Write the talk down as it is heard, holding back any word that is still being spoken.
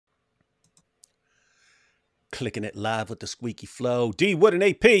clicking it live with the squeaky flow. D Wood and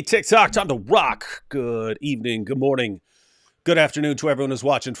AP, TikTok, time to rock. Good evening, good morning, good afternoon to everyone who's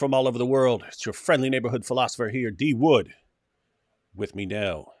watching from all over the world. It's your friendly neighborhood philosopher here, D Wood. With me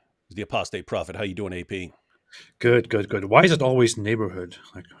now is the Apostate Prophet. How you doing, AP? Good, good, good. Why is it always neighborhood?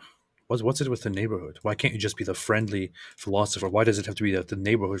 Like, what's it with the neighborhood? Why can't you just be the friendly philosopher? Why does it have to be the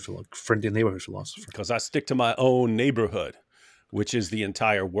neighborhood, friendly neighborhood philosopher? Because I stick to my own neighborhood, which is the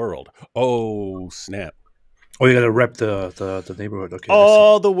entire world. Oh, snap. Oh, you got to rep the neighborhood. Okay,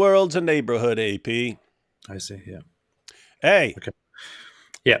 All the world's a neighborhood, AP. I see. Yeah. Hey. Okay.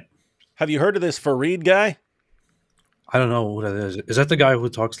 Yeah. Have you heard of this Fareed guy? I don't know who that is. Is that the guy who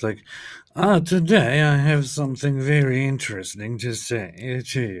talks like, today I have something very interesting to say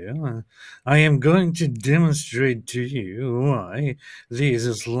to you. I am going to demonstrate to you why these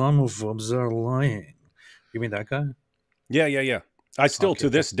Islamophobes are lying. You mean that guy? Yeah. I still, Okay, to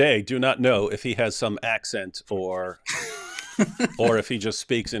this day, do not know if he has some accent or if he just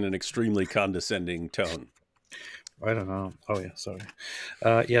speaks in an extremely condescending tone. I don't know. Oh, yeah, sorry.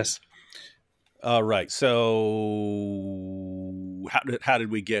 Yes. All right. So how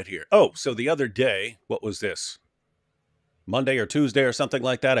did we get here? Oh, so the other day, what was this? Monday or Tuesday or something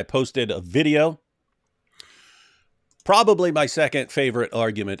like that, I posted a video. Probably my second favorite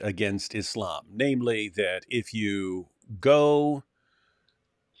argument against Islam, namely that if you go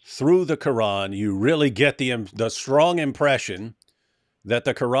through the Quran, you really get the strong impression that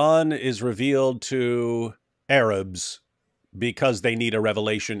the Quran is revealed to Arabs because they need a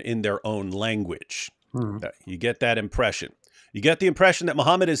revelation in their own language. You get that impression. You get the impression that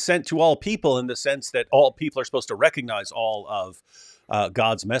Muhammad is sent to all people in the sense that all people are supposed to recognize all of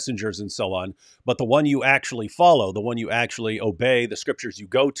God's messengers and so on. But the one you actually follow, the one you actually obey, the scriptures you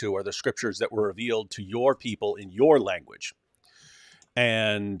go to are the scriptures that were revealed to your people in your language.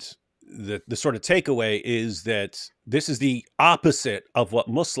 And the sort of takeaway is that this is the opposite of what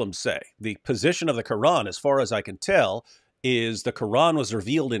Muslims say. The position of the Quran, as far as I can tell, is the Quran was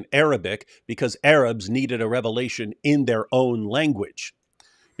revealed in Arabic because Arabs needed a revelation in their own language.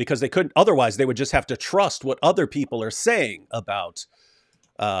 Because they couldn't, otherwise they would just have to trust what other people are saying about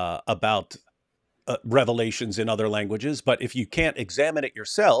revelations in other languages. But if you can't examine it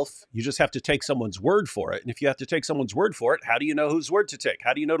yourself, you just have to take someone's word for it. And if you have to take someone's word for it, how do you know whose word to take?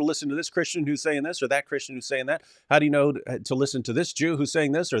 How do you know to listen to this Christian who's saying this or that Christian who's saying that? How do you know to listen to this Jew who's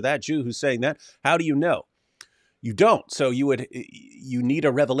saying this or that Jew who's saying that? How do you know? You don't. So you need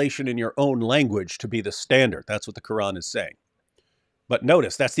a revelation in your own language to be the standard. That's what the Quran is saying. But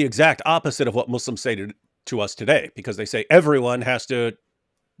notice, that's the exact opposite of what Muslims say to us today, because they say everyone has to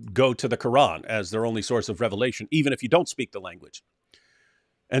go to the Quran as their only source of revelation, even if you don't speak the language.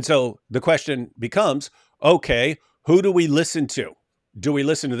 And so the question becomes, okay, who do we listen to? Do we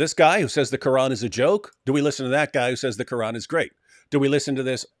listen to this guy who says the Quran is a joke? Do we listen to that guy who says the Quran is great? Do we listen to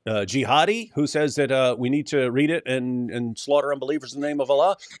this jihadi who says that we need to read it and slaughter unbelievers in the name of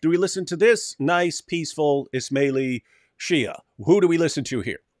Allah? Do we listen to this nice, peaceful Ismaili Shia? Who do we listen to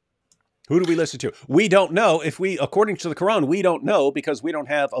here? Who do we listen to? We don't know. According to the Quran, we don't know because we don't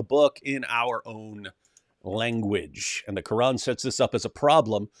have a book in our own language. And the Quran sets this up as a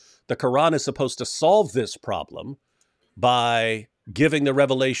problem. The Quran is supposed to solve this problem by giving the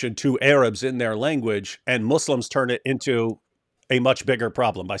revelation to Arabs in their language, and Muslims turn it into a much bigger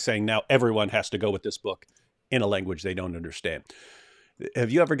problem by saying now everyone has to go with this book in a language they don't understand.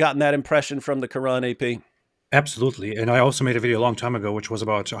 Have you ever gotten that impression from the Quran, AP? Absolutely. And I also made a video a long time ago, which was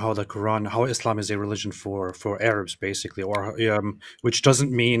about how the Quran, how Islam is a religion for Arabs, basically, or which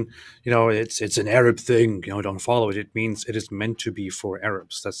doesn't mean, it's an Arab thing, don't follow it. It means it is meant to be for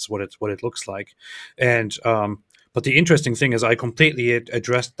Arabs. That's what it looks like. And but the interesting thing is I completely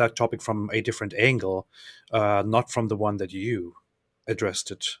addressed that topic from a different angle, not from the one that you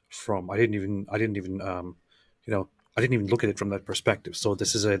addressed it from. I didn't even look at it from that perspective. So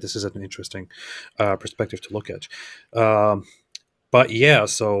this is an interesting perspective to look at. But yeah,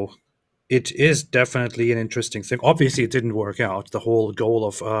 so it is definitely an interesting thing. Obviously, it didn't work out. The whole goal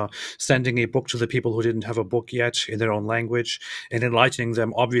of sending a book to the people who didn't have a book yet in their own language and enlightening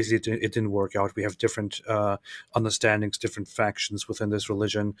them, obviously it didn't work out. We have different understandings, different factions within this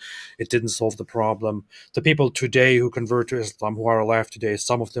religion. It didn't solve the problem. The people today who convert to Islam, who are alive today,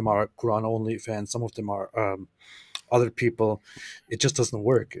 some of them are Quran-only fans, some of them are other people. It just doesn't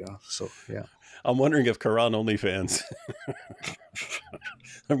work. So, yeah. I'm wondering if Quran only fans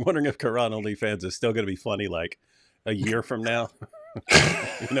I'm wondering if Quran only fans is still going to be funny like a year from now.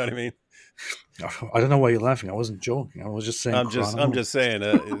 You know what I mean? I don't know why you're laughing. I wasn't joking. I was just saying. I'm just saying.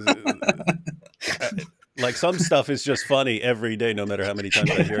 Like some stuff is just funny every day, no matter how many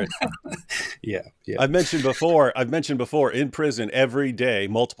times I hear it. Yeah, yeah. I've mentioned before in prison every day,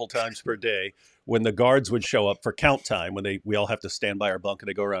 multiple times per day, when the guards would show up for count time, when we all have to stand by our bunk and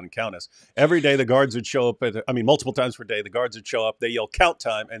they go around and count us. Every day the guards would show up multiple times per day, the guards would show up, they yell count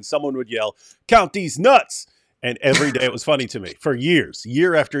time, and someone would yell, count these nuts. And every day it was funny to me for years,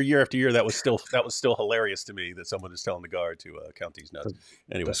 year after year after year. That was still hilarious to me that someone is telling the guard to count these nuts.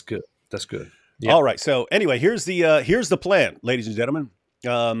 Anyway, that's good. That's good. Yeah. All right. So anyway, here's the plan, ladies and gentlemen.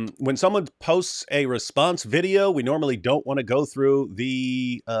 When someone posts a response video, we normally don't want to go through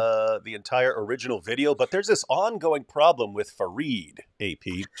the entire original video, but there's this ongoing problem with Fareed,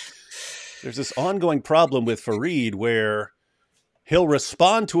 AP. There's this ongoing problem with Fareed where he'll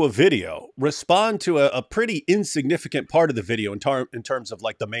respond to a video, respond to a pretty insignificant part of the video in terms of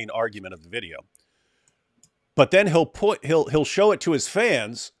like the main argument of the video. But then he'll show it to his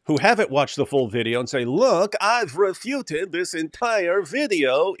fans who haven't watched the full video and say, look, I've refuted this entire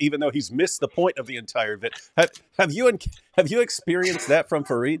video, even though he's missed the point of the entire video. Have you experienced that from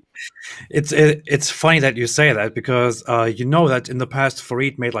Fareed? It's funny that you say that, because you know that in the past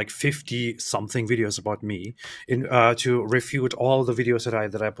Fareed made like 50 something videos about me to refute all the videos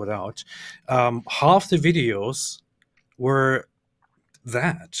that I put out. Half the videos were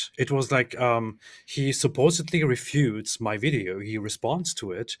that it was like he supposedly refutes my video, he responds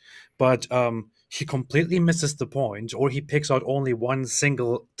to it, but he completely misses the point, or he picks out only one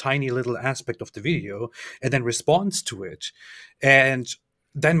single tiny little aspect of the video and then responds to it. And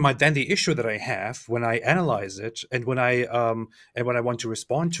then the issue that I have when I analyze it and when I want to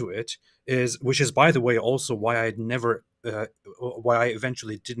respond to it which is by the way also why I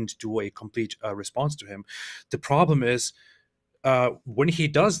eventually didn't do a complete response to him. The problem is, when he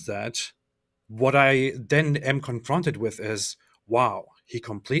does that, what I then am confronted with is, wow, he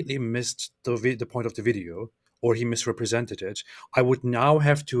completely missed the point of the video, or he misrepresented it. I would now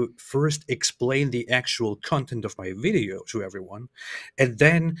have to first explain the actual content of my video to everyone, and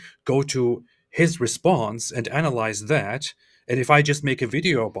then go to his response and analyze that. And if I just make a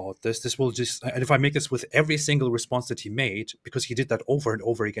video about this will just, and if I make this with every single response that he made, because he did that over and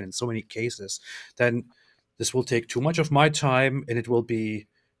over again in so many cases, then this will take too much of my time and it will be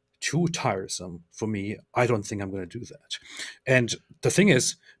too tiresome for me. I don't think I'm going to do that. And the thing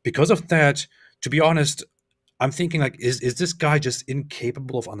is, because of that, to be honest, I'm thinking like, is this guy just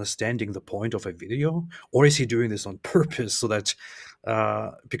incapable of understanding the point of a video, or is he doing this on purpose so that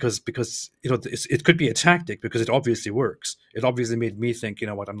because you know it could be a tactic, because it obviously works. It obviously made me think, you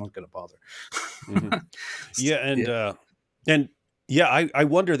know what, I'm not going to bother. Mm-hmm. Yeah, and yeah, I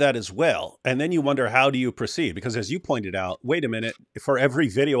wonder that as well. And then you wonder, how do you proceed? Because as you pointed out, wait a minute, for every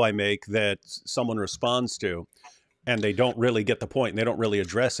video I make that someone responds to and they don't really get the point and they don't really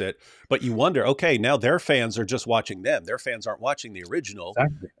address it, but you wonder, okay, now their fans are just watching them. Their fans aren't watching the original.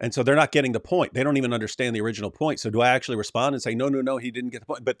 Exactly. And so they're not getting the point. They don't even understand the original point. So do I actually respond and say, no, he didn't get the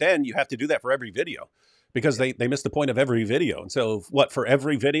point? But then you have to do that for every video, because they missed the point of every video. And so what, for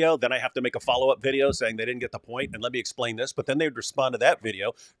every video, then I have to make a follow-up video saying they didn't get the point and let me explain this. But then they'd respond to that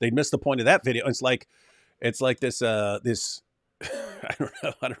video. They'd miss the point of that video. It's like this, I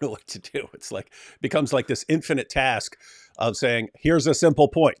don't know what to do. It's like, becomes like this infinite task of saying, here's a simple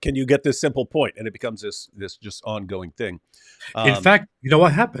point. Can you get this simple point? And it becomes this just ongoing thing. In fact, you know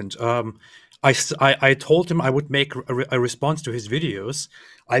what happened? I told him I would make a response to his videos.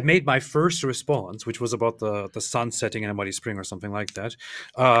 I made my first response, which was about the sun setting in a muddy spring or something like that.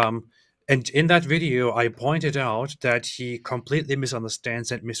 And in that video, I pointed out that he completely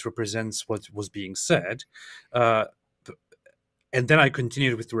misunderstands and misrepresents what was being said. And then I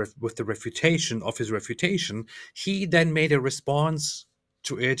continued with the refutation of his refutation. He then made a response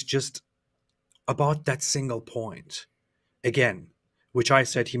to it just about that single point again, which I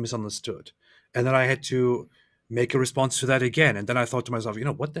said he misunderstood. And then I had to make a response to that again. And then I thought to myself, you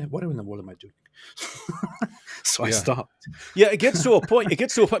know, what in the world am I doing? So I stopped. Yeah, it gets to a point. It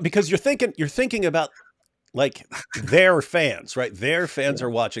gets to a point because you're thinking about like their fans, right? Their fans are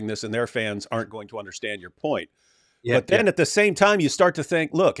watching this and their fans aren't going to understand your point. Yeah, but then at the same time, you start to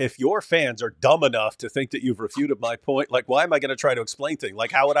think, look, if your fans are dumb enough to think that you've refuted my point, like, why am I going to try to explain things?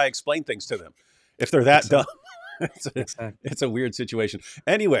 Like, how would I explain things to them if they're that dumb? It's a weird situation.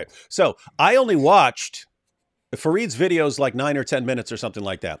 Anyway, so I only watched Fareed's videos like 9 or 10 minutes or something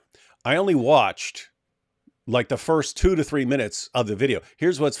like that. I only watched like the first 2 to 3 minutes of the video.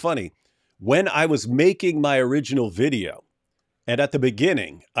 Here's what's funny. When I was making my original video, and at the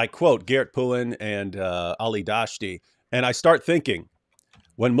beginning, I quote Garrett Pullen and Ali Dashti, and I start thinking,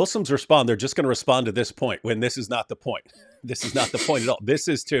 when Muslims respond, they're just going to respond to this point, when this is not the point. This is not the point at all. This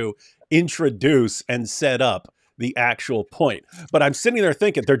is to introduce and set up the actual point. But I'm sitting there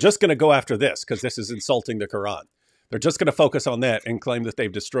thinking they're just going to go after this because this is insulting the Quran. They're just going to focus on that and claim that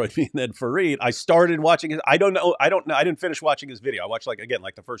they've destroyed me. And then Fareed, I started watching his, I don't know. I didn't finish watching his video. I watched like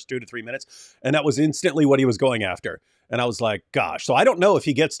the first 2 to 3 minutes, and that was instantly what he was going after. And I was like, gosh. So I don't know if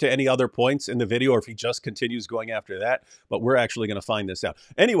he gets to any other points in the video or if he just continues going after that, but we're actually going to find this out.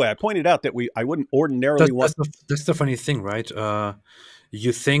 Anyway, I pointed out that I wouldn't ordinarily want. That's the funny thing, right?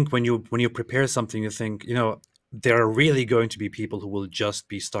 You think when you prepare something, you think, there are really going to be people who will just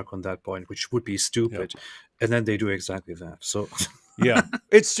be stuck on that point, which would be stupid. Yep. And then they do exactly that. So yeah,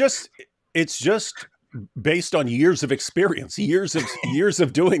 it's just based on years of experience, years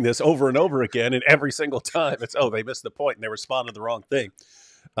of doing this over and over again. And every single time it's, oh, they missed the point and they responded to the wrong thing.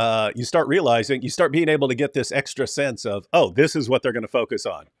 You start being able to get this extra sense of, oh, this is what they're going to focus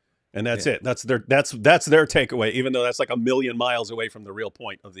on. And that's it. That's their takeaway, even though that's like a million miles away from the real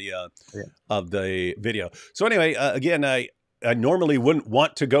point of the video. So anyway, again, I normally wouldn't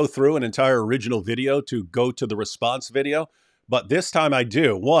want to go through an entire original video to go to the response video, but this time I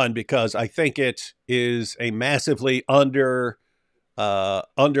do. One, because I think it is a massively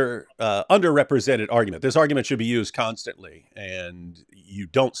underrepresented argument. This argument should be used constantly, and you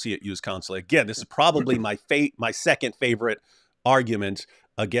don't see it used constantly. Again, this is probably my second favorite argument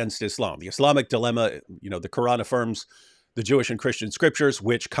against Islam. The Islamic dilemma, the Quran affirms the Jewish and Christian scriptures,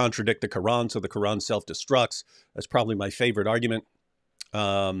 which contradict the Quran, so the Quran self-destructs. That's probably my favorite argument.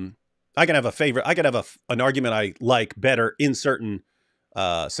 I can have an argument I like better in certain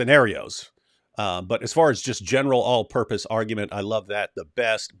scenarios. But as far as just general all-purpose argument, I love that the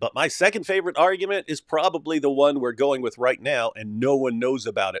best. But my second favorite argument is probably the one we're going with right now, and no one knows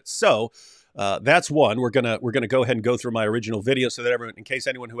about it. So that's one. We're gonna go ahead and go through my original video so that everyone, in case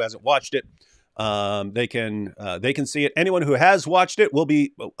anyone who hasn't watched it, they can see it. Anyone who has watched it I'll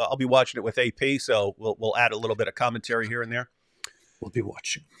be watching it with AP, so we'll add a little bit of commentary here and there. We'll be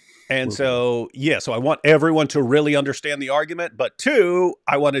watching. And so I want everyone to really understand the argument, but two,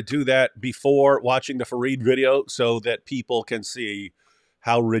 I want to do that before watching the Fareed video so that people can see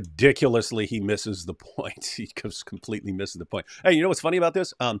how ridiculously he misses the point. He just completely misses the point. Hey, you know what's funny about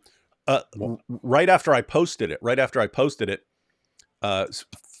this? Right after I posted it,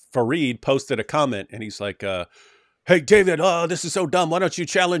 Fareed posted a comment, and he's like, hey, David, this is so dumb. Why don't you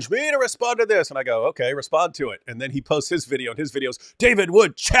challenge me to respond to this? And I go, okay, respond to it. And then he posts his video, and his video's, David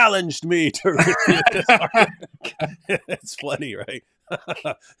Wood challenged me to refute this argument. It's funny, right?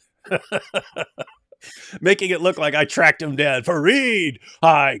 Making it look like I tracked him down. Fareed,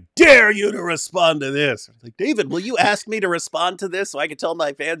 I dare you to respond to this. I was like, David, will you ask me to respond to this so I can tell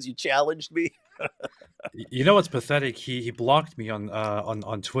my fans you challenged me? You know what's pathetic? He blocked me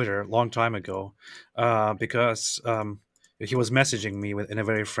on Twitter a long time ago because he was messaging me in a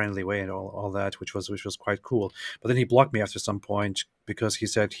very friendly way and all that, which was quite cool. But then he blocked me after some point because he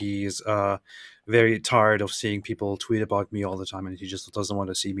said he's very tired of seeing people tweet about me all the time, and he just doesn't want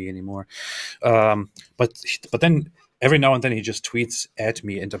to see me anymore. But then every now and then he just tweets at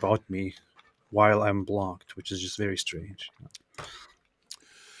me and about me while I'm blocked, which is just very strange.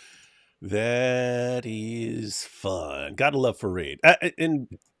 That is fun. Gotta love Fareed. And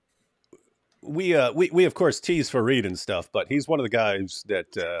we of course tease Fareed and stuff, but he's one of the guys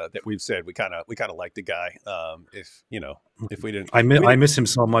that we've said we kind of like the guy. If we didn't, I miss him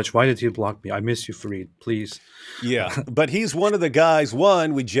so much. Why did he block me? I miss you, Fareed. Please. Yeah, but he's one of the guys.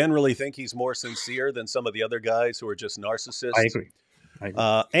 One, we generally think he's more sincere than some of the other guys who are just narcissists. I agree.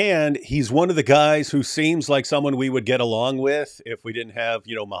 And he's one of the guys who seems like someone we would get along with if we didn't have,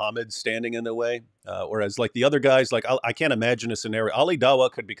 Muhammad standing in the way. Whereas like the other guys, like I can't imagine a scenario. Ali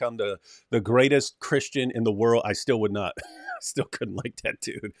Dawah could become the greatest Christian in the world. I still would not. Still couldn't like that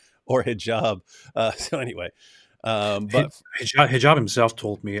dude or hijab. So anyway, but hijab himself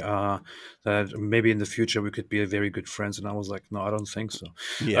told me that maybe in the future we could be very good friends, and I was like, no, I don't think so.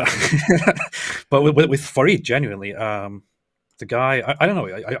 Yeah. But with Fareed, genuinely, the guy, I don't know.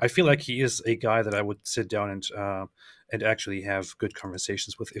 I feel like he is a guy that I would sit down and actually have good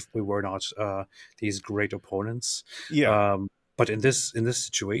conversations with if we were not these great opponents. Yeah. But in this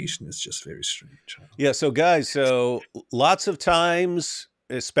situation, it's just very strange. Yeah. So guys, lots of times,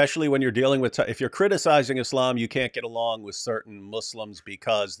 especially when you're dealing with, if you're criticizing Islam, you can't get along with certain Muslims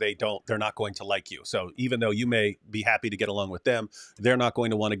because they're not going to like you. So even though you may be happy to get along with them, they're not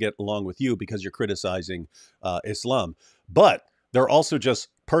going to want to get along with you because you're criticizing Islam. But there are also just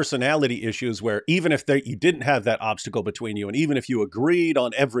personality issues where even if you didn't have that obstacle between you, and even if you agreed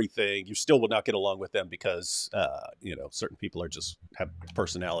on everything, you still would not get along with them because, certain people have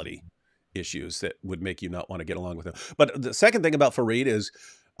personality issues that would make you not want to get along with them. But the second thing about Fareed is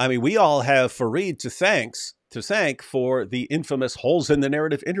I mean, we all have Fareed to thank for the infamous holes in the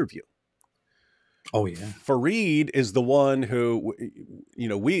narrative interview. Oh yeah. Fareed is the one who,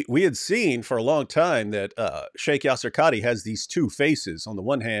 we had seen for a long time that Sheikh Yasser Qadi has these two faces. On the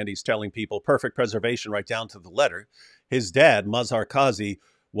one hand, he's telling people perfect preservation right down to the letter. His dad, Mazhar Qazi,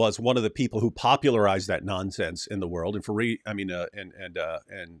 was one of the people who popularized that nonsense in the world, and Fareed,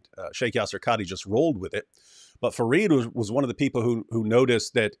 Sheikh Yasser Qadi just rolled with it. But Fareed was one of the people who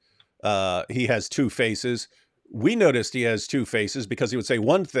noticed that he has two faces. We noticed he has two faces because he would say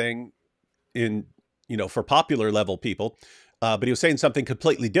one thing for popular level people, but he was saying something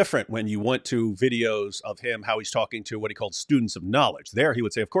completely different when you went to videos of him, how he's talking to what he called students of knowledge. There he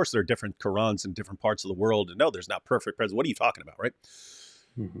would say, of course, there are different Qurans in different parts of the world, and no, there's not perfect presence. What are you talking about, right?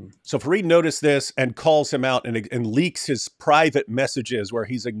 Mm-hmm. So Fareed noticed this and calls him out and leaks his private messages where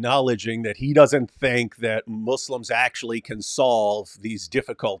he's acknowledging that he doesn't think that Muslims actually can solve these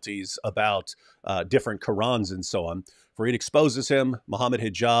difficulties about different Qurans and so on. Fareed exposes him. Muhammad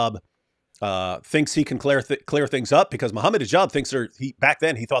Hijab thinks he can clear things up because Muhammad Hijab thinks back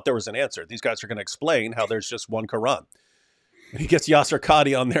then he thought there was an answer. These guys are going to explain how there's just one Quran. And he gets Yasser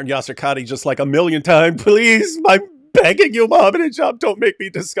Qadi on there, and Yasser Qadi just like a million times, please, I'm begging you, Muhammad Hijab, don't make me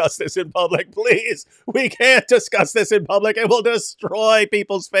discuss this in public. Please, we can't discuss this in public. It will destroy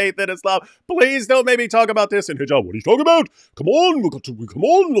people's faith in Islam. Please don't make me talk about this. And Hijab, what are you talking about? Come on,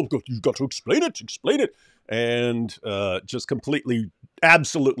 you've got to explain it. And just completely,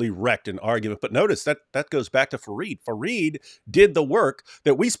 absolutely wrecked an argument. But notice that goes back to Fareed. Fareed did the work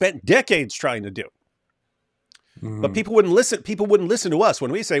that we spent decades trying to do. Mm-hmm. But people wouldn't listen. People wouldn't listen to us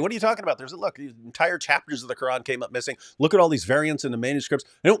when we say, what are you talking about? Look, entire chapters of the Quran came up missing. Look at all these variants in the manuscripts.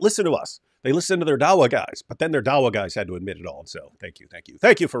 They don't listen to us. They listen to their Dawah guys. But then their Dawah guys had to admit it all. So thank you,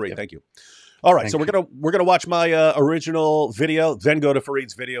 Fareed. Yep. Thank you. All right, so we're gonna watch my original video, then go to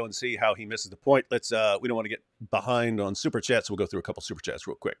Fareed's video and see how he misses the point. Let's we don't want to get behind on super chats, so we'll go through a couple super chats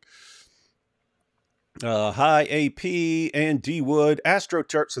real quick. Hi AP and D Wood,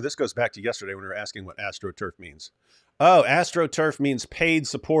 AstroTurf. So this goes back to yesterday when we were asking what AstroTurf means. Oh, AstroTurf means paid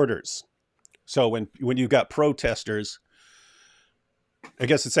supporters. So when you got protesters, I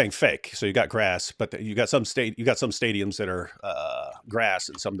guess it's saying fake. So you got grass, but you got some stadiums that are grass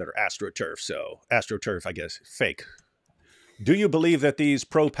and some that are AstroTurf. So AstroTurf, I guess, fake. Do you believe that these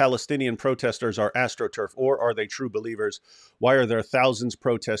pro-Palestinian protesters are AstroTurf, or are they true believers? Why are there thousands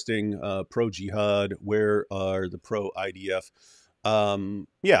protesting pro-jihad? Where are the pro-IDF?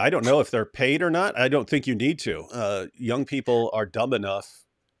 Yeah, I don't know if they're paid or not. I don't think you need to. Young people are dumb enough,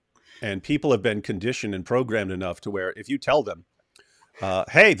 and people have been conditioned and programmed enough to where if you tell them,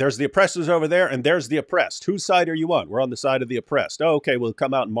 hey, there's the oppressors over there, and there's the oppressed. Whose side are you on? We're on the side of the oppressed. Oh, okay, we'll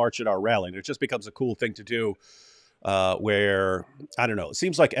come out and march at our rally. And it just becomes a cool thing to do. Where, I don't know, it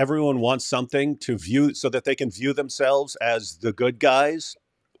seems like everyone wants something to view so that they can view themselves as the good guys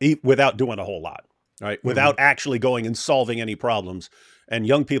without doing a whole lot, right? Mm-hmm. Without actually going and solving any problems. And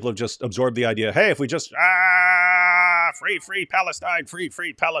young people have just absorbed the idea, hey, if we just, free Palestine,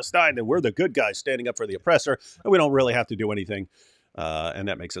 then we're the good guys standing up for the oppressor, and we don't really have to do anything. And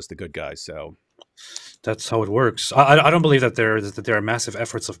that makes us the good guys, so... That's how it works. I don't believe that there are massive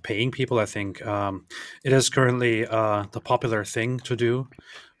efforts of paying people. I think it is currently the popular thing to do,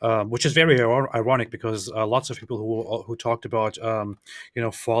 which is very ironic because lots of people who talked about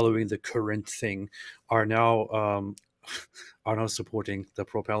following the current thing are now supporting the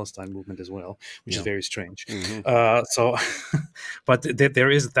pro-Palestine movement as well, which is very strange. Mm-hmm. But there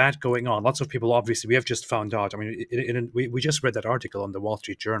is that going on. Lots of people, obviously, we have just found out. I mean, we just read that article on the Wall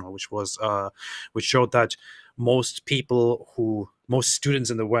Street Journal, which showed that most students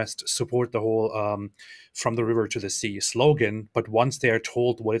in the West support the whole "from the river to the sea" slogan. But once they are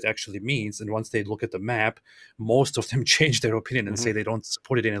told what it actually means, and once they look at the map, most of them change their opinion and say they don't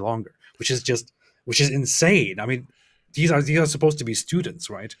support it any longer, which is insane. I mean, these are supposed to be students,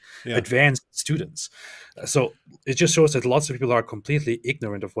 right? Yeah. Advanced students. So it just shows that lots of people are completely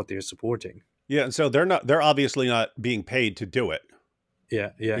ignorant of what they're supporting. Yeah, and so they're obviously not being paid to do it. Yeah.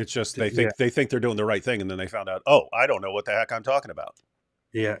 It's just they think they're doing the right thing, and then they found out, oh, I don't know what the heck I'm talking about.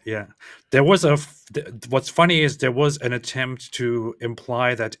 Yeah. There was what's funny is there was an attempt to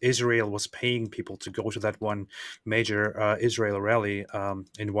imply that Israel was paying people to go to that one major Israel rally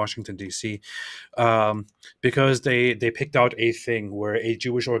in Washington, D.C. Because they picked out a thing where a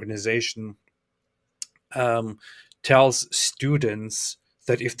Jewish organization tells students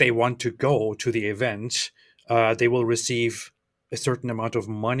that if they want to go to the event, they will receive a certain amount of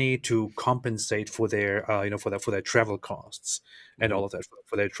money to compensate for their for their travel costs and all of that,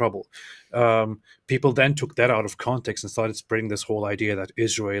 for their trouble. People then took that out of context and started spreading this whole idea that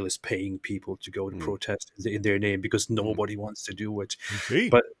Israel is paying people to go to protest in their name because nobody wants to do it. See?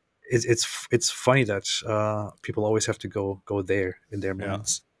 But it's funny that people always have to go there in their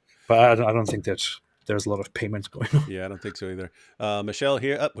minds. But I don't think that there's a lot of payments going on. Yeah, I don't think so either. Michelle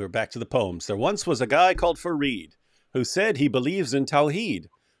here. We're back to the poems. There once was a guy called Fareed who said he believes in Tawheed.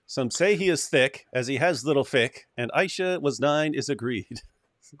 Some say he is thick, as he has little fick, and Aisha was 9 is agreed.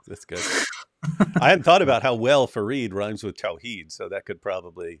 That's good. I hadn't thought about how well Fareed rhymes with Tawheed, so that could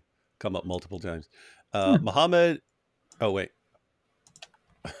probably come up multiple times. Muhammad. Oh, wait.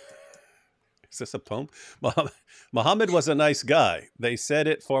 Is this a poem? Muhammad was a nice guy. They said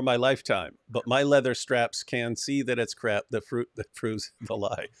it for my lifetime, but my leather straps can see that it's crap, the fruit that proves the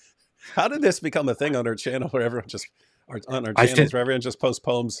lie. How did this become a thing on our channel where everyone just, on our channels where everyone just posts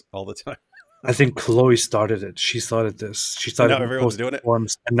poems all the time? I think Chloe started it. She started this. She started now everyone's doing it?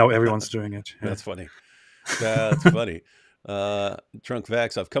 Forms, and now everyone's doing it. Yeah. That's funny. That's funny. Drunk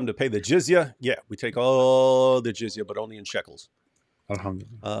Vax, I've come to pay the jizya. Yeah, we take all the jizya, but only in shekels.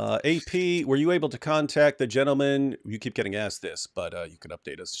 AP, were you able to contact the gentleman? You keep getting asked this, but you can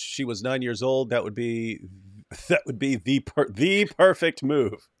update us. She was 9 years old. That would be the perfect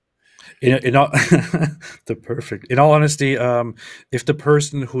move. In all, the perfect. In all honesty, if the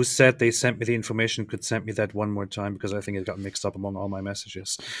person who said they sent me the information could send me that one more time, because I think it got mixed up among all my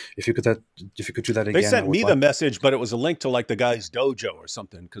messages. If you could do that again. They sent me the message, but it was a link to like the guy's dojo or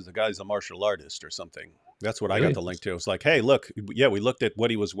something, because the guy's a martial artist or something. That's what I got the link to. It's like, hey, look, yeah, we looked at what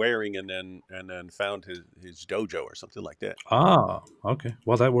he was wearing and then found his dojo or something like that. Ah, okay.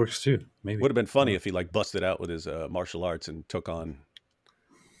 Well, that works too. Maybe would have been funny if he like busted out with his martial arts and took on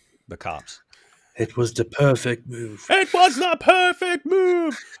the cops. It was the perfect move. It was the perfect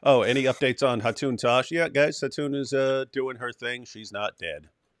move. Oh, any updates on Hatun Tosh? Yeah, guys, Hatun is doing her thing. She's not dead.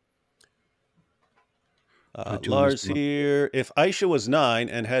 Lars here. If Aisha was 9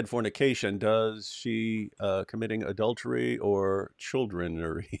 and had fornication, does she committing adultery or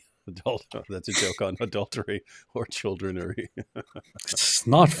childrenery? That's a joke on adultery or childrenery. It's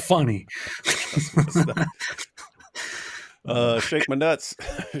not funny. Shake my nuts.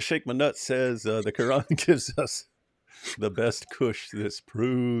 Shake my nuts says the Quran gives us the best kush. This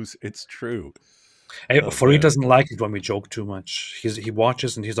proves it's true. Hey, Fareed doesn't like it when we joke too much. He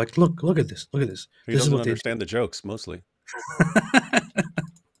watches and he's like, look at this, look at this. He doesn't understand the jokes mostly.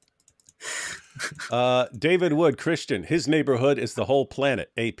 David Wood, Christian. His neighborhood is the whole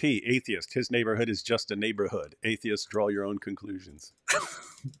planet. AP, atheist. His neighborhood is just a neighborhood. Atheists, draw your own conclusions.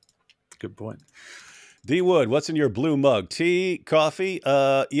 Good point. D Wood, what's in your blue mug? Tea, coffee?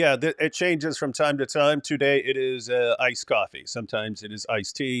 Yeah, it changes from time to time. Today it is iced coffee. Sometimes it is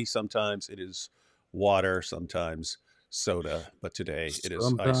iced tea. Sometimes it is water. Sometimes soda. But today it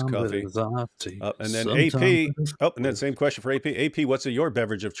is iced coffee. And then AP. Oh, and then same question for AP. AP, what's your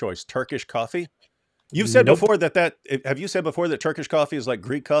beverage of choice? Turkish coffee? You've said before that have you said before that Turkish coffee is like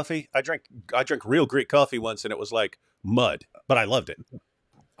Greek coffee? I drank real Greek coffee once and it was like mud, but I loved it.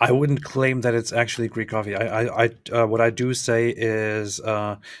 I wouldn't claim that it's actually Greek coffee. What I do say is,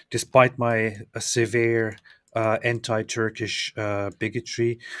 despite my severe anti-Turkish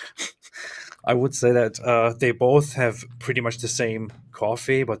bigotry, I would say that they both have pretty much the same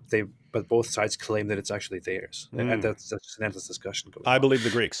coffee, but both sides claim that it's actually theirs, and that's an endless discussion going on. I believe the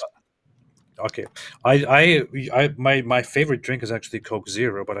Greeks. Okay, my favorite drink is actually Coke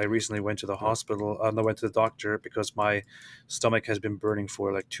Zero, but I recently went to the hospital. I went to the doctor because my stomach has been burning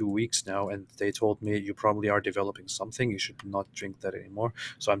for like 2 weeks now, and they told me you probably are developing something. You should not drink that anymore.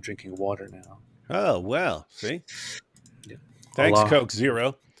 So I'm drinking water now. Oh wow! See, yeah. Thanks, Allah. Coke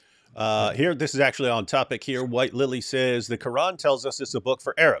Zero. Here, this is actually on topic here. White Lily says, the Quran tells us it's a book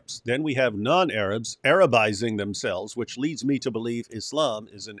for Arabs. Then we have non-Arabs Arabizing themselves, which leads me to believe Islam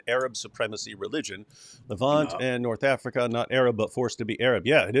is an Arab supremacy religion. Levant and North Africa, not Arab, but forced to be Arab.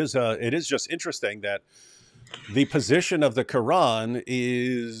 Yeah, it is just interesting that the position of the Quran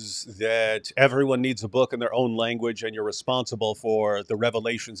is that everyone needs a book in their own language and you're responsible for the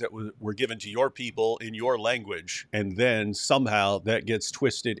revelations that were given to your people in your language. And then somehow that gets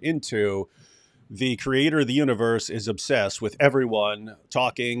twisted into the creator of the universe is obsessed with everyone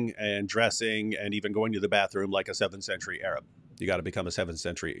talking and dressing and even going to the bathroom like a 7th century Arab. You got to become a 7th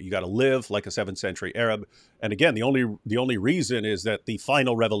century. You got to live like a 7th century Arab. And again, the only reason is that the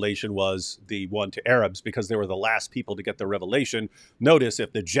final revelation was the one to Arabs because they were the last people to get the revelation. Notice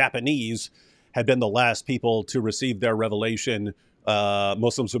if the Japanese had been the last people to receive their revelation,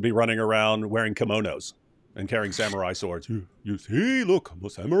 Muslims would be running around wearing kimonos. and carrying samurai swords. You see, look, I'm a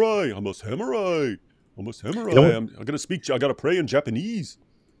samurai. I'm a samurai. I'm a samurai. You know what? I'm gonna speak. I gotta pray in Japanese.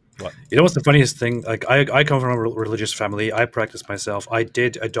 What? You know what's the funniest thing? Like I come from a religious family. I practice myself. I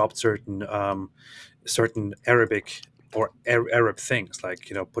did adopt certain Arabic or Arab things,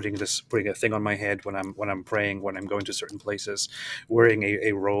 like putting a thing on my head when I'm praying, when I'm going to certain places, wearing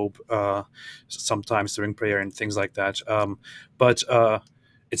a robe sometimes during prayer and things like that. But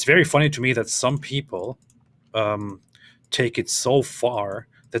it's very funny to me that some people take it so far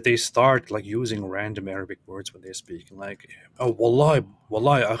that they start like using random Arabic words when they speak, like oh wallahi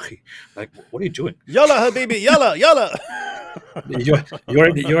akhi, like what are you doing? Yalla habibi, yalla yalla.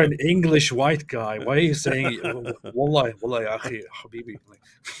 You're an English white guy. Why are you saying wallahi akhi habibi?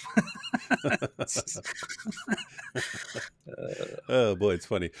 Oh boy, it's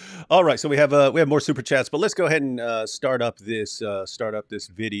funny. All right, so we have more super chats, but let's go ahead and start up this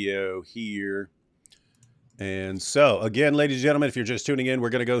video here. And so, again, ladies and gentlemen, if you're just tuning in, we're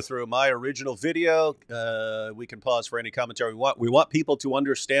going to go through my original video. We can pause for any commentary we want. We want people to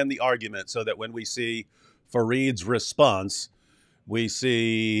understand the argument so that when we see Fareed's response, we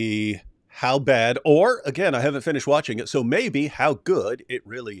see how bad, or, again, I haven't finished watching it, so maybe how good it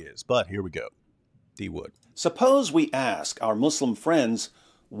really is. But here we go. D. Wood. Suppose we ask our Muslim friends,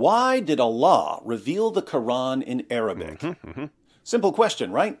 why did Allah reveal the Quran in Arabic? Simple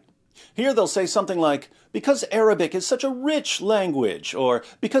question, right? Here they'll say something like, because Arabic is such a rich language, or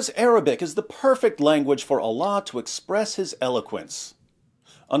because Arabic is the perfect language for Allah to express His eloquence.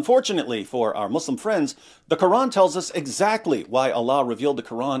 Unfortunately for our Muslim friends, the Quran tells us exactly why Allah revealed the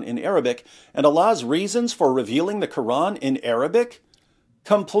Quran in Arabic, and Allah's reasons for revealing the Quran in Arabic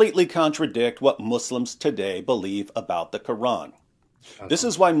completely contradict what Muslims today believe about the Quran. This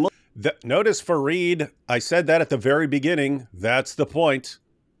is why notice, Fareed, I said that at the very beginning. That's the point.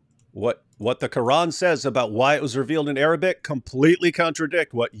 What the Quran says about why it was revealed in Arabic completely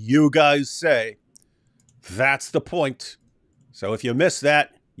contradict what you guys say. That's the point. So if you miss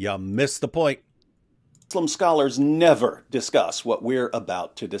that, you miss the point. Muslim scholars never discuss what we're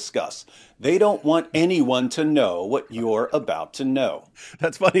about to discuss. They don't want anyone to know what you're about to know.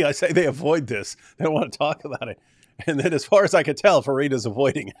 That's funny. I say they avoid this. They don't want to talk about it. And then as far as I can tell, Fareed is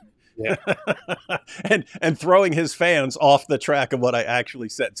avoiding it. Yeah. and throwing his fans off the track of what I actually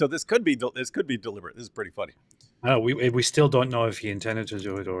said. So this could be deliberate. This is pretty funny. We still don't know if he intended to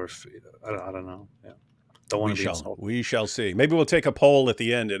do it or if I don't know. Yeah. Don't want to be insulted. We shall see. Maybe we'll take a poll at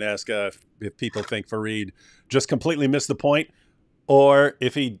the end and ask if people think Fareed just completely missed the point, or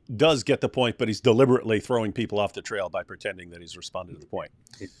if he does get the point, but he's deliberately throwing people off the trail by pretending that he's responded to the point.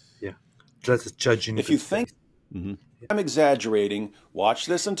 Yeah. That's judging. If you think I'm exaggerating, watch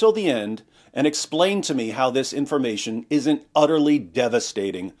this until the end and explain to me how this information isn't utterly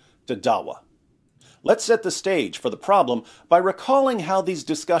devastating to Dawah. Let's set the stage for the problem by recalling how these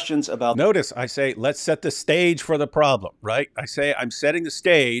discussions about... Notice I say, let's set the stage for the problem, right? I say I'm setting the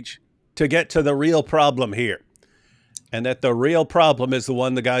stage to get to the real problem here. And that the real problem is the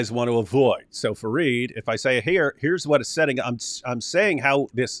one the guys want to avoid. So Fareed, if I say here's what it's setting, I'm saying how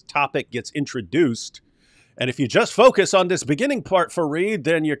this topic gets introduced. And if you just focus on this beginning part, Fareed,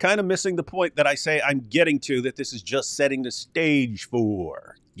 then you're kind of missing the point that I say I'm getting to, that this is just setting the stage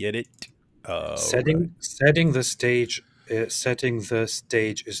for. Get it? Setting the stage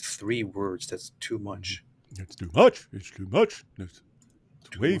is 3 words. That's too much. It's too much. It's too much. It's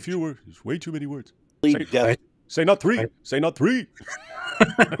way much. Fewer. It's way too many words. Say not 3. Say not 3.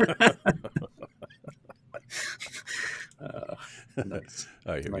 Nice.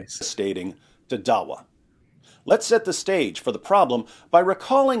 Nice. Stating to Dawah. Let's set the stage for the problem by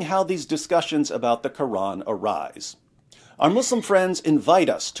recalling how these discussions about the Quran arise. Our Muslim friends invite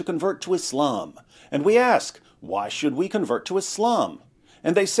us to convert to Islam, and we ask, why should we convert to Islam?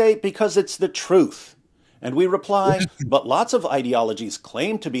 And they say, because it's the truth. And we reply, but lots of ideologies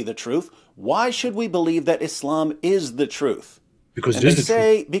claim to be the truth. Why should we believe that Islam is the truth? Because they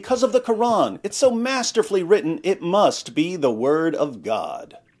say, because of the Quran. It's so masterfully written, it must be the word of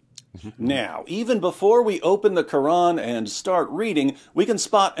God. Now, even before we open the Quran and start reading, we can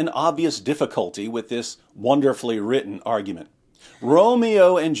spot an obvious difficulty with this wonderfully written argument.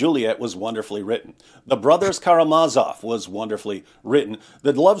 Romeo and Juliet was wonderfully written. The Brothers Karamazov was wonderfully written.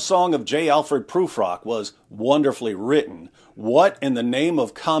 The love song of J. Alfred Prufrock was wonderfully written. What in the name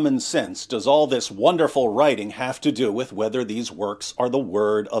of common sense does all this wonderful writing have to do with whether these works are the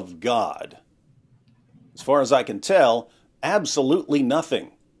Word of God? As far as I can tell, absolutely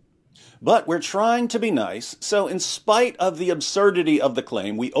nothing. But we're trying to be nice, so in spite of the absurdity of the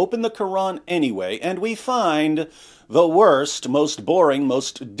claim, we open the Quran anyway, and we find the worst, most boring,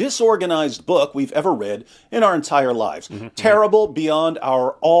 most disorganized book we've ever read in our entire lives. Terrible beyond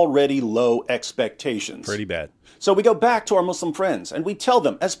our already low expectations. Pretty bad. So we go back to our Muslim friends, and we tell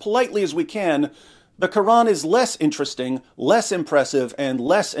them, as politely as we can, the Quran is less interesting, less impressive, and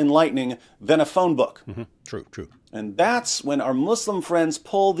less enlightening than a phone book. True, true. And that's when our Muslim friends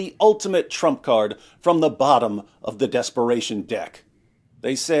pull the ultimate trump card from the bottom of the desperation deck.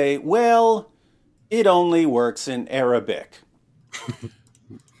 They say, well, it only works in Arabic.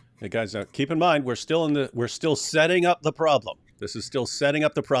 Hey guys, now keep in mind we're still setting up the problem. This is still setting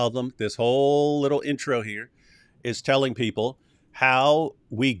up the problem. This whole little intro here is telling people how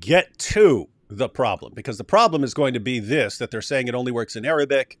we get to the problem, because the problem is going to be this, that they're saying it only works in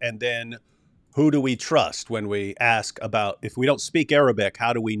Arabic, and then who do we trust when we ask about, if we don't speak Arabic,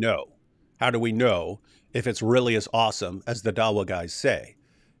 how do we know? How do we know if it's really as awesome as the Dawa guys say?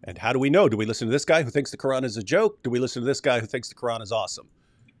 And how do we know? Do we listen to this guy who thinks the Quran is a joke? Do we listen to this guy who thinks the Quran is awesome?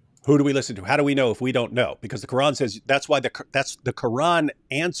 Who do we listen to? How do we know if we don't know? Because the Quran says that's why the Quran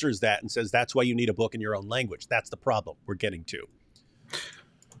answers that and says that's why you need a book in your own language. That's the problem we're getting to.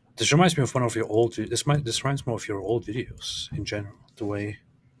 This reminds me of one of your old. This reminds me of your old videos in general. The way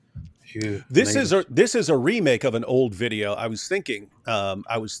you. This is a remake of an old video. I was thinking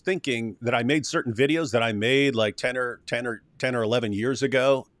that I made certain videos that I made like 10 or 11 years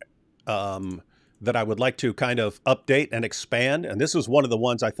ago. That I would like to kind of update and expand. And this was one of the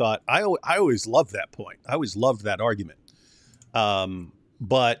ones I thought, I always loved that point. I always loved that argument.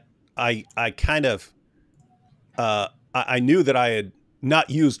 But I kind of, I knew that I had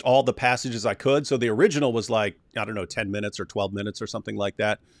not used all the passages I could. So the original was like, I don't know, 10 minutes or 12 minutes or something like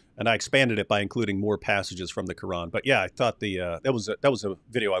that. And I expanded it by including more passages from the Quran. But yeah, I thought that was a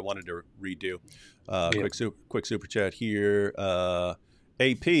video I wanted to redo. Quick super chat here.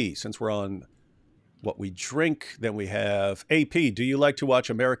 AP, since we're on what we drink, then we have AP. Do you like to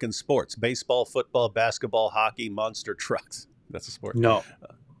watch American sports? Baseball, football, basketball, hockey, monster trucks. That's a sport. No.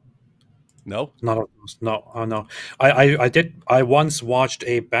 No? Not of those. No. Oh, no. I once watched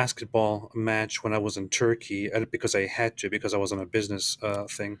a basketball match when I was in Turkey, because I had to, because I was on a business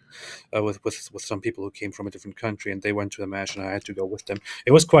thing with some people who came from a different country, and they went to the match, and I had to go with them.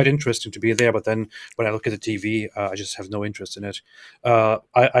 It was quite interesting to be there, but then when I look at the TV, I just have no interest in it.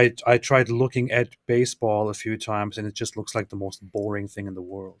 I tried looking at baseball a few times, and it just looks like the most boring thing in the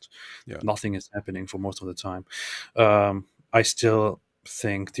world. Yeah. Nothing is happening for most of the time. I still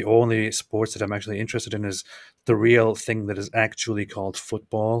think the only sports that I'm actually interested in is the real thing that is actually called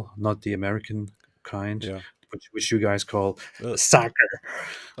football, not the American kind, which you guys call soccer.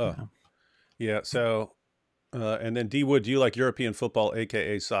 Oh, yeah. So, and then D Wood, do you like European football,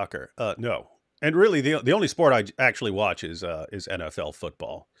 aka soccer? No. And really, the only sport I actually watch is NFL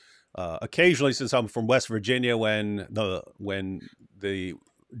football. Occasionally, since I'm from West Virginia, when the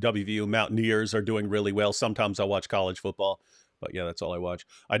WVU Mountaineers are doing really well, sometimes I'll watch college football. But yeah, that's all I watch.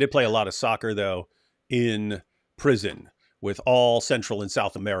 I did play a lot of soccer, though, in prison with all Central and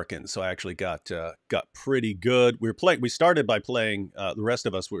South Americans. So I actually got pretty good. We started by playing, the rest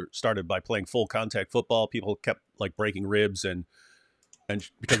of us started by playing full contact football. People kept like breaking ribs and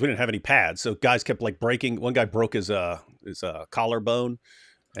because we didn't have any pads. So guys kept like breaking. One guy broke his collarbone.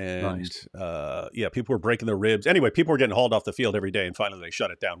 And Nice. People were breaking their ribs. Anyway, people were getting hauled off the field every day, and finally they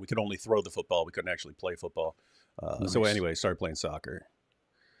shut it down. We could only throw the football. We couldn't actually play football. So Nice. anyway, started playing soccer.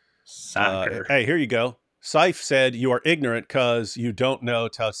 Soccer. Hey, here you go. Saif said you are ignorant because you don't know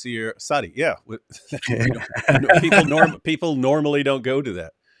Tafsir Sadi. Yeah, people normally don't go to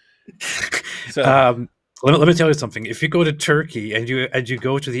that. So Let me tell you something. If you go to Turkey and you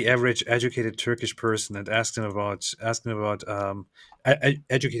go to the average educated Turkish person and ask them about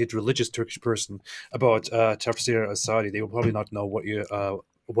educated religious Turkish person about Tafsir Asadi, they will probably not know what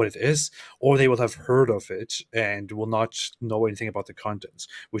it is, or they will have heard of it and will not know anything about the contents,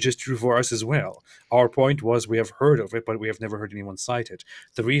 which is true for us as well. Our point was we have heard of it, but we have never heard anyone cite it.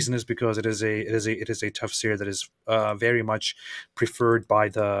 The reason is because it is a tafsir that is very much preferred by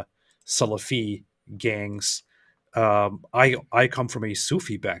the Salafi gangs. I come from a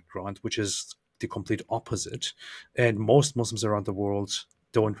Sufi background, which is the complete opposite, and most Muslims around the world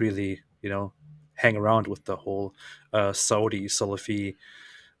don't really, hang around with the whole Saudi Salafi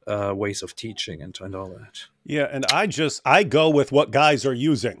ways of teaching and all that. yeah, and I go with what guys are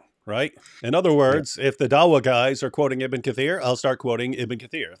using, right? In other words, if the Dawa guys are quoting Ibn Kathir, I'll start quoting Ibn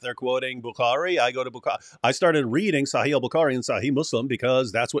Kathir. If they're quoting Bukhari, I go to Bukhari. I started reading Sahih al-Bukhari and Sahih Muslim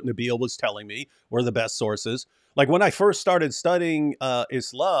because that's what Nabil was telling me were the best sources. Like when I first started studying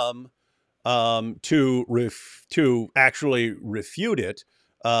Islam, to actually refute it,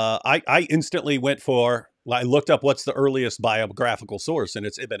 I instantly went for. I looked up what's the earliest biographical source, and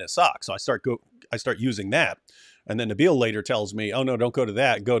it's Ibn Ishaq. So I start using that, and then Nabil later tells me, "Oh no, don't go to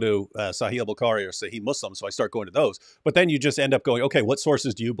that. Go to Sahih al-Bukhari or Sahih Muslim." So I start going to those. But then you just end up going, "Okay, what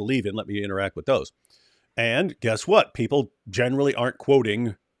sources do you believe in? Let me interact with those." And guess what? People generally aren't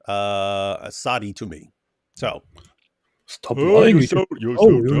quoting Sadi to me. So Stop lying. you're so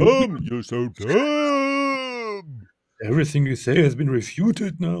dumb. You're so dumb. Everything you say has been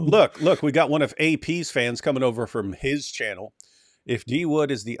refuted now. Look, we got one of AP's fans coming over from his channel. If D Wood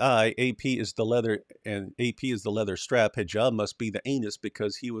is the eye, AP is the leather, and AP is the leather strap, hijab must be the anus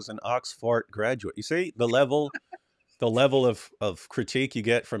because he was an Oxford graduate. You see the level of critique you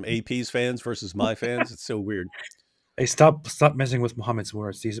get from AP's fans versus my fans? It's so weird. Hey, stop messing with Muhammad's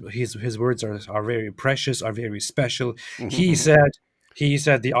words. His words are very precious, are very special. He said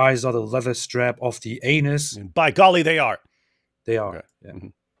the eyes are the leather strap of the anus. And by golly, they are. They are.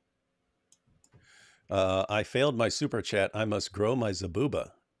 Okay. Yeah. I failed my super chat. I must grow my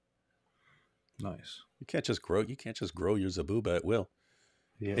zabuba. Nice. You can't just grow your zabuba at will.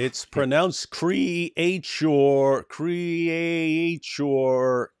 Yeah. It's pronounced creature,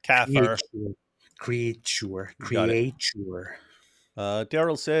 kafir. Creature.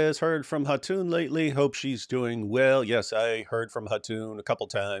 Daryl says, heard from Hatun lately. Hope she's doing well. Yes, I heard from Hatun a couple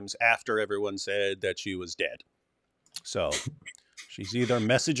times after everyone said that she was dead. So she's either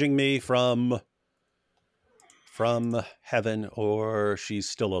messaging me from heaven or she's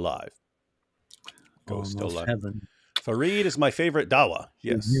still alive. Still alive. Heaven. Farid is my favorite dawa.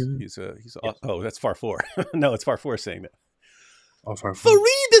 Yes, he's oh, that's Farfour. No, it's Farfour saying that. Oh, Farfour.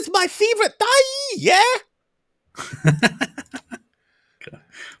 Farid is my favorite da'i. Yeah.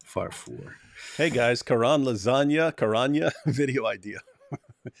 Farfour. Hey guys, Karanya video idea.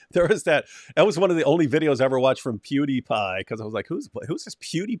 There was that was one of the only videos I ever watched from PewDiePie, because I was like, who's this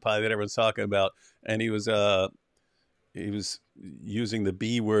PewDiePie that everyone's talking about? And he was using the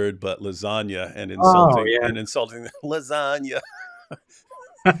B word, but lasagna, and insulting lasagna.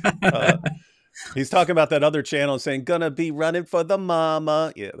 He's talking about that other channel saying, gonna be running for the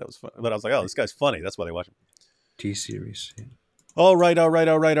mama. Yeah, that was fun. But I was like, oh, this guy's funny. That's why they watch him. T-Series. Yeah. All right.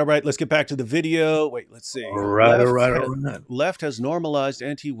 Let's get back to the video. Wait, let's see. All right. Left has normalized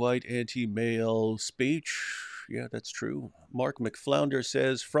anti-white, anti-male speech. Yeah, that's true. Mark McFlounder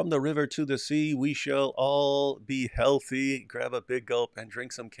says, from the river to the sea, we shall all be healthy. Grab a big gulp and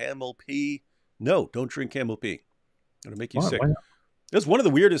drink some camel pee. No, don't drink camel pee. It'll make you sick. It's one of the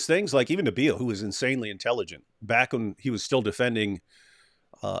weirdest things. Like even Nabil, who was insanely intelligent back when he was still defending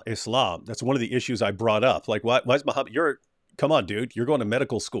Islam. That's one of the issues I brought up. Like, why is Muhammad? Come on, dude. You're going to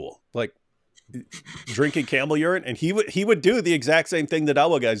medical school. Like, drinking camel urine, and he would do the exact same thing that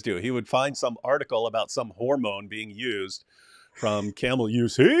our guys do. He would find some article about some hormone being used from camel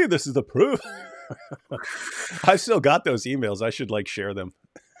use. Hey, this is the proof. I've still got those emails. I should share them.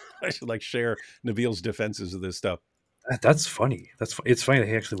 I should share Nabil's defenses of this stuff. That's funny. It's funny that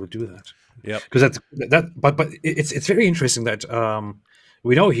he actually would do that. Yeah, because but it's very interesting that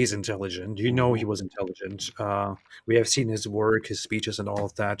we know he's intelligent. You know he was intelligent. We have seen his work, his speeches, and all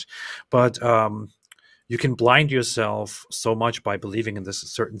of that. But you can blind yourself so much by believing in this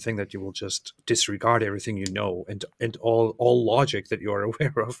certain thing that you will just disregard everything you know and all logic that you are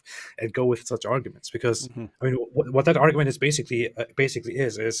aware of, and go with such arguments. Because I mean, what that argument is basically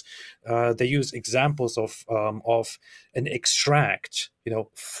is they use examples of an extract,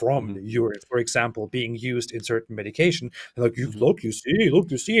 from urine, for example, being used in certain medication. And like, you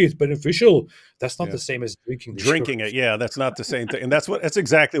see, it's beneficial. That's not the same as drinking it. Yeah, that's not the same thing. And that's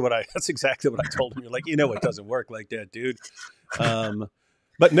exactly what I told him. You're like, it doesn't work like that, dude.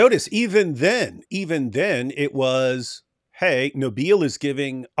 But notice, even then, it was, hey, Nabil is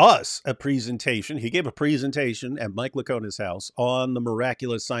giving us a presentation. He gave a presentation at Mike Lacona's house on the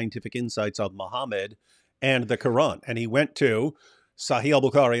miraculous scientific insights of Muhammad and the Quran. And he went to Sahih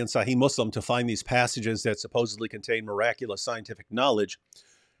al-Bukhari and Sahih Muslim to find these passages that supposedly contain miraculous scientific knowledge.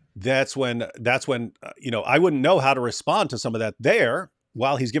 That's when I wouldn't know how to respond to some of that there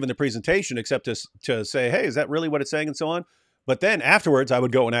while he's giving the presentation, except to say, hey, is that really what it's saying, and so on. But then afterwards, I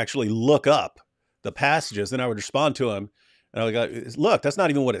would go and actually look up the passages. Then I would respond to him, and I would go, look, that's not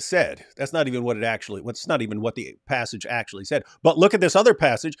even what it said. That's not even what it's not even what the passage actually said. But look at this other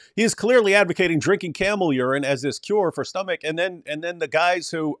passage. He is clearly advocating drinking camel urine as this cure for stomach. And then the guys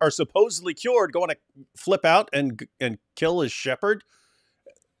who are supposedly cured going to flip out and kill his shepherd.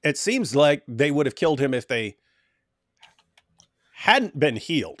 It seems like they would have killed him if they hadn't been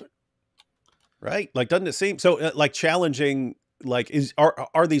healed. Right? Like, doesn't it seem so? Like challenging like,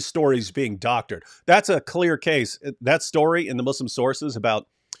 are these stories being doctored? That's a clear case. That story in the Muslim sources about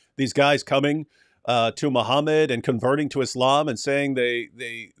these guys coming to Muhammad and converting to Islam and saying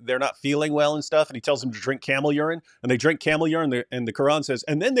they're not feeling well and stuff, and he tells them to drink camel urine, and they drink camel urine, and the Quran says,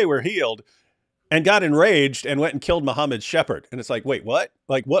 and then they were healed and got enraged and went and killed Muhammad's shepherd. And it's like, wait, what?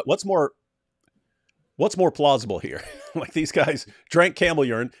 Like, what's more plausible here? Like, these guys drank camel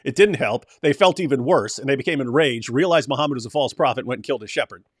urine, it didn't help, they felt even worse, and they became enraged, realized Muhammad was a false prophet, and went and killed his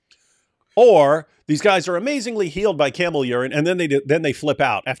shepherd. Or these guys are amazingly healed by camel urine, and then they flip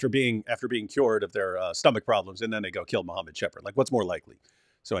out after being cured of their stomach problems, and then they go kill Muhammad's shepherd. Like, what's more likely?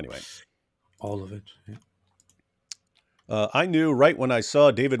 So anyway, All of it. Yeah. I knew right when I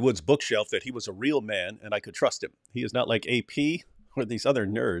saw David Wood's bookshelf that he was a real man, and I could trust him. He is not like AP or these other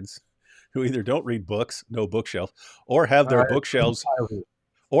nerds who either don't read books, no bookshelf, or have their bookshelves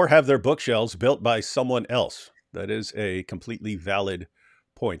built by someone else. That is a completely valid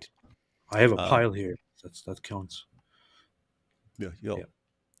point. I have a pile here. That counts. Yeah.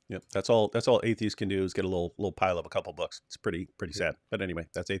 That's all atheists can do is get a little pile of a couple books. It's pretty sad. But anyway,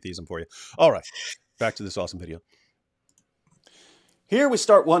 that's atheism for you. All right, back to this awesome video. Here we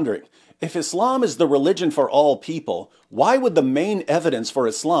start wondering, if Islam is the religion for all people, why would the main evidence for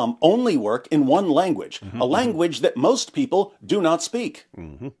Islam only work in one language, a language that most people do not speak?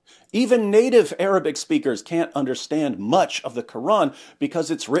 Even native Arabic speakers can't understand much of the Quran because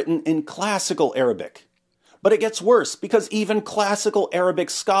it's written in classical Arabic. But it gets worse because even classical Arabic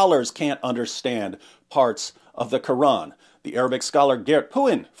scholars can't understand parts of the Quran. The Arabic scholar Gert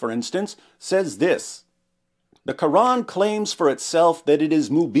Puin, for instance, says this: the Quran claims for itself that it is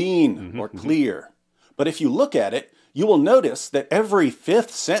mubin, or clear. But if you look at it, you will notice that every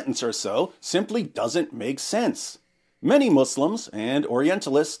fifth sentence or so simply doesn't make sense. Many Muslims and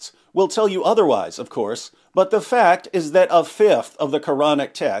Orientalists will tell you otherwise, of course, but the fact is that a fifth of the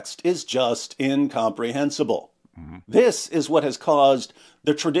Quranic text is just incomprehensible. This is what has caused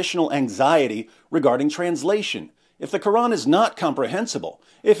the traditional anxiety regarding translation. If the Quran is not comprehensible,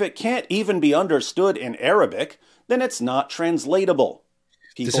 if it can't even be understood in Arabic, then it's not translatable.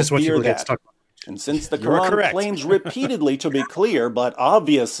 People fear that. And since the Quran claims repeatedly to be clear, but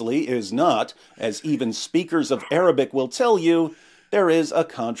obviously is not, as even speakers of Arabic will tell you, there is a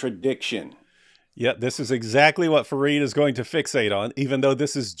contradiction. Yeah, this is exactly what Fareed is going to fixate on, even though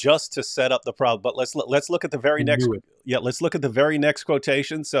this is just to set up the problem. But let's look at the very next. Yeah, let's look at the very next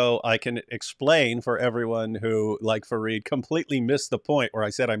quotation, so I can explain for everyone who, like Fareed, completely missed the point where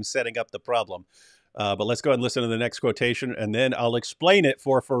I said I'm setting up the problem. But let's go ahead and listen to the next quotation, and then I'll explain it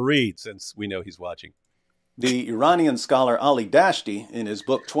for Fareed, since we know he's watching. The Iranian scholar Ali Dashti, in his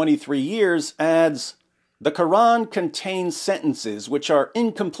book 23 Years, adds, the Quran contains sentences which are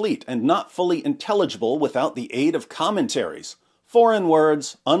incomplete and not fully intelligible without the aid of commentaries, foreign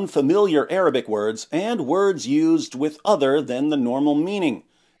words, unfamiliar Arabic words, and words used with other than the normal meaning,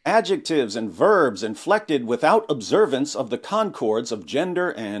 adjectives and verbs inflected without observance of the concords of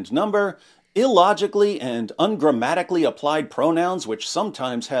gender and number, illogically and ungrammatically applied pronouns which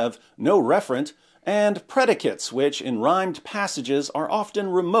sometimes have no referent, and predicates which in rhymed passages are often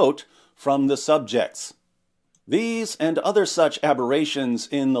remote from the subjects. These and other such aberrations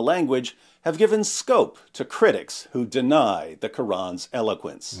in the language have given scope to critics who deny the Quran's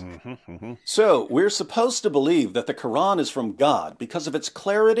eloquence. So, we're supposed to believe that the Quran is from God because of its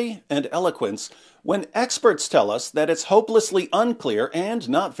clarity and eloquence, when experts tell us that it's hopelessly unclear and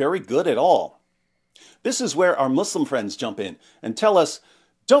not very good at all. This is where our Muslim friends jump in and tell us,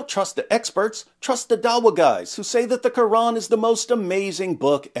 don't trust the experts, trust the Dawah guys who say that the Quran is the most amazing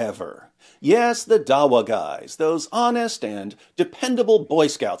book ever. Yes, the Dawah guys, those honest and dependable Boy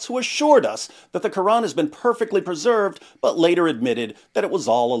Scouts who assured us that the Quran has been perfectly preserved, but later admitted that it was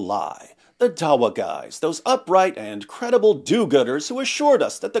all a lie. The Dawah guys, those upright and credible do-gooders who assured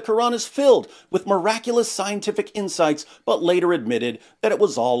us that the Quran is filled with miraculous scientific insights, but later admitted that it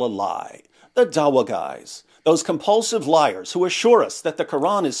was all a lie. The Dawah guys, those compulsive liars who assure us that the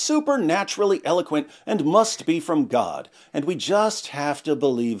Quran is supernaturally eloquent and must be from God, and we just have to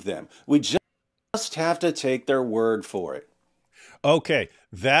believe them. We just have to take their word for it. Okay,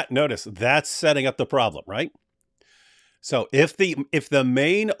 notice, that's setting up the problem, right? So if the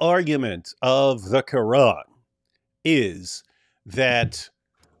main argument of the Quran is that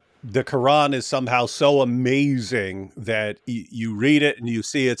the Quran is somehow so amazing that you read it and you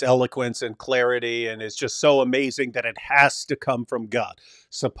see its eloquence and clarity, and it's just so amazing that it has to come from God.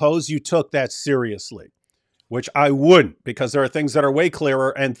 Suppose you took that seriously, which I wouldn't, because there are things that are way clearer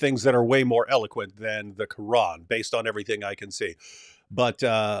and things that are way more eloquent than the Quran, based on everything I can see. But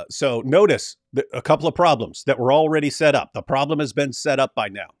so notice a couple of problems that were already set up. The problem has been set up by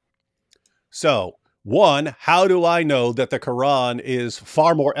now. So one, how do I know that the Quran is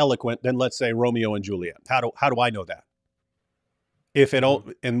far more eloquent than, let's say, Romeo and Juliet? How do I know that? If it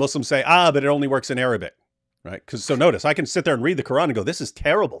and Muslims say, but it only works in Arabic, right? Because so notice, I can sit there and read the Quran and go, this is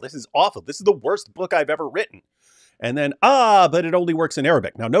terrible. This is awful. This is the worst book I've ever written. And then, but it only works in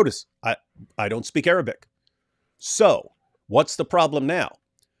Arabic. Now notice, I don't speak Arabic. So what's the problem now?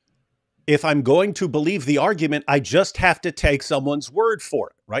 If I'm going to believe the argument, I just have to take someone's word for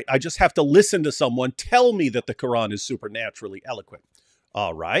it, right? I just have to listen to someone tell me that the Quran is supernaturally eloquent.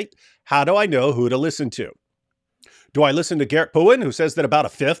 All right. How do I know who to listen to? Do I listen to Garrett Puen, who says that about a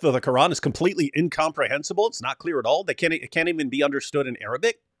fifth of the Quran is completely incomprehensible? It's not clear at all. It can't even be understood in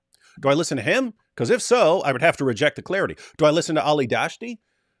Arabic. Do I listen to him? Because if so, I would have to reject the clarity. Do I listen to Ali Dashti,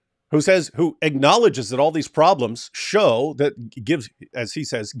 who acknowledges that all these problems show that gives, as he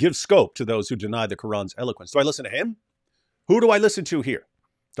says, gives scope to those who deny the Quran's eloquence? Do I listen to him? Who do I listen to here?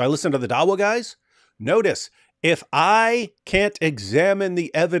 Do I listen to the Dawah guys? Notice, if I can't examine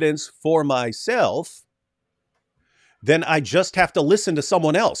the evidence for myself, then I just have to listen to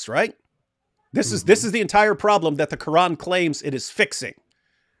someone else, right? This is the entire problem that the Quran claims it is fixing.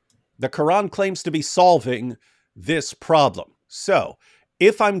 The Quran claims to be solving this problem. So,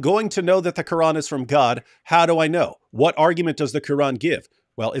 if I'm going to know that the Quran is from God, how do I know? What argument does the Quran give?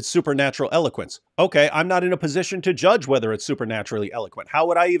 Well, it's supernatural eloquence. Okay, I'm not in a position to judge whether it's supernaturally eloquent. How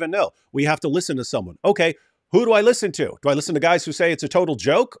would I even know? We have to listen to someone. Okay, who do I listen to? Do I listen to guys who say it's a total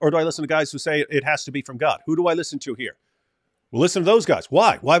joke, or do I listen to guys who say it has to be from God? Who do I listen to here? Well, listen to those guys.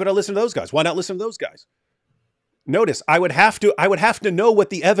 Why? Why would I listen to those guys? Why not listen to those guys? Notice, I would have to know what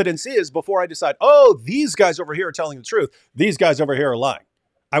the evidence is before I decide, these guys over here are telling the truth. These guys over here are lying.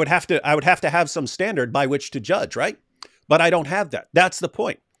 I would have to have some standard by which to judge, right? But I don't have that. That's the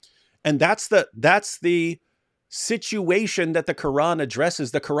point. And that's the situation that the Quran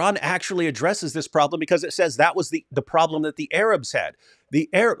addresses. The Quran actually addresses this problem because it says that was the problem that the Arabs had.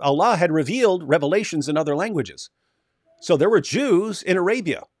 Allah had revealed revelations in other languages. So there were Jews in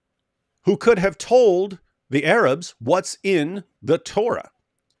Arabia who could have told the Arabs what's in the Torah.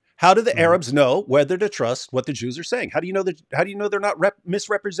 How do the Arabs know whether to trust what the Jews are saying? How do you know they're not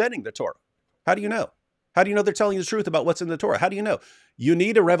misrepresenting the Torah? How do you know? How do you know they're telling the truth about what's in the Torah? How do you know? You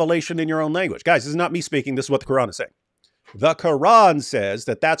need a revelation in your own language. Guys, this is not me speaking. This is what the Quran is saying. The Quran says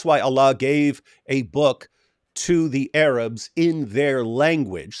that that's why Allah gave a book to the Arabs in their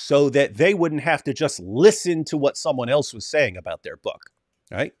language so that they wouldn't have to just listen to what someone else was saying about their book,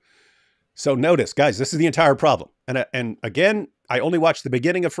 right? So notice, guys, this is the entire problem. And again, I only watched the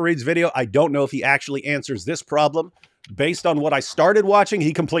beginning of Fareed's video. I don't know if he actually answers this problem. Based on what I started watching,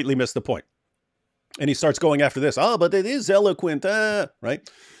 he completely missed the point. And he starts going after this. But it is eloquent, right?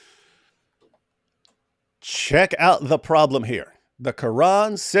 Check out the problem here. The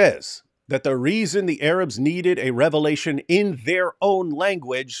Quran says that the reason the Arabs needed a revelation in their own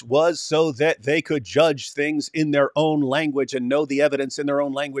language was so that they could judge things in their own language and know the evidence in their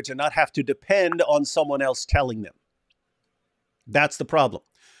own language and not have to depend on someone else telling them. That's the problem.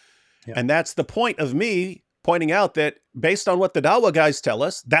 Yeah. And that's the point of me pointing out that based on what the Dawah guys tell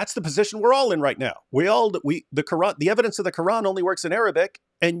us, that's the position we're all in right now. The Quran, the evidence of the Quran only works in Arabic,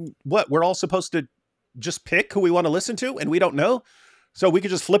 and we're all supposed to just pick who we want to listen to, and we don't know. So we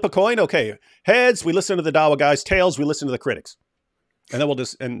could just flip a coin. Okay, heads, we listen to the Dawah guys. Tails, we listen to the critics. And then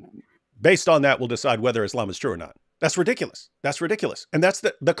and based on that, we'll decide whether Islam is true or not. That's ridiculous. That's ridiculous. And that's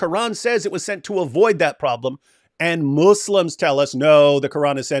the Quran says it was sent to avoid that problem. And Muslims tell us, no, the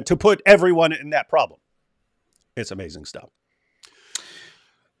Quran is sent to put everyone in that problem. It's amazing stuff.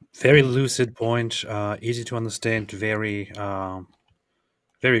 Very lucid point, easy to understand, very,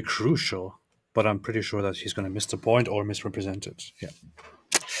 very crucial. But I'm pretty sure that he's going to miss the point or misrepresent it. Yeah.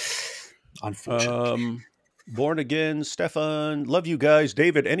 Unfortunately. Born Again, Stefan, love you guys.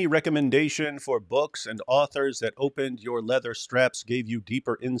 David, any recommendation for books and authors that opened your leather straps, gave you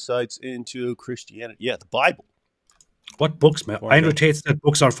deeper insights into Christianity? Yeah, the Bible. What books, man? Andrew Tate said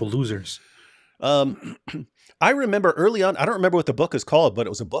books are for losers. I remember early on, I don't remember what the book is called, but it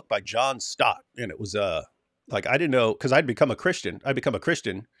was a book by John Stott. And it was I didn't know, because I'd become a Christian.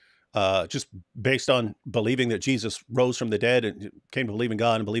 Just based on believing that Jesus rose from the dead and came to believe in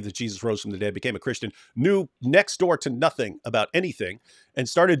God and believed that Jesus rose from the dead, became a Christian, knew next door to nothing about anything, and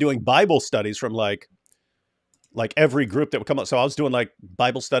started doing Bible studies from like every group that would come up. So I was doing like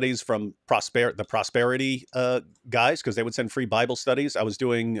Bible studies from the Prosperity guys, because they would send free Bible studies. I was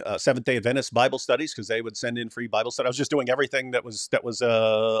doing Seventh-day Adventist Bible studies because they would send in free Bible studies. I was just doing everything that was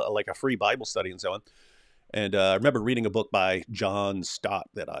like a free Bible study and so on. And I remember reading a book by John Stott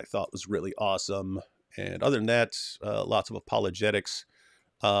that I thought was really awesome. And other than that, lots of apologetics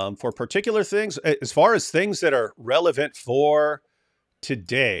for particular things. As far as things that are relevant for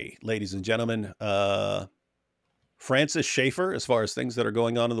today, ladies and gentlemen, Francis Schaeffer, as far as things that are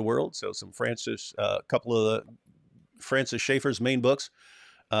going on in the world. So some Francis, a couple of the Francis Schaeffer's main books,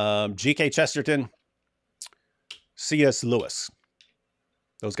 G.K. Chesterton, C.S. Lewis.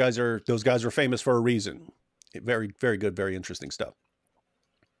 Those guys are famous for a reason. Very, very good, very interesting stuff.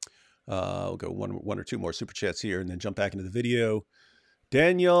 We'll go one or two more super chats here and then jump back into the video.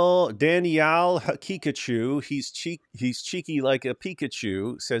 Daniel Hakikachu, he's cheeky like a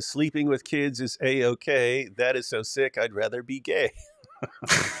Pikachu, says sleeping with kids is A-okay. That is so sick, I'd rather be gay.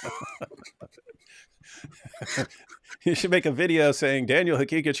 You should make a video saying Daniel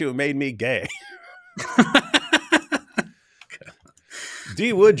Hakikachu made me gay.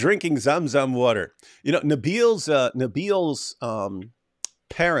 D Wood drinking Zamzam water. You know, Nabil's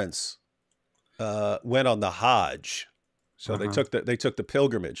parents went on the Hajj. So they took the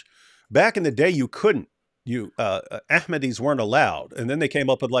pilgrimage. Back in the day, you couldn't. Ahmadis weren't allowed, and then they came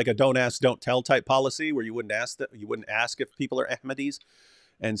up with like a don't ask, don't tell type policy where you wouldn't ask if people are Ahmadis,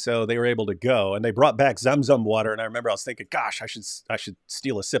 and so they were able to go. And they brought back Zamzam water, and I remember I was thinking, gosh, I should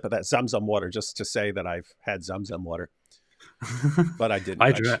steal a sip of that Zamzam water just to say that I've had Zamzam water, but I didn't.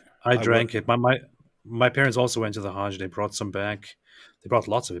 I drank it. My parents also went to the Hajj. They brought some back. They brought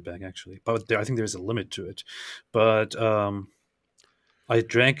lots of it back, actually. But I think there's a limit to it. But I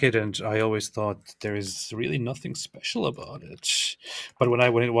drank it, and I always thought there is really nothing special about it. But when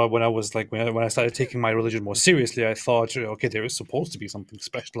I started taking my religion more seriously, I thought, okay, there is supposed to be something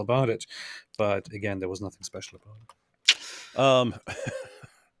special about it. But again, there was nothing special about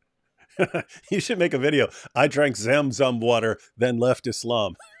it. You should make a video. I drank Zamzam water, then left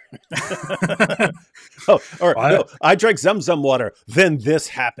Islam. I drank Zamzam water, then this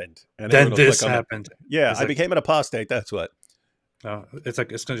happened. And then this happened. Yeah, I became an apostate. That's what. It's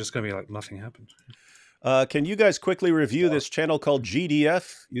just going to be like nothing happened. Can you guys quickly review this channel called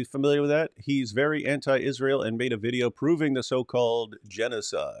GDF? You familiar with that? He's very anti-Israel and made a video proving the so-called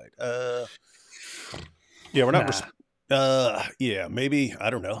genocide. Yeah, we're not. Yeah, maybe. I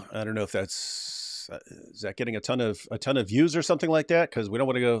don't know. I don't know if that's. Is that getting a ton of views or something like that? Because we don't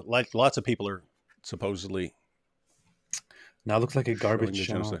want to go like lots of people are supposedly. Now it looks like a garbage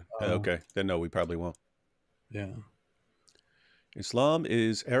channel. Okay, then no, we probably won't. Yeah. Islam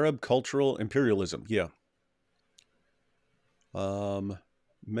is Arab cultural imperialism. Yeah.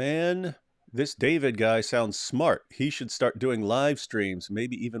 Man, this David guy sounds smart. He should start doing live streams,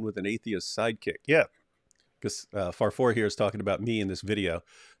 maybe even with an atheist sidekick. Yeah. Because Far4 here is talking about me in this video.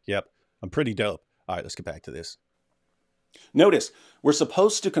 Yep. I'm pretty dope. All right, let's get back to this. Notice, we're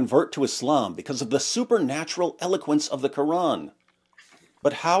supposed to convert to Islam because of the supernatural eloquence of the Quran.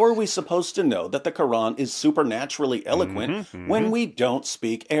 But how are we supposed to know that the Quran is supernaturally eloquent when we don't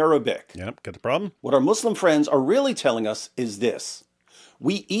speak Arabic? Yep, got the problem? What our Muslim friends are really telling us is this.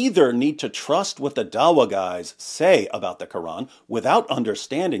 We either need to trust what the Dawah guys say about the Quran without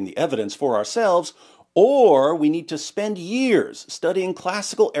understanding the evidence for ourselves, or we need to spend years studying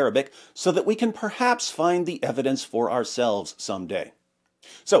classical Arabic so that we can perhaps find the evidence for ourselves someday.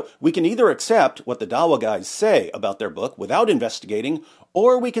 So we can either accept what the Dawah guys say about their book without investigating,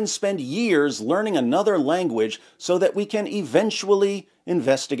 or we can spend years learning another language so that we can eventually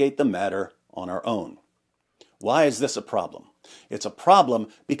investigate the matter on our own. Why is this a problem? It's a problem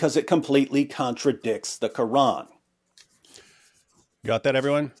because it completely contradicts the Quran. Got that,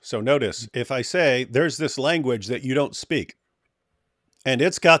 everyone? So notice, if I say there's this language that you don't speak, and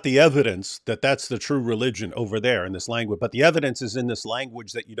it's got the evidence that that's the true religion over there in this language, but the evidence is in this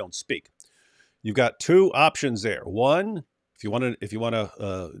language that you don't speak. You've got two options there. One, if you want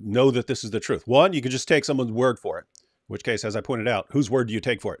to know that this is the truth. One, you could just take someone's word for it. In which case, as I pointed out, whose word do you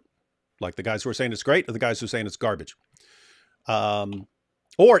take for it? Like the guys who are saying it's great, or the guys who are saying it's garbage?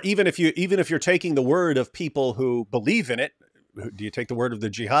 Or even if you're taking the word of people who believe in it, do you take the word of the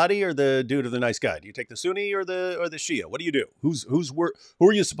jihadi or the dude of the nice guy? Do you take the Sunni or the Shia? What do you do? Who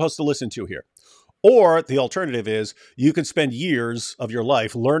are you supposed to listen to here? Or the alternative is you can spend years of your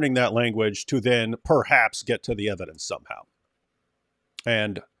life learning that language to then perhaps get to the evidence somehow.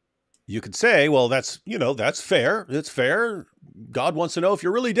 And you could say, well, that's fair. It's fair. God wants to know if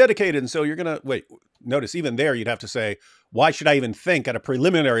you're really dedicated. And so you're going to wait. Notice even there, you'd have to say, why should I even think at a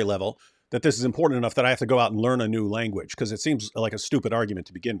preliminary level that this is important enough that I have to go out and learn a new language? Because it seems like a stupid argument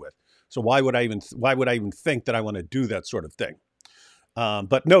to begin with. So why would I even think that I want to do that sort of thing?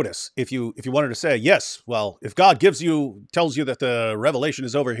 But notice, if you wanted to say, yes, well, if God tells you that the revelation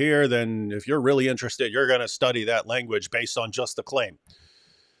is over here, then if you're really interested, you're going to study that language based on just the claim.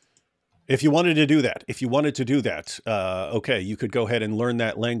 If you wanted to do that, okay, you could go ahead and learn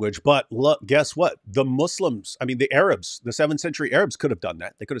that language. But look, guess what? The Muslims, the Arabs, the 7th century Arabs could have done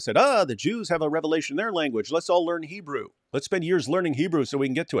that. They could have said, the Jews have a revelation in their language. Let's all learn Hebrew. Let's spend years learning Hebrew so we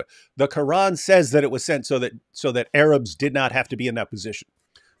can get to it. The Quran says that it was sent so that Arabs did not have to be in that position.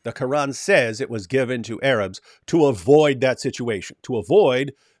 The Quran says it was given to Arabs to avoid that situation, to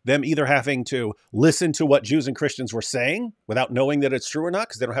avoid them either having to listen to what Jews and Christians were saying without knowing that it's true or not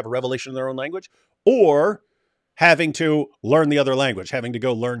because they don't have a revelation in their own language, or having to learn the other language, having to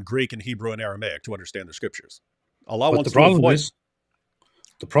go learn Greek and Hebrew and Aramaic to understand the scriptures. Allah wants to avoid.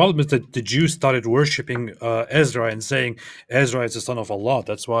 The problem is that the Jews started worshipping Ezra and saying Ezra is the son of Allah.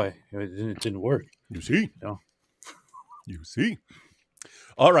 That's why it didn't work. You see? Yeah. You see?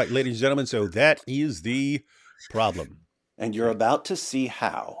 All right, ladies and gentlemen, so that is the problem. And you're about to see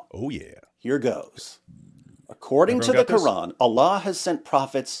how. Oh, yeah. Here goes. According to the Quran, Allah has sent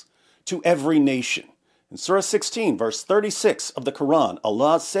prophets to every nation. In Surah 16, verse 36 of the Quran,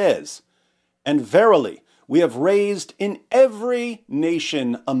 Allah says, "And verily, we have raised in every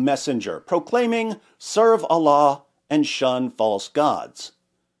nation a messenger, proclaiming, 'Serve Allah and shun false gods.'"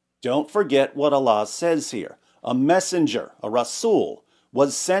 Don't forget what Allah says here. A messenger, a Rasul,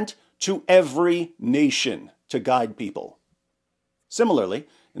 was sent to every nation to guide people. Similarly,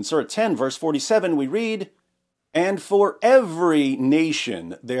 in Surah 10, verse 47, we read, "And for every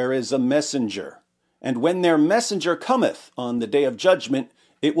nation there is a messenger, and when their messenger cometh on the day of judgment,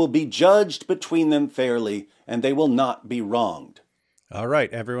 it will be judged between them fairly, and they will not be wronged." All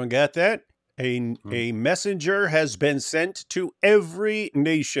right, everyone got that? A messenger has been sent to every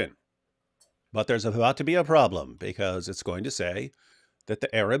nation. But there's about to be a problem, because it's going to say that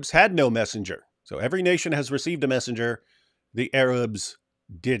the Arabs had no messenger. So every nation has received a messenger. The Arabs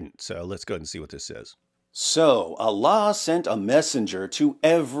didn't. So let's go ahead and see what this says. So Allah sent a messenger to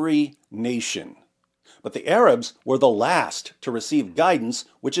every nation. But the Arabs were the last to receive guidance,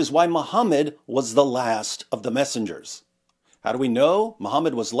 which is why Muhammad was the last of the messengers. How do we know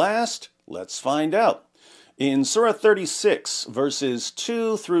Muhammad was last? Let's find out. In Surah 36, verses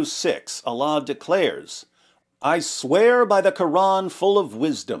 2 through 6, Allah declares, "I swear by the Quran full of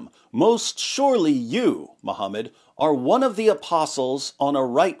wisdom, most surely you, Muhammad, are one of the apostles on a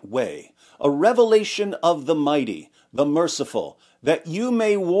right way, a revelation of the mighty, the merciful, that you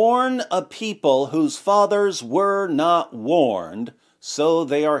may warn a people whose fathers were not warned, so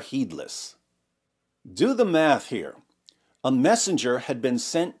they are heedless." Do the math here. A messenger had been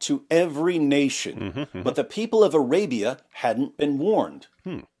sent to every nation, but the people of Arabia hadn't been warned.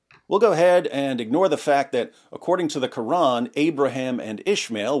 We'll go ahead and ignore the fact that, according to the Quran, Abraham and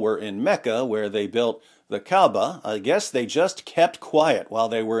Ishmael were in Mecca, where they built the Kaaba. I guess they just kept quiet while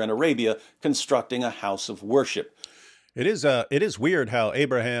they were in Arabia constructing a house of worship. It is weird how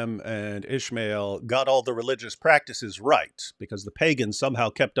Abraham and Ishmael got all the religious practices right, because the pagans somehow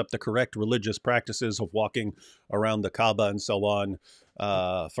kept up the correct religious practices of walking around the Kaaba and so on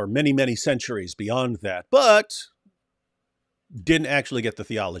for many, many centuries beyond that, but didn't actually get the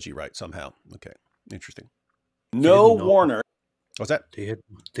theology right somehow. Okay, interesting. No warner. What's that?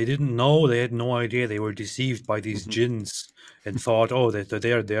 They didn't know. They had no idea. They were deceived by these jinns and thought, oh, that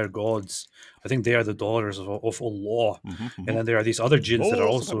they are gods. I think they are the daughters of Allah. And then there are these other jinns that are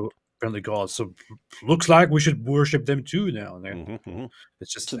also apparently gods. So looks like we should worship them too now.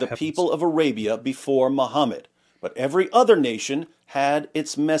 It's just to the people of Arabia before Muhammad, but every other nation had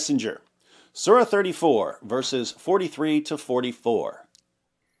its messenger. Surah 34, verses 43 to 44.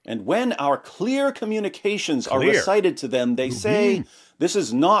 "And when our clear communications are recited to them, they say, 'This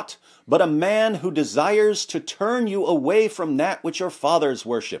is naught but a man who desires to turn you away from that which your fathers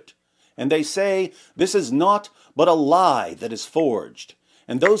worshipped.' And they say, 'This is naught but a lie that is forged.'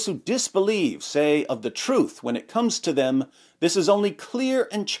 And those who disbelieve say of the truth when it comes to them, 'This is only clear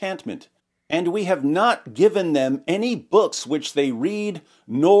enchantment.' And we have not given them any books which they read,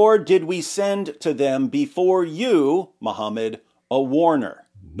 nor did we send to them before you, Muhammad, a warner."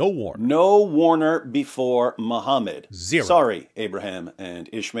 No warner. No warner before Muhammad. Zero. Sorry, Abraham and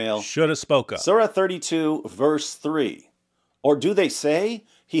Ishmael. Should have spoke up. Surah 32, verse 3. "Or do they say,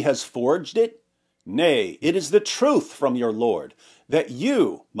 he has forged it? Nay, it is the truth from your Lord, that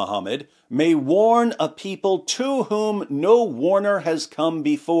you, Muhammad, may warn a people to whom no warner has come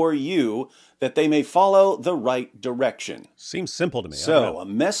before you, that they may follow the right direction." Seems simple to me. So, a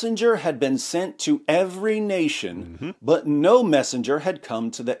messenger had been sent to every nation, but no messenger had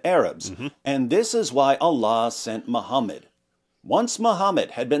come to the Arabs. And this is why Allah sent Muhammad. Once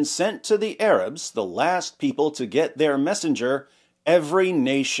Muhammad had been sent to the Arabs, the last people to get their messenger, every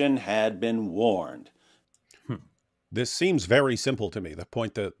nation had been warned. This seems very simple to me. The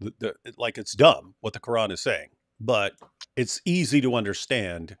point that, like, it's dumb what the Quran is saying, but it's easy to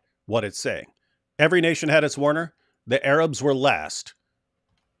understand what it's saying. Every nation had its warner. The Arabs were last.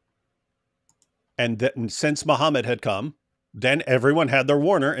 And then since Muhammad had come, then everyone had their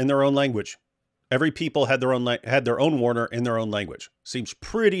warner in their own language. Every people had their own warner in their own language. Seems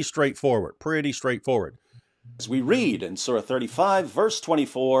pretty straightforward, pretty straightforward. As we read in Surah 35, verse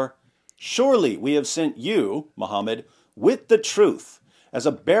 24, "Surely we have sent you, Muhammad, with the truth, as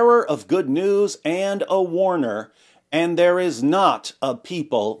a bearer of good news and a warner, and there is not a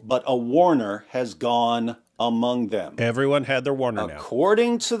people, but a warner has gone among them." Everyone had their warner now.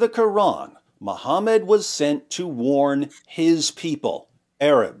 According to the Quran, Muhammad was sent to warn his people,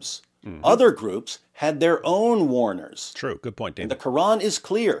 Arabs. Other groups had their own warners. True. Good point, And David. the Quran is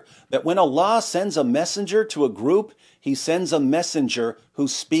clear that when Allah sends a messenger to a group, he sends a messenger who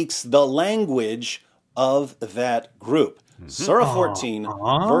speaks the language of that group. Surah 14,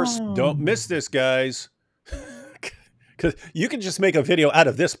 verse... Don't miss this, guys. Because you can just make a video out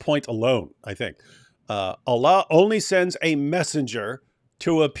of this point alone, I think. Allah only sends a messenger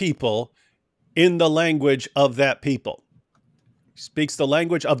to a people in the language of that people. He speaks the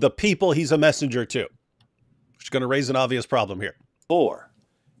language of the people he's a messenger to. Which is going to raise an obvious problem here. 4.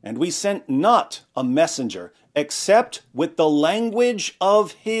 And we sent not a messenger except with the language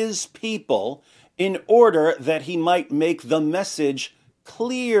of his people, in order that he might make the message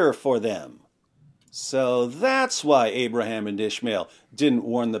clear for them. So that's why Abraham and Ishmael didn't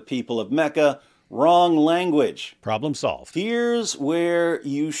warn the people of Mecca. Wrong language. Problem solved. Here's where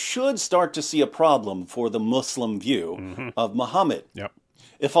you should start to see a problem for the Muslim view of Muhammad. Yep.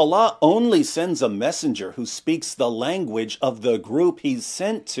 If Allah only sends a messenger who speaks the language of the group he's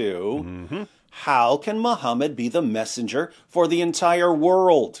sent to, how can Muhammad be the messenger for the entire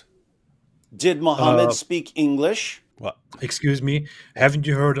world? Did Muhammad speak English? What? Excuse me, haven't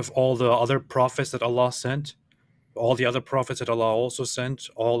you heard of all the other prophets that Allah sent? All the other prophets that Allah also sent?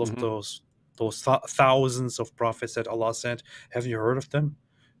 All of those thousands of prophets that Allah sent? Haven't you heard of them?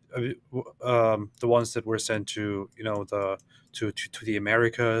 The ones that were sent to, to the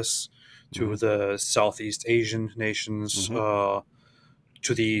Americas, to the Southeast Asian nations,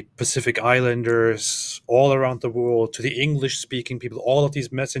 to the Pacific Islanders, all around the world, to the English-speaking people. All of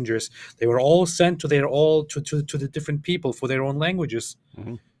these messengers, they were all sent to the different people for their own languages.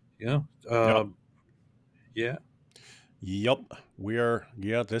 Yeah. Yep.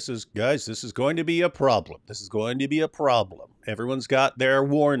 This is going to be a problem. This is going to be a problem. Everyone's got their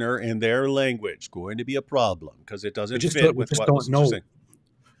warner in their language. Going to be a problem because it doesn't fit with what was interesting.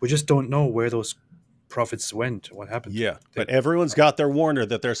 We just don't know where those prophets went, what happened. Yeah, but everyone's got their warner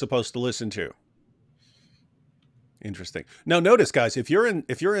that they're supposed to listen to. Interesting. Now notice, guys, if you're in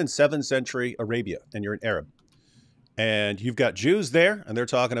 7th century Arabia and you're an Arab, and you've got Jews there and they're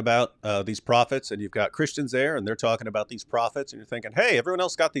talking about these prophets, and you've got Christians there and they're talking about these prophets, and you're thinking, hey, everyone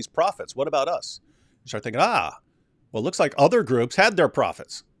else got these prophets. What about us? You start thinking, well, it looks like other groups had their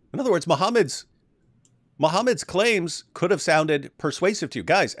prophets. In other words, Muhammad's claims could have sounded persuasive to you.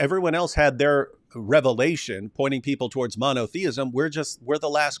 Guys, everyone else had their revelation pointing people towards monotheism. We're the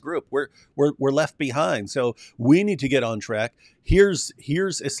last group. We're left behind. So we need to get on track. Here's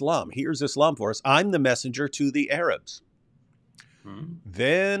Islam. Here's Islam for us. I'm the messenger to the Arabs.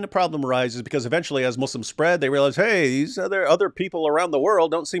 Then a problem arises because eventually, as Muslims spread, they realize, hey, these other people around the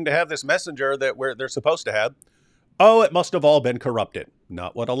world don't seem to have this messenger that they're supposed to have. Oh, it must have all been corrupted.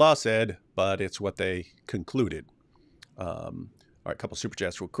 Not what Allah said, but it's what they concluded. All right, a couple super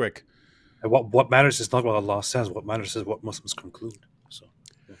chats real quick. And what matters is not what Allah says. What matters is what Muslims conclude. So,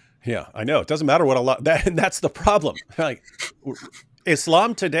 yeah, I know. It doesn't matter what Allah... That's the problem. Like,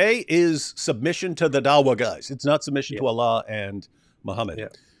 Islam today is submission to the Dawah guys. It's not submission to Allah and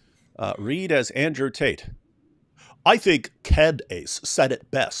Muhammad. Read as Andrew Tate. I think Cad Ace said it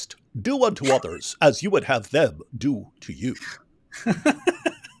best. Do unto others as you would have them do to you.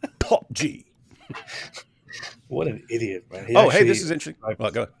 Top G. What an idiot, man. Hey, this is interesting.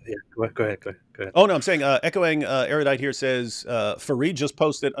 Well, go ahead. Yeah, go ahead. Oh, no, I'm saying, echoing Erudite here says, Fareed just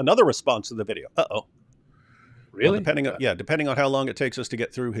posted another response to the video. Uh-oh. Really? Well, depending on how long it takes us to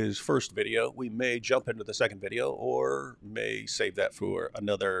get through his first video, we may jump into the second video or may save that for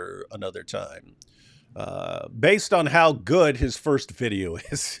another time. Based on how good his first video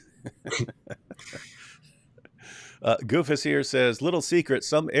is. Goofus here says, little secret,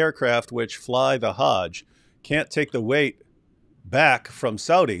 some aircraft which fly the Hajj can't take the weight back from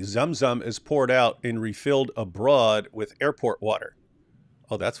Saudi, Zamzam is poured out and refilled abroad with airport water.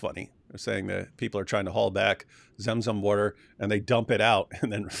 Oh, that's funny. They're saying that people are trying to haul back Zamzam water and they dump it out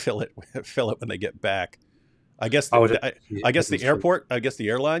and then fill it when they get back. I guess I guess the airport, I guess the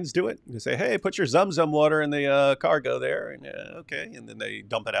airlines do it. They say, "Hey, put your Zamzam water in the cargo there," and okay, and then they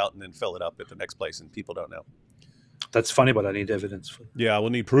dump it out and then fill it up at the next place, and people don't know. That's funny, but I need evidence for that. Yeah,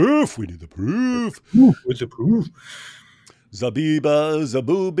 we'll need proof. We need the proof. What's the proof? Zabiba,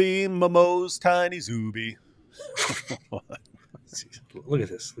 Zabooby, Momo's tiny Zuby. Look at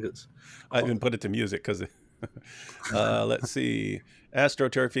this. Look at this. I even put it to music because let's see.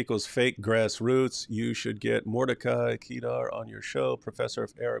 AstroTurf equals fake grassroots. You should get Mordecai Kedar on your show, professor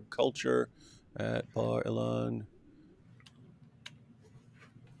of Arab culture at Bar Ilan.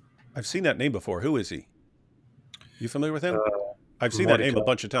 I've seen that name before. Who is he? You familiar with him? I've seen that name a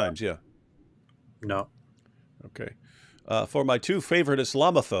bunch of times. Yeah. No. Okay. For my two favorite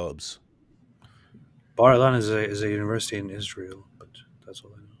Islamophobes. Bar Ilan is a university in Israel, but that's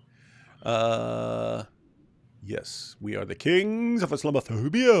all I know. Yes, we are the kings of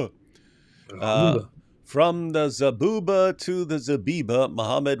Islamophobia. From the Zabuba to the Zabiba,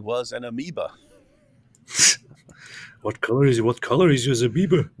 Muhammad was an amoeba. What color is your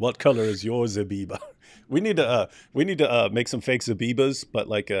Zabiba? What color is your Zabiba? We need to make some fake Zabibas, but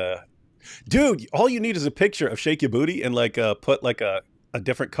like dude, all you need is a picture of Shake Your Booty and like put like a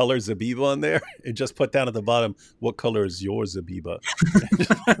different color Zabiba on there and just put down at the bottom, what color is your Zabiba?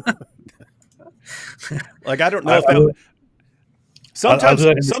 Like, I don't know if that sometimes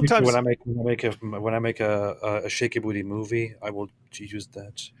when I make a Shaky Booty movie, I will use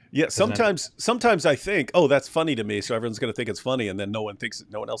that. Yeah, sometimes I think, oh, that's funny to me, so everyone's going to think it's funny, and then no one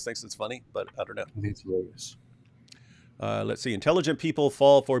else thinks it's funny. But I don't know. I think it's hilarious. Let's see. Intelligent people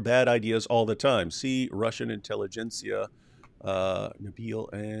fall for bad ideas all the time. See Russian intelligentsia,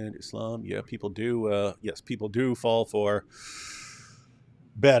 Nabil and Islam. Yeah, people do. Yes, people do fall for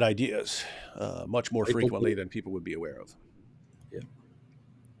bad ideas much more frequently than people would be aware of. Yeah.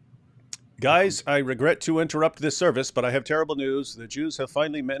 Guys, I regret to interrupt this service, but I have terrible news. The Jews have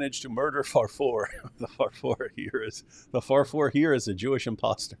finally managed to murder Farfour. The Farfour here is a Jewish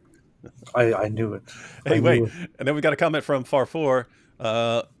imposter. I knew it. Hey, wait. And then we got a comment from Farfour.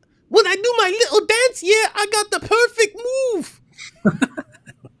 When I do my little dance, yeah, I got the perfect move.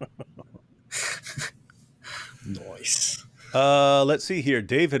 Nice. Let's see here.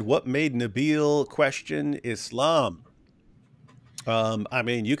 David, what made Nabil question Islam? I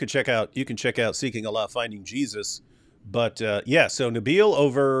mean, you can check out Seeking Allah, Finding Jesus. But yeah, so Nabil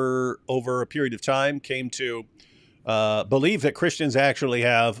over a period of time came to believe that Christians actually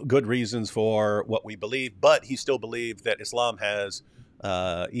have good reasons for what we believe, but he still believed that Islam has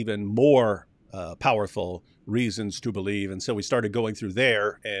even more powerful reasons to believe. And so we started going through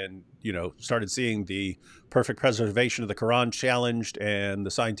there and, started seeing the perfect preservation of the Quran challenged and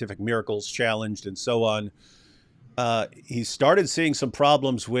the scientific miracles challenged and so on. He started seeing some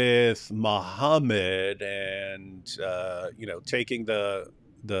problems with Muhammad and, taking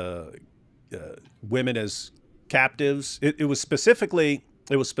the women as captives. It was specifically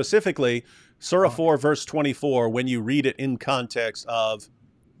Surah 4, verse 24, when you read it in context of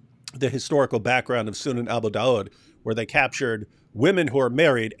the historical background of Sunan Abu Dawud, where they captured women who are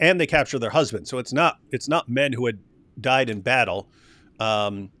married and they captured their husbands. So it's not men who had died in battle.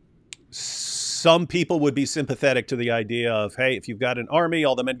 Some people would be sympathetic to the idea of, hey, if you've got an army,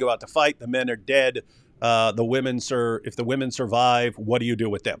 all the men go out to fight, the men are dead. If the women survive, what do you do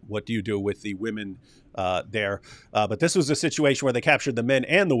with them? What do you do with the women there? But this was a situation where they captured the men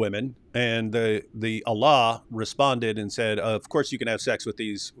and the women, and the Allah responded and said, of course you can have sex with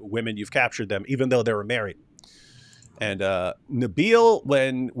these women. You've captured them, even though they were married. And Nabil,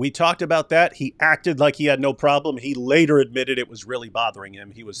 when we talked about that, he acted like he had no problem. He later admitted it was really bothering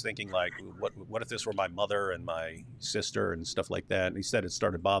him. He was thinking like, what if this were my mother and my sister and stuff like that? And he said it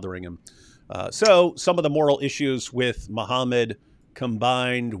started bothering him. So some of the moral issues with Muhammad,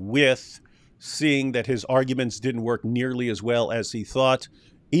 combined with seeing that his arguments didn't work nearly as well as he thought,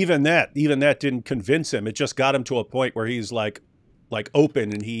 even that didn't convince him. It just got him to a point where he's like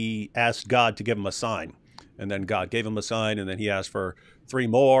open, and he asked God to give him a sign. And then God gave him a sign, and then he asked for 3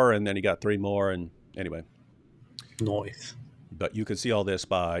 more, and then he got 3 more, and anyway. Nice. But you can see all this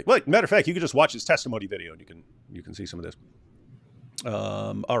by... Well, matter of fact, you can just watch his testimony video, and you can see some of this.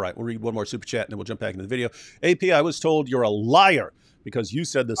 All right, we'll read one more super chat, and then we'll jump back into the video. AP, I was told you're a liar because you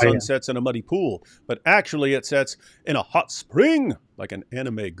said the sun sets in a muddy pool, but actually it sets in a hot spring like an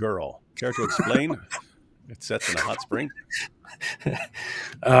anime girl. Care to explain? It sets in a hot spring?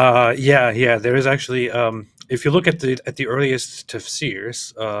 Yeah. There is actually if you look at the earliest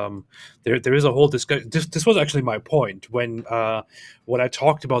tafsirs, there is a whole discussion. This was actually my point when I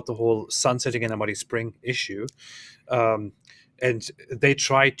talked about the whole sun setting in a muddy spring issue. And they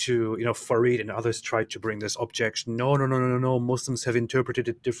tried to, Farid and others tried to bring this objection. No. Muslims have interpreted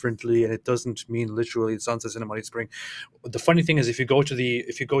it differently, and it doesn't mean literally sun sets in a muddy spring. The funny thing is, if you go to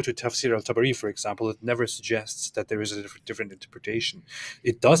Tafsir al-Tabari, for example, it never suggests that there is a different interpretation.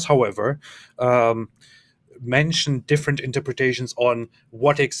 It does, however, mention different interpretations on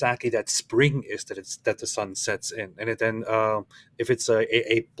what exactly that spring is that the sun sets in, and it then if it's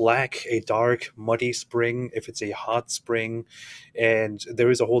a dark, muddy spring, if it's a hot spring, and there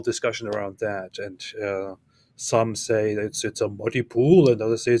is a whole discussion around that. And some say that it's a muddy pool, and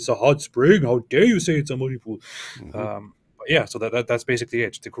others say it's a hot spring. How dare you say it's a muddy pool? But yeah, so that's basically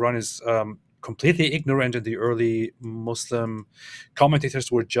it. The Quran is completely ignorant, and the early Muslim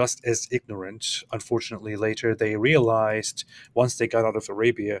commentators were just as ignorant. Unfortunately, later they realized, once they got out of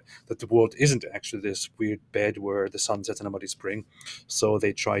Arabia, that the world isn't actually this weird bed where the sun sets in a muddy spring. So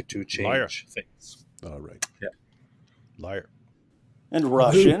they tried to change things. All right. Yeah. Liar. And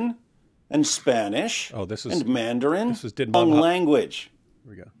Russian and Spanish and Mandarin, this is tongue language. Here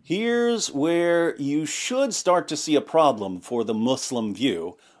we go. Here's where you should start to see a problem for the Muslim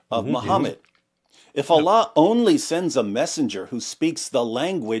view of Muhammad. If Allah only sends a messenger who speaks the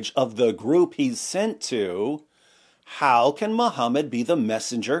language of the group he's sent to, how can Muhammad be the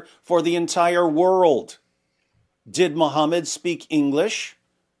messenger for the entire world? Did Muhammad speak English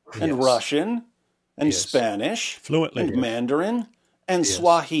and Russian and Spanish fluently and Mandarin and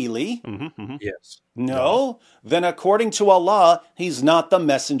Swahili? Yes. No? Then according to Allah, he's not the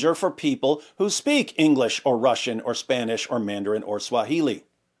messenger for people who speak English or Russian or Spanish or Mandarin or Swahili.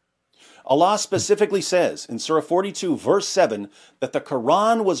 Allah specifically says in Surah 42, verse 7, that the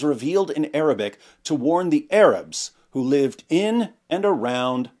Quran was revealed in Arabic to warn the Arabs who lived in and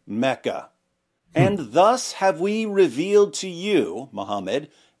around Mecca. And thus have we revealed to you, Muhammad,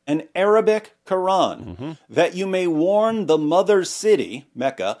 an Arabic Quran, that you may warn the mother city,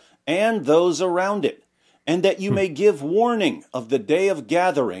 Mecca, and those around it, and that you may give warning of the day of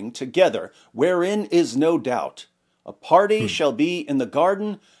gathering together, wherein is no doubt. A party shall be in the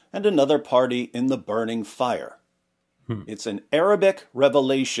garden, and another party in the burning fire. It's an Arabic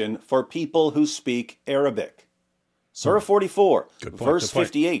revelation for people who speak Arabic. Surah 44, verse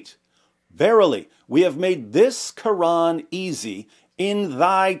 58. Verily, we have made this Quran easy in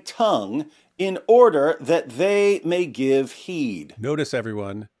thy tongue, in order that they may give heed. Notice,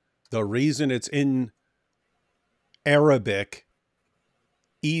 everyone, the reason it's in Arabic,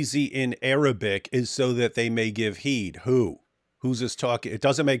 easy in Arabic, is so that they may give heed. Who's this talking? It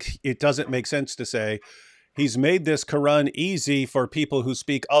doesn't make sense to say he's made this Quran easy for people who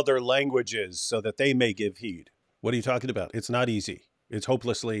speak other languages so that they may give heed. What are you talking about? It's not easy. It's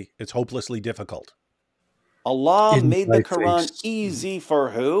hopelessly difficult. Allah made the Quran easy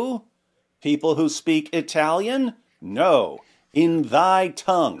for who? People who speak Italian? No, in thy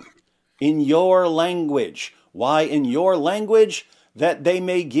tongue, in your language. Why in your language? That they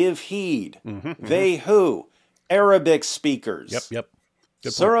may give heed. They who? Arabic speakers. Yep.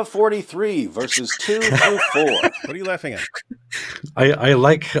 Surah 43, verses 2 through 4. What are you laughing at?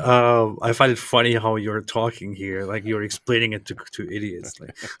 I find it funny how you're talking here, like you're explaining it to idiots.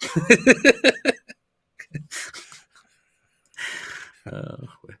 Like.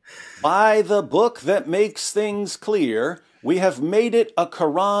 By the book that makes things clear, we have made it a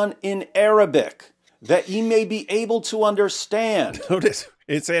Quran in Arabic, that ye may be able to understand. Notice,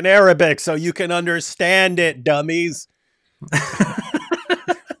 it's in Arabic, so you can understand it, dummies.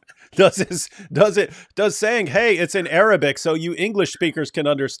 Does saying, hey, it's in Arabic, so you English speakers can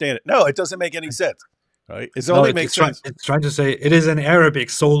understand it? No, it doesn't make any sense. Right? It only makes sense. It's trying to say it is in Arabic,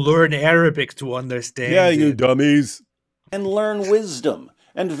 so learn Arabic to understand. Yeah, you dummies. And learn wisdom.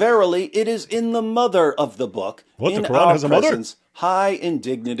 And verily, it is in the mother of the book, what, in the Quran our has a mother? presence, high in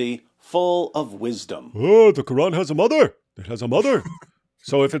dignity, full of wisdom. Oh, the Quran has a mother. It has a mother.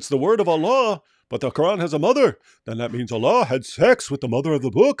 So if it's the word of Allah, but the Quran has a mother, then that means Allah had sex with the mother of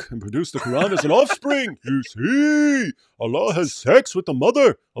the book and produced the Quran as an offspring. You see, Allah has sex with the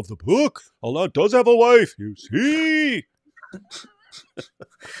mother of the book. Allah does have a wife. You see.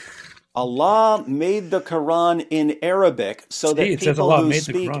 Allah made the Quran in Arabic so that people who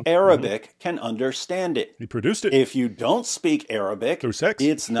speak Arabic can understand it. He produced it. If you don't speak Arabic, through sex,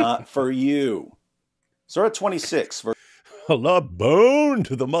 it's not for you. Surah 26, verse Allah boned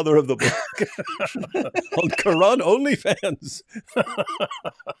the mother of the book on Quran OnlyFans.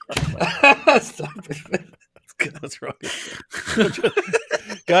 Stop it. That's wrong.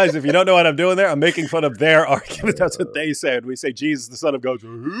 Guys, if you don't know what I'm doing there, I'm making fun of their argument. That's what they said. We say Jesus, the Son of God.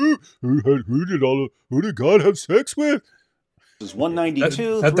 Who did God have sex with? Is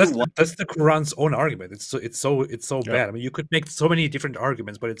 192 that's the Quran's own argument. It's so bad. I mean, you could make so many different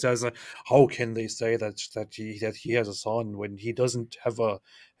arguments, but it says, how can they say that he has a son when he doesn't have a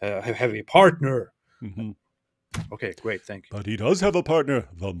partner? Mm-hmm. Okay, great, thank you. But he does have a partner,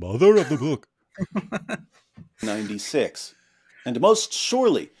 the mother of the book. 96. And most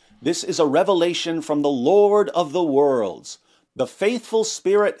surely, this is a revelation from the Lord of the worlds. The faithful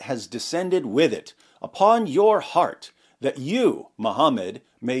Spirit has descended with it upon your heart, that you, Muhammad,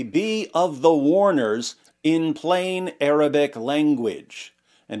 may be of the warners in plain Arabic language.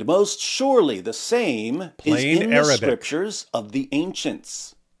 And most surely the same is in the scriptures of the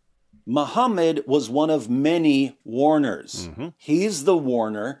ancients. Muhammad was one of many warners. Mm-hmm. He's the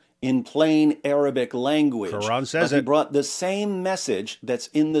warner in plain Arabic language. Quran says but he brought the same message that's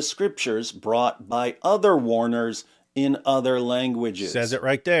in the scriptures brought by other warners in other languages. Says it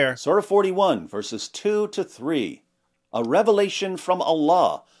right there. Surah 41, verses 2 to 3. A revelation from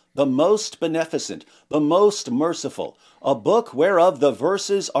Allah, the most beneficent, the most merciful, a book whereof the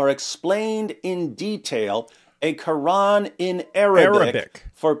verses are explained in detail, a Quran in Arabic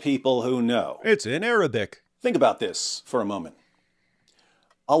for people who know. It's in Arabic. Think about this for a moment.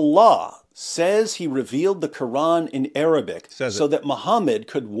 Allah says he revealed the Quran in Arabic so that Muhammad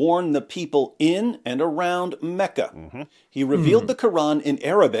could warn the people in and around Mecca. Mm-hmm. He revealed the Quran in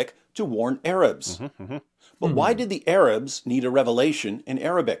Arabic to warn Arabs. Mm-hmm. But why did the Arabs need a revelation in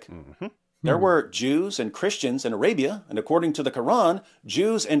Arabic? Mm-hmm. There were Jews and Christians in Arabia, and according to the Quran,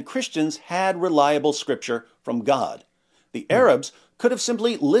 Jews and Christians had reliable scripture from God. The Arabs could have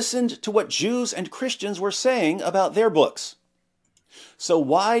simply listened to what Jews and Christians were saying about their books. So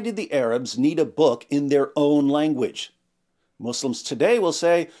why did the Arabs need a book in their own language? Muslims today will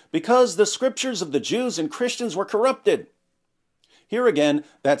say, because the scriptures of the Jews and Christians were corrupted. Here again,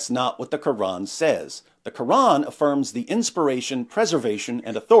 that's not what the Quran says. The Quran affirms the inspiration, preservation,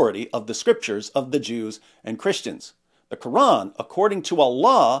 and authority of the scriptures of the Jews and Christians. The Quran, according to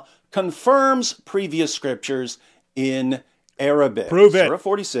Allah, confirms previous scriptures in Arabic. Prove it. Surah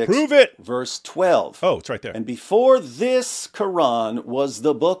 46, Prove it. verse 12. Oh, it's right there. And before this Quran was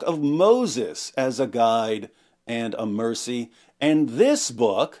the book of Moses as a guide and a mercy. And this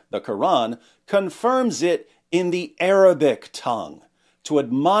book, the Quran, confirms it in the Arabic tongue to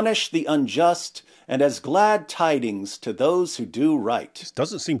admonish the unjust and as glad tidings to those who do right. This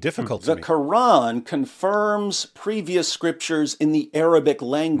doesn't seem difficult to The me. Quran confirms previous scriptures in the Arabic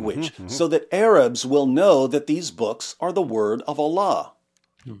language so that Arabs will know that these books are the word of Allah.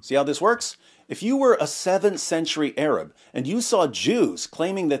 See how this works? If you were a 7th century Arab and you saw Jews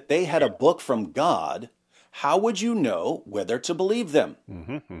claiming that they had a book from God, how would you know whether to believe them?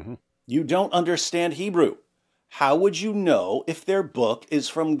 You don't understand Hebrew. How would you know if their book is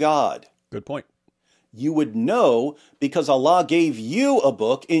from God? Good point. You would know because Allah gave you a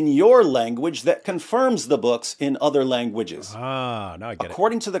book in your language that confirms the books in other languages. Ah, now I get it.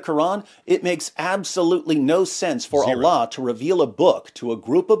 According to the Quran, it makes absolutely no sense for Allah to reveal a book to a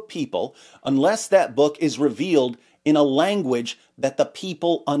group of people unless that book is revealed in a language that the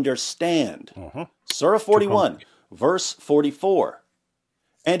people understand. Surah 41, verse 44.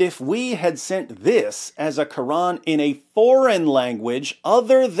 And if we had sent this as a Quran in a foreign language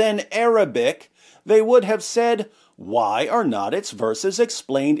other than Arabic, they would have said, why are not its verses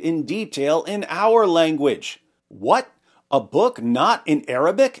explained in detail in our language? What? A book not in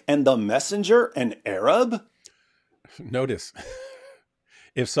Arabic and the messenger an Arab? Notice,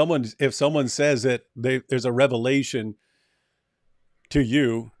 if someone says that there's a revelation to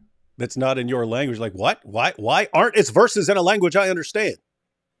you that's not in your language, like what? Why aren't its verses in a language I understand?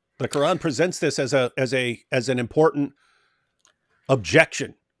 The Quran presents this as an important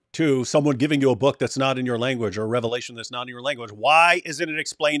objection to someone giving you a book that's not in your language or a revelation that's not in your language. Why isn't it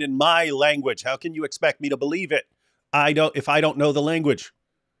explained in my language? How can you expect me to believe it? If I don't know the language.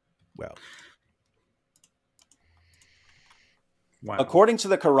 Well, Wow. According to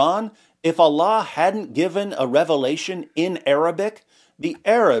the Quran, if Allah hadn't given a revelation in Arabic, the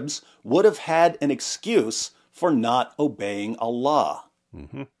Arabs would have had an excuse for not obeying Allah.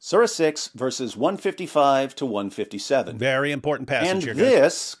 Surah 6, verses 155 to 157. very important passage And here, guys.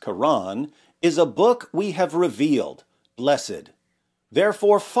 this, Quran, is a book we have revealed, blessed.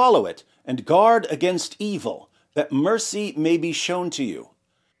 Therefore follow it, and guard against evil, that mercy may be shown to you.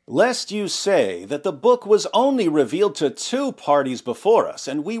 Lest you say that the book was only revealed to 2 parties before us,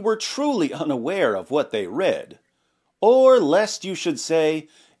 and we were truly unaware of what they read. Or lest you should say,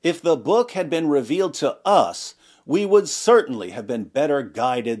 if the book had been revealed to us, we would certainly have been better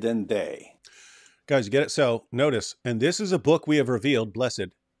guided than they. Guys, you get it? So notice, and this is a book we have revealed, blessed.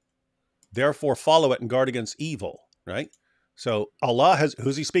 Therefore follow it and guard against evil, right? So Allah has,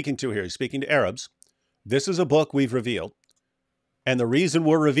 who's he speaking to here? He's speaking to Arabs. This is a book we've revealed. And the reason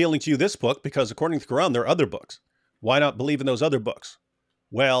we're revealing to you this book, because according to the Quran, there are other books. Why not believe in those other books?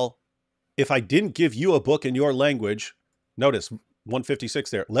 Well, if I didn't give you a book in your language, notice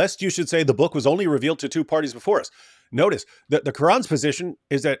 156 there, lest you should say the book was only revealed to two parties before us. Notice that the Quran's position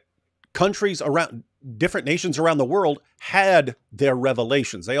is that countries around, different nations around the world had their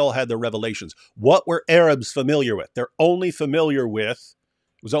revelations. They all had their revelations. What were Arabs familiar with? They're only familiar with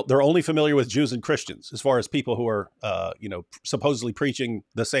Jews and Christians, as far as people who are, supposedly preaching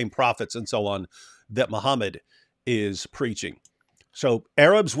the same prophets and so on that Muhammad is preaching. So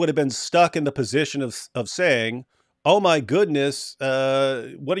Arabs would have been stuck in the position of saying, oh my goodness,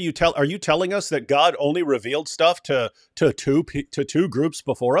 what are you telling us that God only revealed stuff to two groups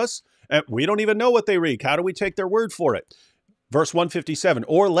before us? And we don't even know what they read. How do we take their word for it? Verse 157,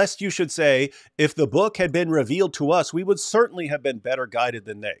 or lest you should say, if the book had been revealed to us, we would certainly have been better guided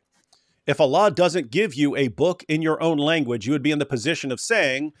than they. If Allah doesn't give you a book in your own language, you would be in the position of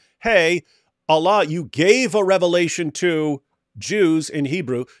saying, hey, Allah, you gave a revelation to Jews in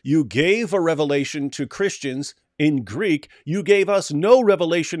Hebrew. You gave a revelation to Christians in Greek. You gave us no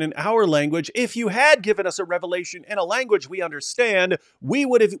revelation in our language. If you had given us a revelation in a language we understand, we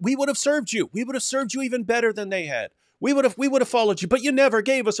would have served you. We would have served you even better than they had. We would have followed you, but you never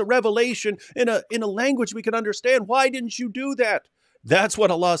gave us a revelation in a language we could understand. Why didn't you do that? That's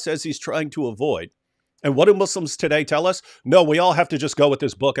what Allah says he's trying to avoid. And what do Muslims today tell us? No, we all have to just go with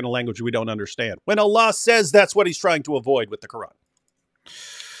this book in a language we don't understand. When Allah says that's what he's trying to avoid with the Quran.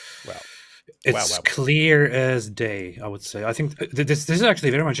 Wow. It's clear as day, I would say. I think this is actually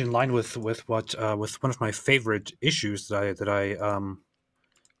very much in line with what with one of my favorite issues that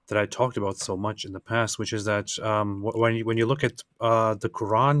I talked about so much in the past, which is that when you look at the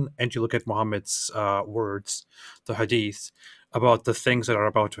Quran and you look at Muhammad's words, the Hadith, about the things that are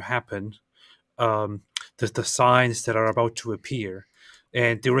about to happen, the signs that are about to appear,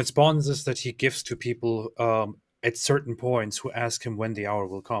 and the responses that he gives to people at certain points who ask him when the hour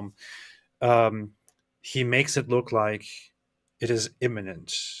will come, he makes it look like it is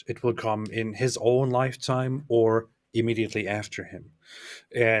imminent. It will come in his own lifetime or immediately after him.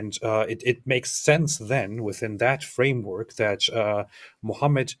 And it makes sense then within that framework that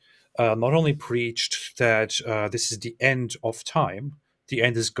Muhammad not only preached that this is the end of time, the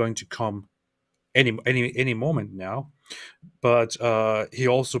end is going to come any moment now, but he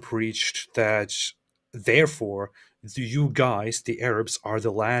also preached that therefore you guys, the Arabs, are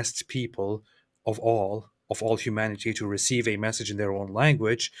the last people of all humanity to receive a message in their own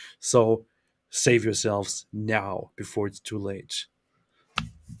language, so save yourselves now before it's too late.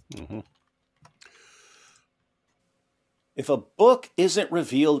 Mm-hmm. If a book isn't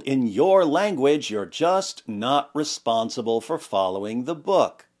revealed in your language, you're just not responsible for following the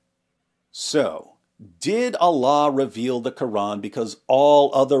book. So, did Allah reveal the Quran because all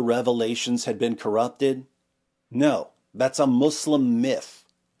other revelations had been corrupted? No, that's a Muslim myth.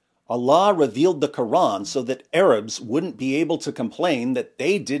 Allah revealed the Quran so that Arabs wouldn't be able to complain that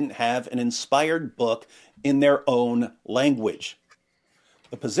they didn't have an inspired book in their own language.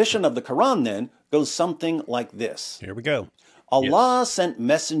 The position of the Quran then goes something like this. Here we go. Allah sent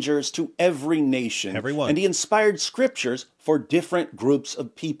messengers to every nation, Everyone. And he inspired scriptures for different groups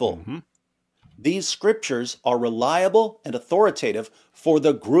of people. Mm-hmm. These scriptures are reliable and authoritative for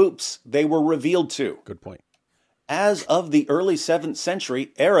the groups they were revealed to. Good point. As of the early 7th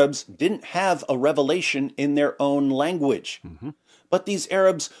century, Arabs didn't have a revelation in their own language. Mm-hmm. But these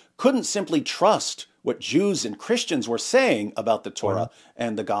Arabs couldn't simply trust what Jews and Christians were saying about the Torah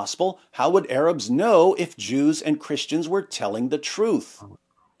and the Gospel. How would Arabs know if Jews and Christians were telling the truth?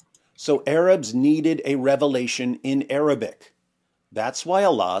 So Arabs needed a revelation in Arabic. That's why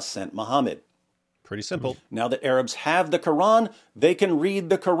Allah sent Muhammad. Pretty simple. Now that Arabs have the Quran, they can read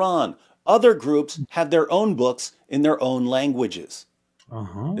the Quran. Other groups have their own books in their own languages.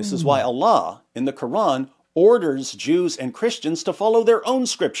 This is why Allah, in the Quran, orders Jews and Christians to follow their own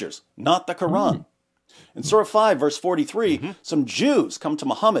scriptures, not the Quran. In Surah 5, verse 43, some Jews come to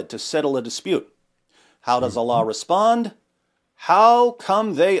Muhammad to settle a dispute. How does Allah respond? How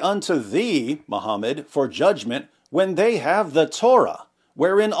come they unto thee, Muhammad, for judgment, when they have the Torah,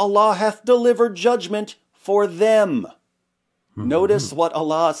 wherein Allah hath delivered judgment for them? Notice what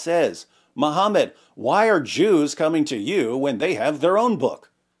Allah says. Muhammad, why are Jews coming to you when they have their own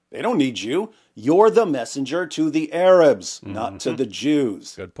book? They don't need you. You're the messenger to the Arabs, not to the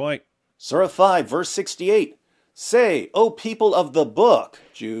Jews. Good point. Surah 5, verse 68. Say, O people of the book,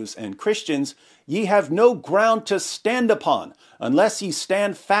 Jews and Christians, ye have no ground to stand upon, unless ye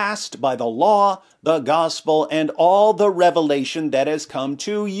stand fast by the law, the gospel, and all the revelation that has come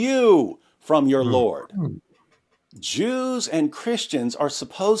to you from your Lord. Jews and Christians are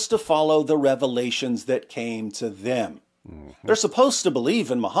supposed to follow the revelations that came to them. They're supposed to believe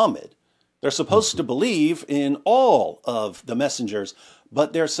in Muhammad. They're supposed to believe in all of the messengers,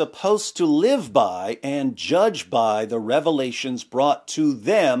 but they're supposed to live by and judge by the revelations brought to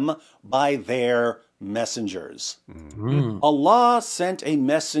them by their messengers. Allah sent a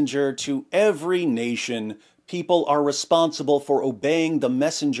messenger to every nation. People are responsible for obeying the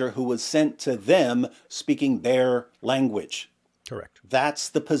messenger who was sent to them, speaking their language. Correct. That's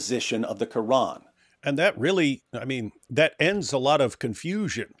the position of the Quran. And that really, I mean, that ends a lot of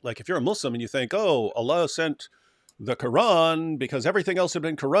confusion. Like if you're a Muslim and you think, oh, Allah sent the Quran because everything else had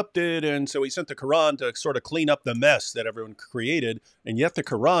been corrupted, and so he sent the Quran to sort of clean up the mess that everyone created, and yet the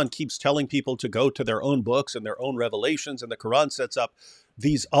Quran keeps telling people to go to their own books and their own revelations, and the Quran sets up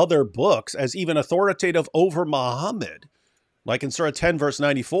these other books as even authoritative over Muhammad. Like in Surah 10, verse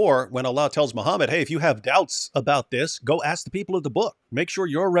 94, when Allah tells Muhammad, hey, if you have doubts about this, go ask the people of the book. Make sure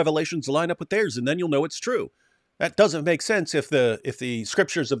your revelations line up with theirs, and then you'll know it's true. That doesn't make sense if the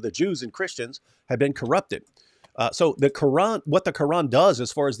scriptures of the Jews and Christians have been corrupted. So the Quran, what the Quran does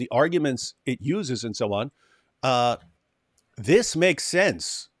as far as the arguments it uses and so on, this makes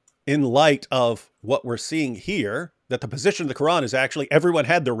sense in light of what we're seeing here, that the position of the Quran is actually everyone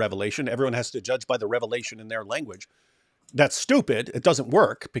had their revelation. Everyone has to judge by the revelation in their language. That's stupid. It doesn't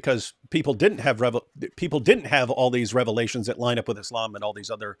work because people didn't have all these revelations that line up with Islam and all these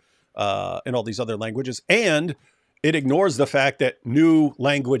other languages, and it ignores the fact that new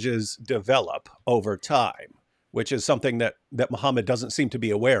languages develop over time, which is something that Muhammad doesn't seem to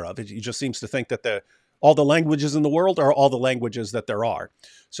be aware of. He just seems to think that all the languages in the world are all the languages that there are.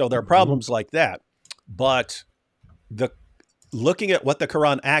 So there are problems like that, but looking at what the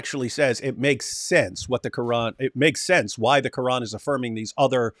Quran actually says, it makes sense it makes sense why the Quran is affirming these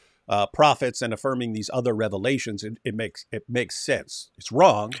other prophets and affirming these other revelations. It makes sense. It's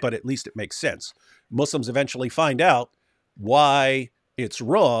wrong, but at least it makes sense. Muslims eventually find out why it's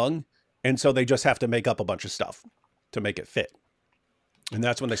wrong, and so they just have to make up a bunch of stuff to make it fit. And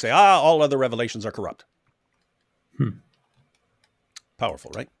that's when they say, all other revelations are corrupt.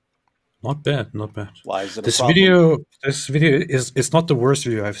 Powerful, right? Not bad, not bad. Why is it This a problem? video is not the worst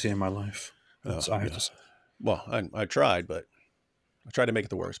video I've seen in my life. I have to say. Well, I tried, but I tried to make it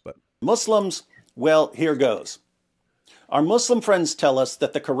the worst, but Muslims, well, here goes. Our Muslim friends tell us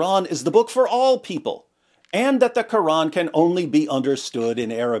that the Quran is the book for all people, and that the Quran can only be understood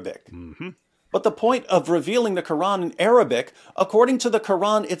in Arabic. But the point of revealing the Quran in Arabic, according to the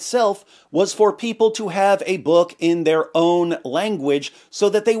Quran itself, was for people to have a book in their own language so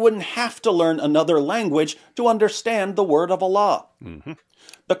that they wouldn't have to learn another language to understand the word of Allah.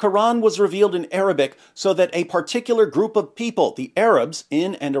 The Quran was revealed in Arabic so that a particular group of people, the Arabs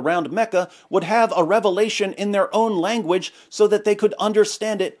in and around Mecca, would have a revelation in their own language so that they could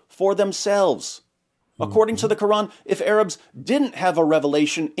understand it for themselves. According to the Quran, if Arabs didn't have a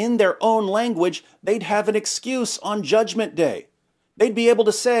revelation in their own language, they'd have an excuse on Judgment Day. They'd be able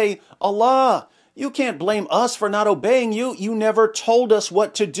to say, Allah, you can't blame us for not obeying you. You never told us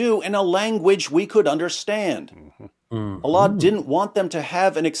what to do in a language we could understand. Allah didn't want them to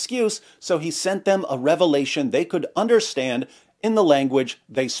have an excuse, so he sent them a revelation they could understand in the language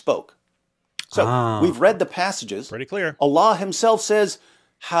they spoke. So we've read the passages. pretty clear. Allah himself says,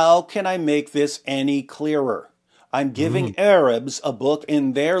 how can I make this any clearer? I'm giving Arabs a book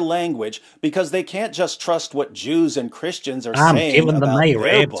in their language because they can't just trust what Jews and Christians are saying about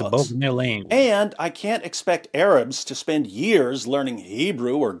their books. in their language. And I can't expect Arabs to spend years learning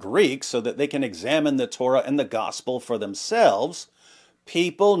Hebrew or Greek so that they can examine the Torah and the Gospel for themselves.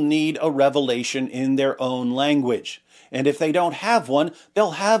 People need a revelation in their own language. And if they don't have one,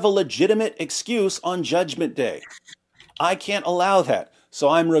 they'll have a legitimate excuse on Judgment Day. I can't allow that. So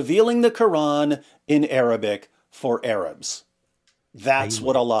I'm revealing the Quran in Arabic for Arabs. That's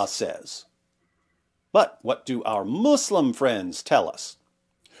what Allah says. But what do our Muslim friends tell us?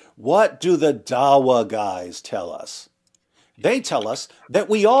 What do the Dawah guys tell us? They tell us that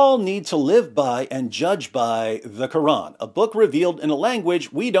we all need to live by and judge by the Quran, a book revealed in a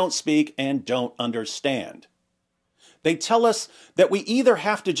language we don't speak and don't understand. They tell us that we either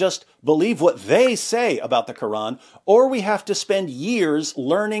have to just believe what they say about the Quran, or we have to spend years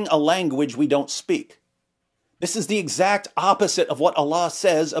learning a language we don't speak. This is the exact opposite of what Allah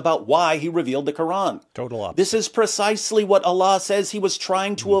says about why he revealed the Quran. Total opposite. This is precisely what Allah says he was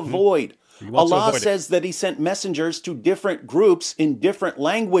trying to avoid. Allah says that he sent messengers to different groups in different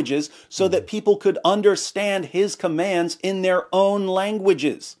languages so that people could understand his commands in their own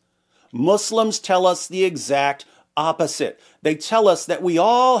languages. Muslims tell us the exact opposite. They tell us that we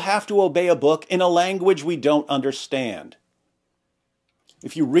all have to obey a book in a language we don't understand.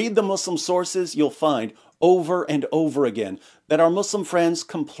 If you read the Muslim sources, you'll find over and over again that our Muslim friends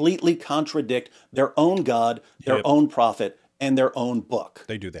completely contradict their own God, their own prophet, and their own book.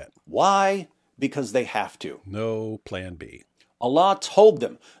 They do that. Why? Because they have to. No plan B. Allah told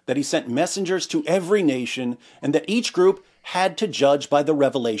them that he sent messengers to every nation and that each group had to judge by the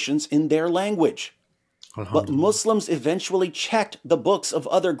revelations in their language. But Muslims eventually checked the books of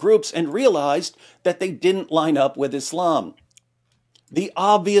other groups and realized that they didn't line up with Islam. The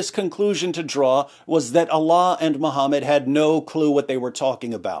obvious conclusion to draw was that Allah and Muhammad had no clue what they were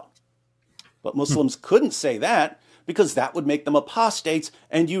talking about. But Muslims couldn't say that because that would make them apostates,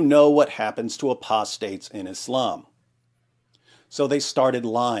 and you know what happens to apostates in Islam. So they started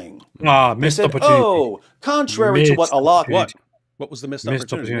lying. Missed said, opportunity. oh, contrary to what Allah... What was the missed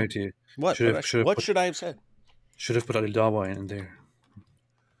Missed opportunity? What? What should I have said? Should have put Ali Dawa in there.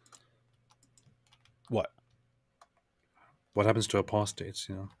 What? What happens to apostates,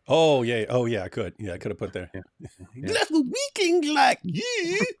 you know? Oh, yeah, I could. Yeah, I could have put there. Yeah. That's what we king like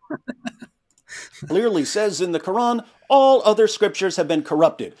you. Clearly says in the Quran, all other scriptures have been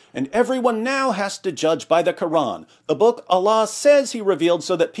corrupted, and everyone now has to judge by the Quran, the book Allah says he revealed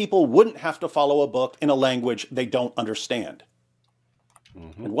so that people wouldn't have to follow a book in a language they don't understand.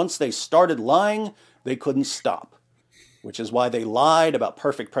 And once they started lying, they couldn't stop, which is why they lied about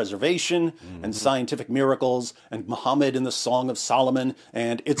perfect preservation and scientific miracles and Muhammad in the Song of Solomon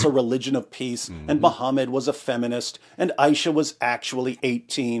and It's a Religion of Peace and Muhammad was a feminist and Aisha was actually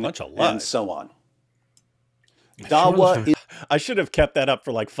 18 and so on. Dawah I should have kept that up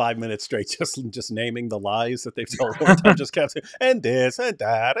for like 5 minutes straight, just naming the lies that they've told over time. Just kept saying, and this and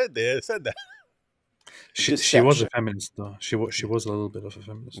that and this and that. She was a feminist, though. She was a little bit of a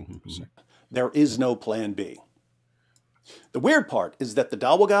feminist. There is no plan B. The weird part is that the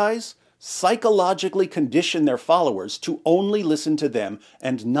Dawah guys psychologically condition their followers to only listen to them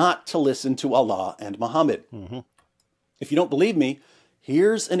and not to listen to Allah and Muhammad. If you don't believe me,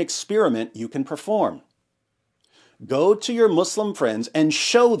 here's an experiment you can perform. Go to your Muslim friends and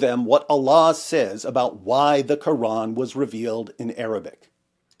show them what Allah says about why the Quran was revealed in Arabic.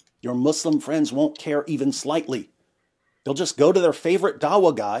 Your Muslim friends won't care even slightly. They'll just go to their favorite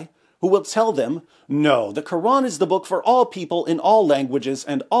Dawah guy who will tell them, no, the Quran is the book for all people in all languages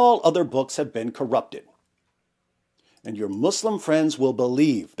and all other books have been corrupted. And your Muslim friends will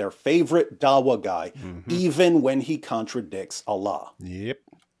believe their favorite Dawah guy even when he contradicts Allah. Yep.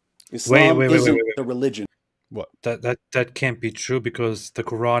 Islam isn't the religion. What? That can't be true because the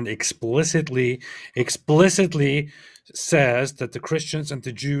Quran explicitly says that the Christians and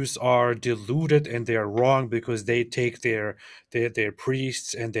the Jews are deluded and they are wrong because they take their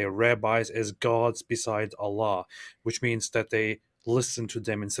priests and their rabbis as gods beside Allah, which means that they listen to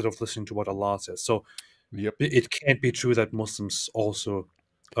them instead of listening to what Allah says. So it can't be true that Muslims also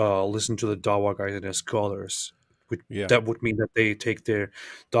listen to the Dawah guys and their scholars. That would mean that they take their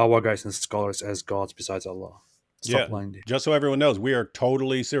Dawah guys and scholars as gods besides Allah. Stop lying. Just so everyone knows, we are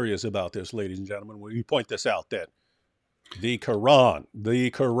totally serious about this, ladies and gentlemen. We point this out that the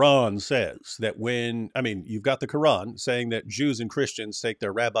Quran says that you've got the Quran saying that Jews and Christians take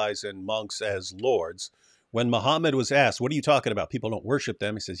their rabbis and monks as lords. When Muhammad was asked, what are you talking about? People don't worship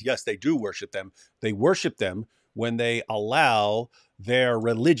them. He says, yes, they do worship them. They worship them when they allow their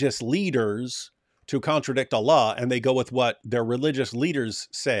religious leaders to contradict Allah, and they go with what their religious leaders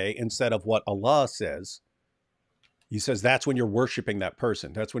say instead of what Allah says. He says that's when you're worshiping that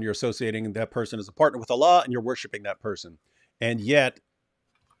person. That's when you're associating that person as a partner with Allah and you're worshiping that person. And yet,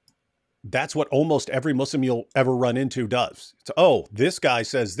 that's what almost every Muslim you'll ever run into does. It's, oh, this guy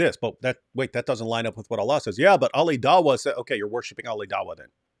says this, but that doesn't line up with what Allah says. Yeah, but Ali Dawa said, okay, you're worshiping Ali Dawa then.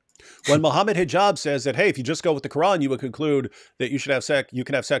 When Muhammad Hijab says that, hey, if you just go with the Quran, you would conclude that you can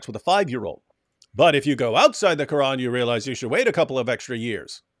have sex with a 5-year-old. But if you go outside the Quran, you realize you should wait a couple of extra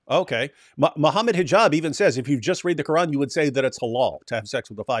years. Okay. Muhammad Hijab even says, if you just read the Quran, you would say that it's halal to have sex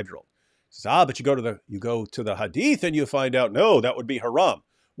with a 5-year-old. He says, but you go to the Hadith and you find out, no, that would be haram.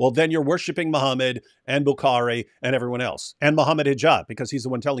 Well, then you're worshiping Muhammad and Bukhari and everyone else and Muhammad Hijab because he's the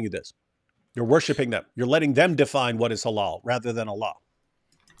one telling you this. You're worshiping them. You're letting them define what is halal rather than Allah.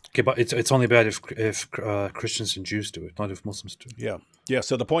 Okay, but it's only bad if Christians and Jews do it, not if Muslims do it. Yeah.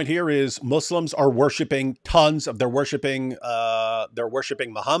 So the point here is Muslims are worshiping they're worshiping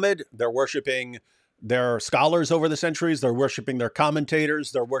Muhammad. They're worshiping their scholars over the centuries. They're worshiping their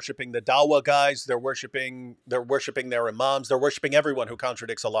commentators. They're worshiping the Dawah guys. They're worshiping their imams. They're worshiping everyone who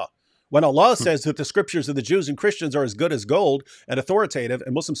contradicts Allah. When Allah says that the scriptures of the Jews and Christians are as good as gold and authoritative,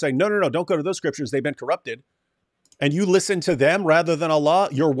 and Muslims say, no, no, no, don't go to those scriptures. They've been corrupted. And you listen to them rather than Allah,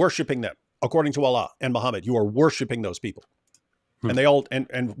 you're worshiping them according to Allah and Muhammad. You are worshiping those people. And they all,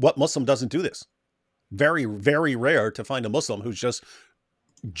 and what Muslim doesn't do this? Very, very rare to find a Muslim who's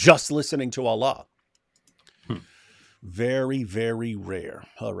just listening to Allah. Very, very rare.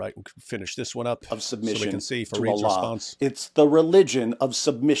 All right, we'll finish this one up of submission so we can see to Fareed's Allah. response. It's the religion of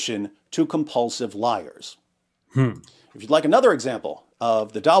submission to compulsive liars. If you'd like another example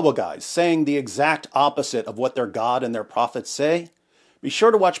of the Dawah guys saying the exact opposite of what their God and their prophets say, be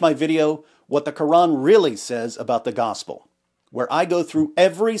sure to watch my video, What the Quran Really Says About the Gospel, where I go through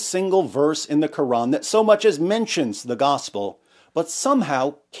every single verse in the Quran that so much as mentions the gospel, but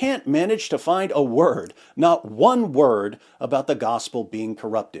somehow can't manage to find a word, not one word, about the gospel being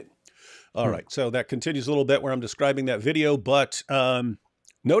corrupted. All right, so that continues a little bit where I'm describing that video, but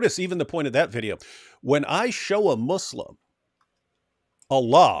notice even the point of that video. When I show a Muslim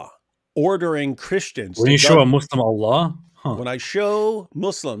Allah ordering Christians When you show a Muslim Allah? Huh. When I show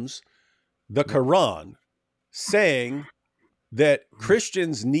Muslims the Quran saying that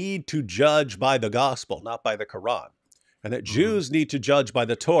Christians need to judge by the gospel, not by the Quran, and that Jews need to judge by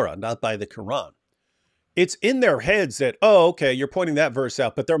the Torah, not by the Quran. It's in their heads that, oh, okay, you're pointing that verse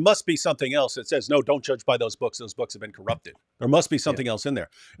out, but there must be something else that says, no, don't judge by those books. Those books have been corrupted. There must be something else in there.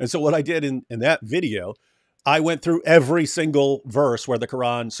 And so what I did in that video, I went through every single verse where the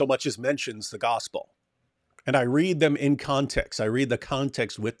Quran so much as mentions the gospel. And I read them in context. I read the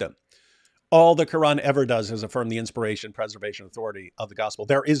context with them. All the Quran ever does is affirm the inspiration, preservation, authority of the gospel.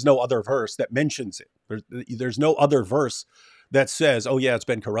 There is no other verse that mentions it. There's no other verse that says, oh yeah, it's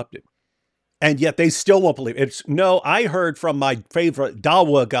been corrupted. And yet they still won't believe it. No, I heard from my favorite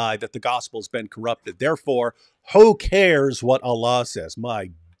Dawah guy that the gospel's been corrupted. Therefore, who cares what Allah says?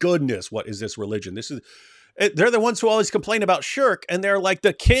 My goodness, what is this religion? They're the ones who always complain about shirk, and they're like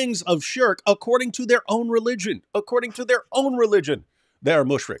the kings of shirk according to their own religion. According to their own religion. They're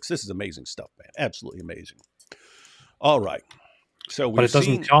mushriks. This is amazing stuff, man. Absolutely amazing. All right. So but it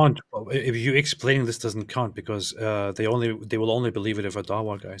doesn't count. If you explaining this doesn't count because they will only believe it if a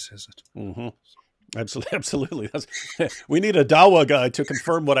Dawah guy says it. Mm-hmm. Absolutely. We need a Dawah guy to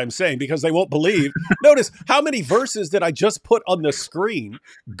confirm what I'm saying because they won't believe. Notice how many verses that I just put on the screen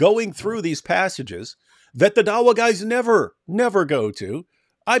going through these passages that the Dawah guys never go to.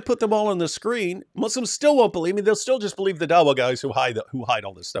 I put them all on the screen. Muslims still won't believe me. They'll still just believe the Dawah guys who hide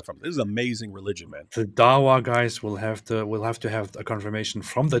all this stuff from them. This is amazing religion, man. The Dawah guys will have to have a confirmation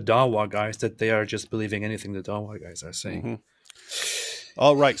from the Dawah guys that they are just believing anything the Dawah guys are saying. Mm-hmm.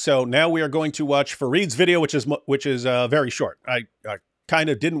 All right, so now we are going to watch Fareed's video, which is very short. I kind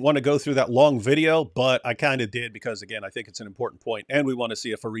of didn't want to go through that long video, but I kind of did because, again, I think it's an important point, and we want to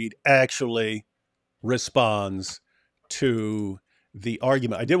see if Fareed actually responds to the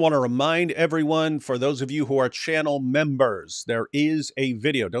argument. I did want to remind everyone, for those of you who are channel members, there is a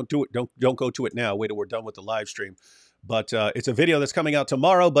video. Don't do it. Don't go to it now. Wait till we're done with the live stream. But it's a video that's coming out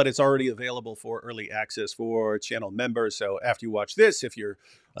tomorrow, but it's already available for early access for channel members. So after you watch this, if you're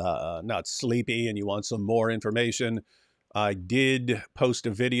not sleepy and you want some more information, I did post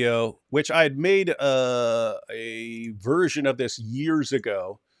a video, which I had made a version of this years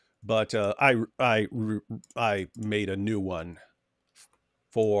ago, but I made a new one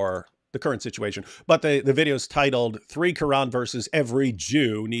for the current situation. But the video is titled 3 Quran Verses Every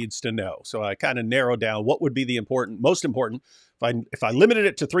Jew Needs to Know. So I kind of narrowed down what would be the most important. If I limited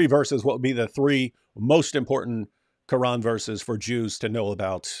it to 3 verses, what would be the 3 most important Quran verses for Jews to know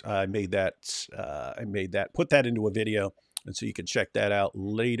about? I made that, put that into a video. And so you can check that out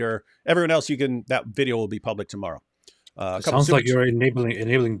later. Everyone else, that video will be public tomorrow. It sounds like you're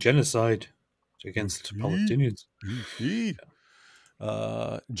enabling genocide against Palestinians.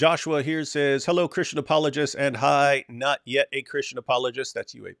 Joshua here says, hello, Christian apologists, and hi, not yet a Christian apologist.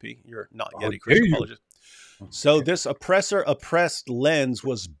 That's UAP. You're not yet a Christian apologist. So this oppressor-oppressed lens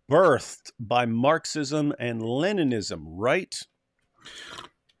was birthed by Marxism and Leninism, right?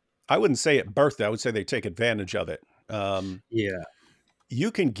 I wouldn't say it birthed it. I would say they take advantage of it. Yeah. You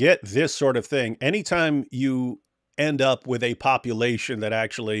can get this sort of thing anytime you end up with a population that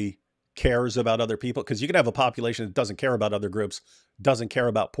actually cares about other people, because you can have a population that doesn't care about other groups, doesn't care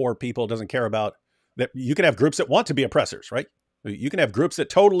about poor people, doesn't care about that. You can have groups that want to be oppressors, right? You can have groups that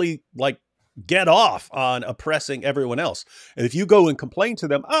totally get off on oppressing everyone else. And if you go and complain to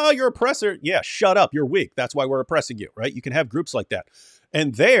them, oh, you're oppressor. Yeah, shut up. You're weak. That's why we're oppressing you, right? You can have groups like that.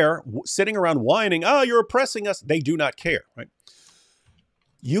 And they're sitting around whining, oh, you're oppressing us. They do not care, right?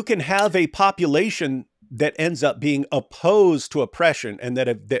 You can have a population that ends up being opposed to oppression and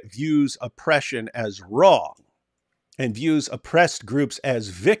that views oppression as wrong and views oppressed groups as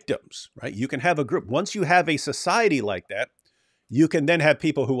victims, right? You can have a group. Once you have a society like that, you can then have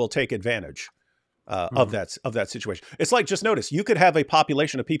people who will take advantage of that situation. It's like, just notice, you could have a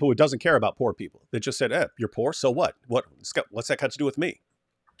population of people who doesn't care about poor people. That just said, you're poor, so what? What's that got to do with me?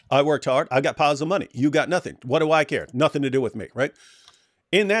 I worked hard. I got piles of money. You got nothing. What do I care? Nothing to do with me, right?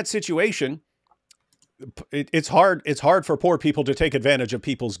 In that situation, it's hard for poor people to take advantage of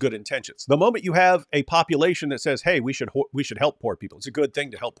people's good intentions. The moment you have a population that says, hey, we should help poor people, it's a good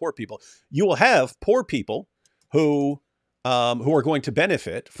thing to help poor people, you will have poor people who are going to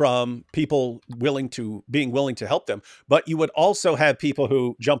benefit from people being willing to help them. But you would also have people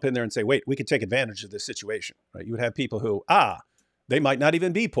who jump in there and say, wait, we could take advantage of this situation, right? You would have people who, they might not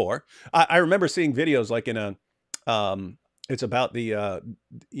even be poor. I remember seeing videos like in it's about the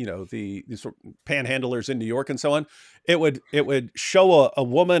sort of panhandlers in New York and so on. It would show a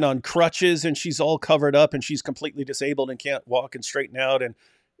woman on crutches and she's all covered up and she's completely disabled and can't walk and straighten out. And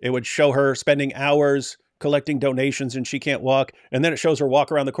it would show her spending hours collecting donations and she can't walk. And then it shows her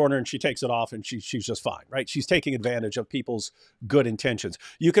walk around the corner and she takes it off and she's just fine, right? She's taking advantage of people's good intentions.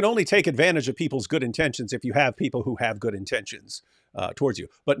 You can only take advantage of people's good intentions if you have people who have good intentions towards you.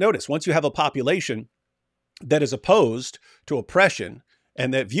 But notice, once you have a population that is opposed to oppression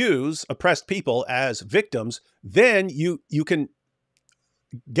and that views oppressed people as victims, then you can,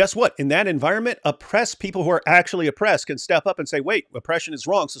 guess what? In that environment, oppressed people who are actually oppressed can step up and say, wait, oppression is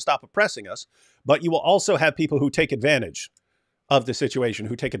wrong, so stop oppressing us. But you will also have people who take advantage of the situation,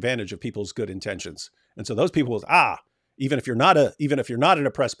 who take advantage of people's good intentions. And so those people will, even if you're not an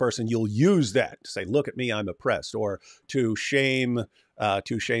oppressed person, you'll use that to say, look at me, I'm oppressed, or to shame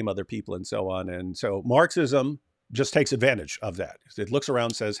other people and so on. And so Marxism just takes advantage of that. It looks around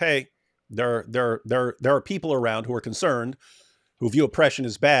and says, hey, there are people around who are concerned, who view oppression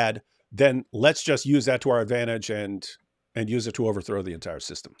as bad, then let's just use that to our advantage and use it to overthrow the entire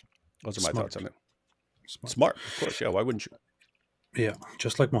system. Those are my thoughts on it. Smart, of course. Yeah, why wouldn't you? Yeah,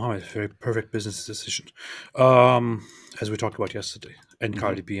 just like Mohammed, very perfect business decision, as we talked about yesterday, and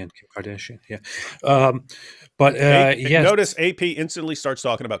Cardi B and Kim Kardashian. Yeah, but yes. Notice AP instantly starts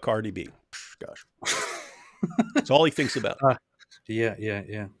talking about Cardi B. Gosh, that's all he thinks about. Yeah.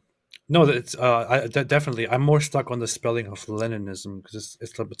 No, it's definitely. I'm more stuck on the spelling of Leninism because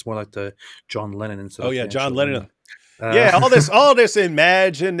it's more like the John Lennon instead. Oh yeah, John Lennon. Yeah, all this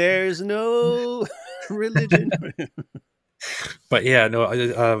imagine there's no religion. But yeah, no,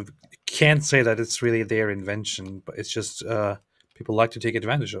 I can't say that it's really their invention, but it's just people like to take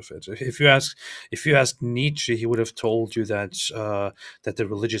advantage of it. If you ask Nietzsche, he would have told you that that the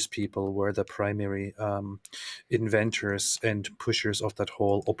religious people were the primary inventors and pushers of that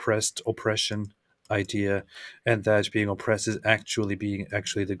whole oppression idea, and that being oppressed is actually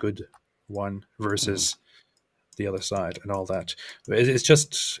the good one versus the other side and all that. It's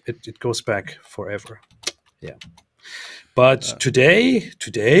just it goes back forever. Yeah. But today,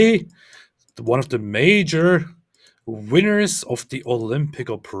 one of the major winners of the Olympic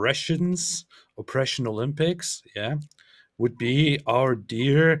oppression Olympics, would be our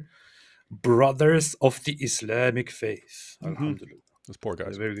dear brothers of the Islamic faith. Alhamdulillah. Those poor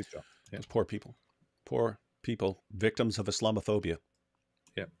guys. Very good job. Yeah. Those poor people, victims of Islamophobia.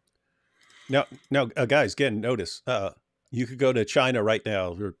 Yeah. Now, guys, again, notice you could go to China right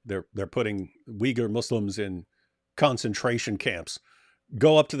now. They're putting Uyghur Muslims in concentration camps.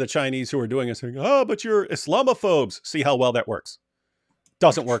 Go up to the Chinese who are doing it saying, but you're Islamophobes. See how well that works.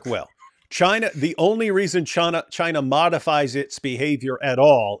 Doesn't work well. China, the only reason China modifies its behavior at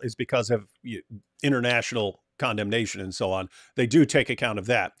all is because of international condemnation and so on. They do take account of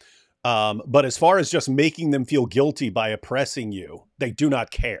that. But as far as just making them feel guilty by oppressing you, they do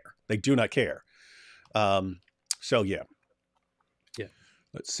not care. They do not care. So yeah.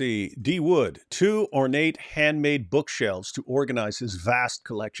 Let's see. D. Wood, 2 ornate handmade bookshelves to organize his vast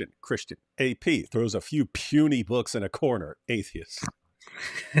collection. Christian. AP throws a few puny books in a corner. Atheist.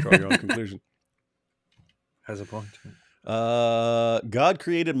 Draw your own conclusion. Has a point. God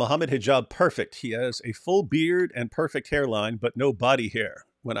created Muhammad Hijab perfect. He has a full beard and perfect hairline, but no body hair.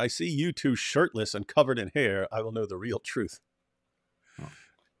 When I see you two shirtless and covered in hair, I will know the real truth. Oh.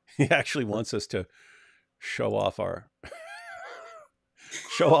 He actually wants us to show off our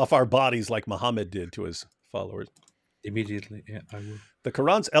bodies like Muhammad did to his followers. Immediately, yeah, I will. The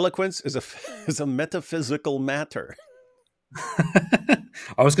Quran's eloquence is a metaphysical matter.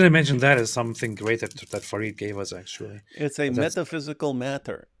 I was going to mention that as something great that Farid gave us, actually. It's a That's- metaphysical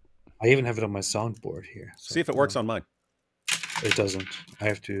matter. I even have it on my soundboard here. So, See if it works on mine. It doesn't. I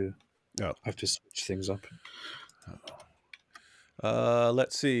have to. Oh. I have to switch things up.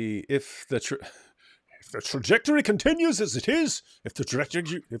 Let's see if the trajectory continues as it is, if the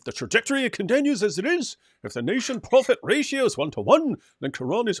trajectory continues as it is, if the nation profit ratio is 1-to-1, then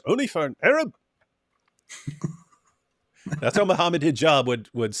Quran is only for an Arab. That's how Muhammad Hijab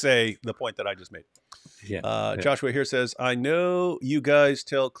would say the point that I just made. Yeah. Joshua here says, I know you guys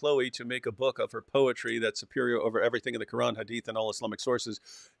tell Chloe to make a book of her poetry that's superior over everything in the Quran, Hadith, and all Islamic sources.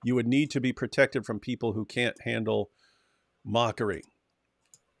 You would need to be protected from people who can't handle mockery.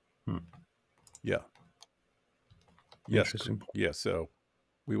 Yeah. Yes. Interesting. Yeah. So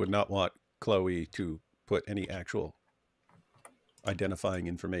we would not want Chloe to put any actual identifying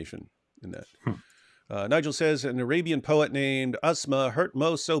information in that. Nigel says an Arabian poet named Asma hurt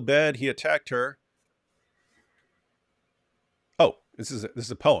Mo so bad he attacked her. Oh, this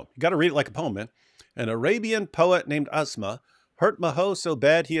is a poem. You got to read it like a poem, man. An Arabian poet named Asma hurt Maho so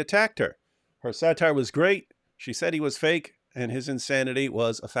bad he attacked her. Her satire was great. She said he was fake, and his insanity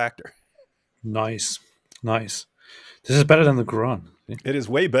was a factor. Nice. This is better than the Quran. It is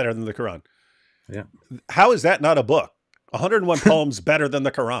way better than the Quran. Yeah. How is that not a book? 101 poems better than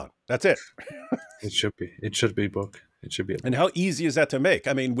the Quran. That's it. It should be. It should be a book. It should be a book. And how easy is that to make?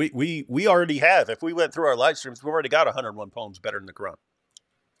 I mean, we already have. If we went through our live streams, we've already got 101 poems better than the Quran.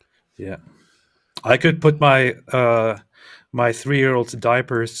 Yeah. I could put my my 3-year-old's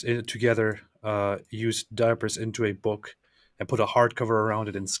diapers together, use diapers into a book, and put a hardcover around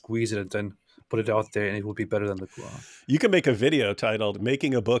it and squeeze it, and then put it out there, and it will be better than the Quran. You can make a video titled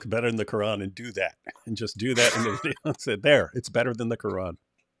 "Making a Book Better Than the Quran" and do that, and just do that in the video and say, "There, it's better than the Quran."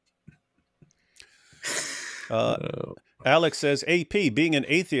 Alex says, "AP, being an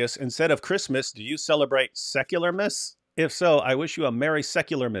atheist, instead of Christmas, do you celebrate Secularmas? If so, I wish you a Merry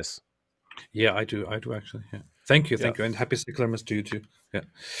Secularmas." Yeah, I do actually. Yeah. Thank you, and happy Secularmas to you too. Yeah.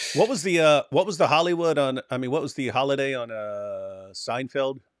 What was the Hollywood on? I mean, what was the holiday on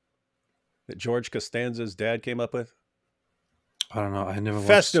Seinfeld that George Costanza's dad came up with? I don't know. I never watched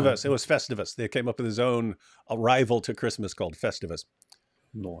Festivus. It was Festivus. They came up with his own rival to Christmas called Festivus.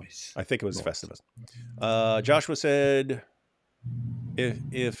 Noise. I think it was Festivus. Joshua said,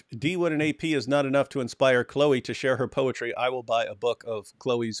 if D Wood and AP is not enough to inspire Chloe to share her poetry, I will buy a book of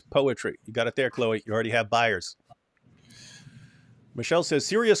Chloe's poetry. You got it there, Chloe. You already have buyers. Michelle says,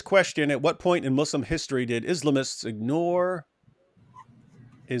 serious question. At what point in Muslim history did Islamists ignore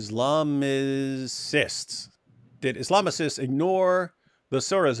Islamicists? Did Islamicists ignore the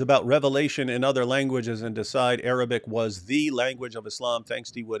surahs about revelation in other languages and decide Arabic was the language of Islam?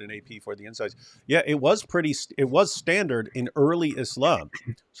 Thanks, D Wood and AP, for the insights. Yeah, it was standard in early Islam,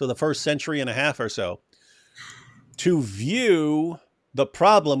 so the first century and a half or so, to view the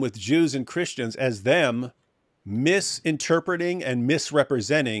problem with Jews and Christians as them misinterpreting and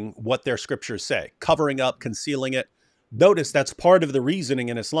misrepresenting what their scriptures say, covering up, concealing it. Notice that's part of the reasoning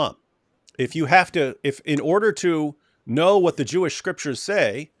in Islam. If in order to know what the Jewish scriptures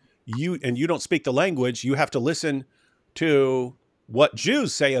say, you don't speak the language, you have to listen to what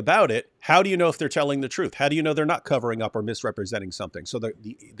Jews say about it. How do you know if they're telling the truth? How do you know they're not covering up or misrepresenting something? So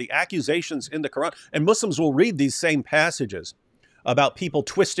the accusations in the Quran, and Muslims will read these same passages about people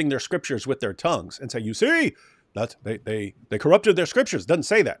twisting their scriptures with their tongues and say, you see, that's they corrupted their scriptures. It doesn't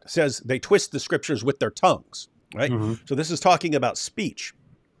say that. It says they twist the scriptures with their tongues, right? Mm-hmm. So this is talking about speech.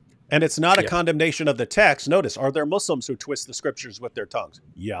 And it's not a condemnation of the text. Notice, are there Muslims who twist the scriptures with their tongues?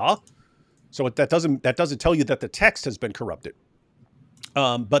 Yeah. So that doesn't tell you that the text has been corrupted.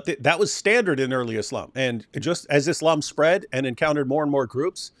 But that was standard in early Islam. And just as Islam spread and encountered more and more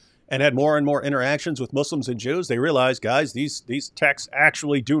groups and had more and more interactions with Muslims and Jews, they realized, guys, these texts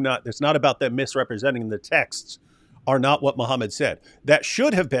actually do not, it's not about them misrepresenting the texts are not what Muhammad said. That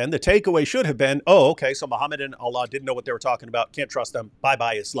should have been, the takeaway should have been, oh, okay, so Muhammad and Allah didn't know what they were talking about. Can't trust them.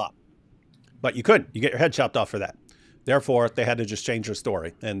 Bye-bye Islam. But you couldn't. You get your head chopped off for that. Therefore, they had to just change their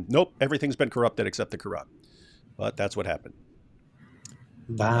story. And nope, everything's been corrupted except the Quran. But that's what happened.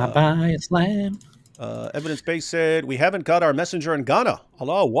 Bye-bye Islam. Evidence-based said, we haven't got our messenger in Ghana.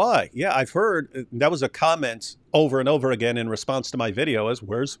 Allah, why? Yeah, I've heard. That was a comment over and over again in response to my video as,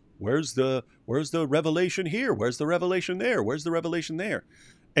 where's the revelation here? Where's the revelation there? Where's the revelation there?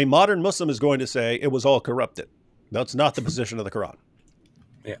 A modern Muslim is going to say it was all corrupted. That's not the position of the Quran.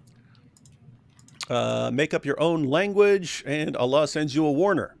 Yeah. Make up your own language and Allah sends you a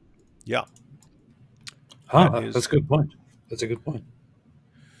warner. Yeah. That's a good point. That's a good point.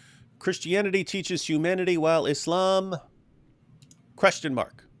 Christianity teaches humanity while Islam Question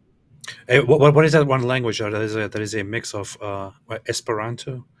mark. What is that one language? That is a mix of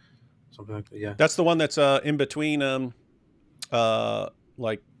Esperanto, something like that. Yeah, That's the one that's in between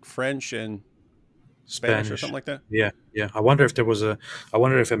like French and Spanish or something like that. Yeah, yeah. I wonder if there was a. I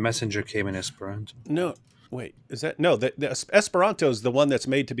wonder if a messenger came in Esperanto. No, wait, is that no? The Esperanto is the one that's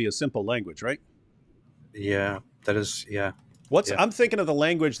made to be a simple language, right? Yeah, that is. Yeah. What's Yeah. I'm thinking of the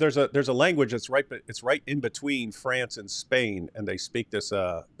language. There's a language that's right, but it's right in between France and Spain, and they speak this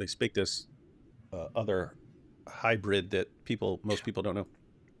other hybrid that most people don't know.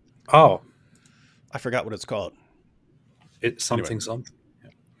 Oh, I forgot what it's called. it's something Anyway. something.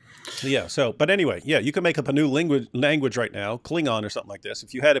 Yeah. So, but anyway, yeah, you can make up a new language right now, Klingon or something like this.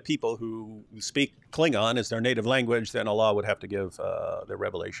 If you had a people who speak Klingon as their native language, then Allah would have to give their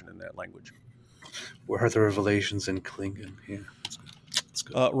revelation in that language. Where are the revelations in Klingon? Yeah, that's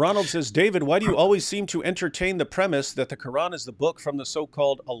good. Ronald says, David, why do you always seem to entertain the premise that the Quran is the book from the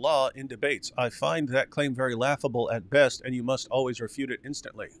so-called Allah in debates? I find that claim very laughable at best, and you must always refute it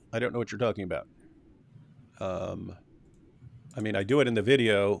instantly. I don't know what you're talking about. I mean, I do it in the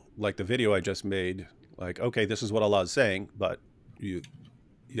video, like the video I just made. Like, okay, this is what Allah is saying, but you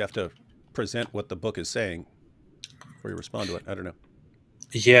have to present what the book is saying before you respond to it. I don't know.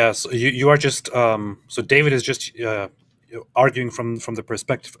 Yeah, so you are just so David is just arguing from the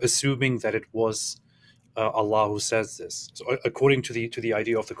perspective, assuming that it was Allah who says this. So according to the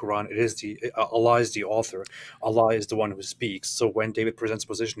idea of the Quran, it is Allah is the author. Allah is the one who speaks. So when David presents a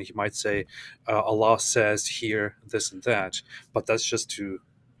position, he might say, Allah says here this and that, but that's just to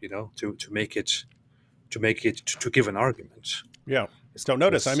make it to give an argument. Yeah. So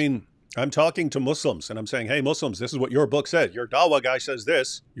notice, I mean, I'm talking to Muslims and I'm saying, hey, Muslims, this is what your book said. Your Dawah guy says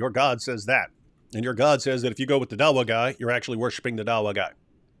this. Your God says that. And your God says that if you go with the Dawah guy, you're actually worshiping the Dawah guy.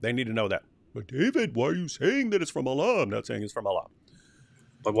 They need to know that. But David, why are you saying that it's from Allah? I'm not saying it's from Allah.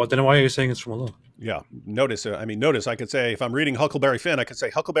 But then why are you saying it's from Allah? Yeah. Notice, I could say, if I'm reading Huckleberry Finn, I could say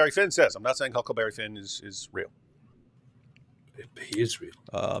Huckleberry Finn says. I'm not saying Huckleberry Finn is real. He is real.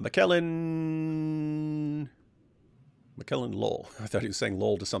 McKellen Lowell. I thought he was saying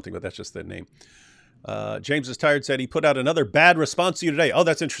Lowell to something, but that's just the name. James is Tired said he put out another bad response to you today. Oh,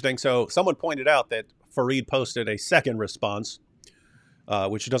 that's interesting. So someone pointed out that Fareed posted a second response,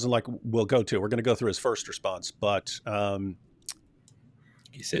 which he doesn't like. We'll go to. We're going to go through his first response, but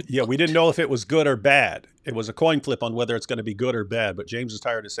He said, yeah, we didn't know if it was good or bad. It was a coin flip on whether it's going to be good or bad. But James is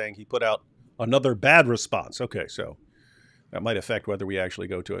Tired is saying he put out another bad response. Okay, so that might affect whether we actually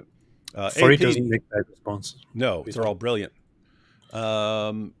go to it. Fareed doesn't make bad responses. No, they're all brilliant.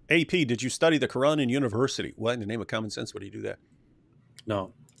 AP, did you study the Quran in university? What in the name of common sense would you do that?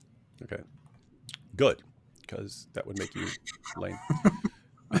 No. Okay. Good, because that would make you lame.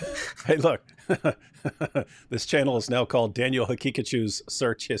 Hey, look. This channel is now called Daniel Hakikachu's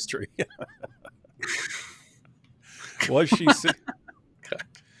Search History. Was she sick?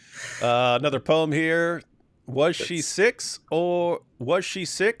 Another poem here. Was she 6 or was she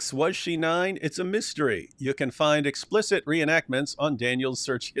 6? Was she 9? It's a mystery. You can find explicit reenactments on Daniel's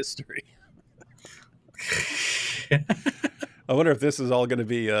Search History. I wonder if this is all going to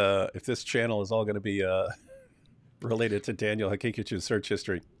be, if this channel is all going to be related to Daniel Hakikachu's Search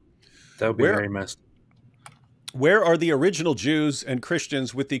History. That would be very messed. Where are the original Jews and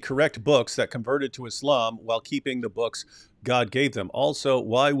Christians with the correct books that converted to Islam while keeping the books God gave them? Also,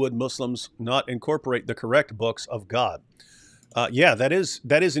 why would Muslims not incorporate the correct books of God? Yeah, that is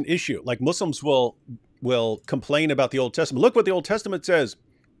an issue. Like Muslims will complain about the Old Testament. Look what the Old Testament says,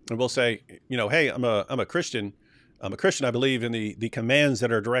 and we'll say, hey, I'm a Christian. I'm a Christian. I believe in the commands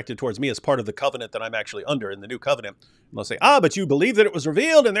that are directed towards me as part of the covenant that I'm actually under in the new covenant. And they'll say, but you believe that it was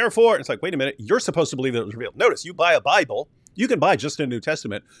revealed, and therefore, it's like, wait a minute, you're supposed to believe that it was revealed. Notice, you buy a Bible, you can buy just a New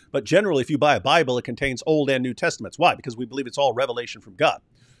Testament, but generally, if you buy a Bible, it contains Old and New Testaments. Why? Because we believe it's all revelation from God.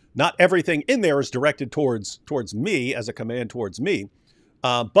 Not everything in there is directed towards me as a command towards me,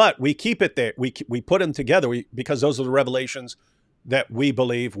 but we keep it there. We put them together because those are the revelations that we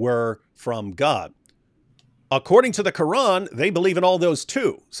believe were from God. According to the Quran, they believe in all those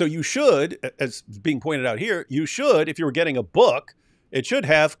too. So you should, as being pointed out here, you should, if you were getting a book, it should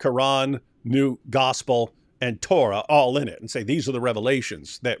have Quran, New Gospel, and Torah all in it and say, these are the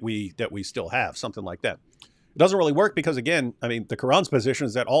revelations that we still have, something like that. It doesn't really work because, again, I mean, the Quran's position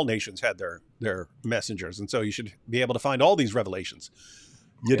is that all nations had their messengers. And so you should be able to find all these revelations.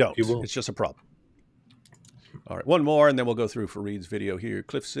 You don't. It's just a problem. All right, one more, and then we'll go through Fareed's video here.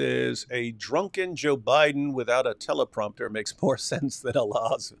 Cliff says, a drunken Joe Biden without a teleprompter makes more sense than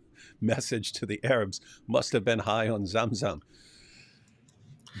Allah's message to the Arabs. Must have been high on Zamzam.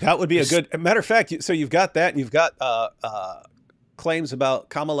 That would be a good... Matter of fact, so you've got that, and you've got claims about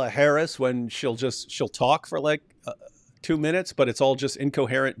Kamala Harris when she'll talk for like 2 minutes, but it's all just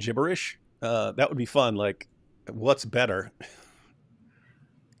incoherent gibberish. That would be fun. Like, what's better,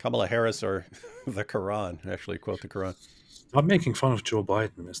 Kamala Harris or the Quran? Actually, quote the Quran. Stop making fun of Joe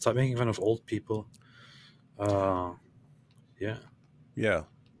Biden. Stop making fun of old people. Yeah. Yeah,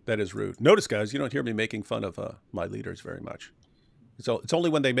 that is rude. Notice, guys, you don't hear me making fun of my leaders very much. So it's only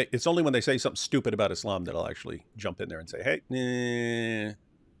when they say something stupid about Islam that I'll actually jump in there and say, "Hey, nah."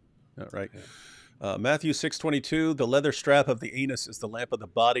 All right. Matthew 6:22, the leather strap of the anus is the lamp of the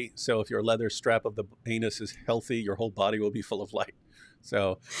body. So if your leather strap of the anus is healthy, your whole body will be full of light.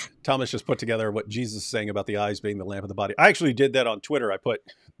 So Thomas just put together what Jesus is saying about the eyes being the lamp of the body. I actually did that on Twitter. I put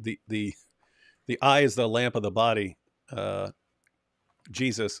the eye is the lamp of the body.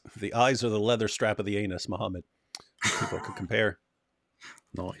 Jesus, the eyes are the leather strap of the anus. Muhammad. People could compare.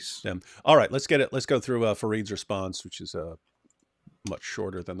 Nice. Them. All right, let's get it. Let's go through Fareed's response, which is much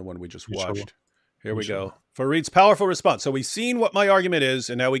shorter than the one we just watched. Here we go. Fareed's powerful response. So we've seen what my argument is,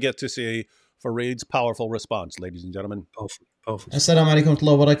 and now we get to see Fareed's powerful response, ladies and gentlemen. Powerful. Assalamu alaikum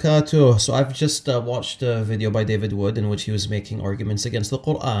wa barakatuh. So I've just watched a video by David Wood in which he was making arguments against the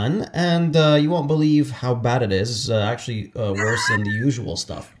Quran, and you won't believe how bad it is. It's actually worse than the usual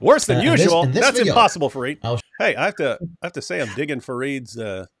stuff. Worse than usual? In this That's video, impossible, Fareed. Hey, I have to say I'm digging Fareed's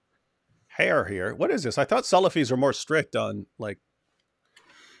hair here. What is this? I thought Salafis were more strict on like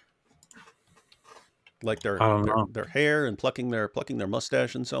their hair and plucking their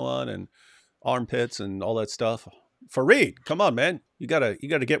mustache and so on, and armpits and all that stuff. Fareed, come on, man. You gotta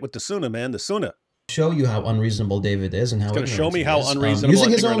get with the Sunnah, man. The Sunnah. Show you how unreasonable David is and how going to show me how unreasonable.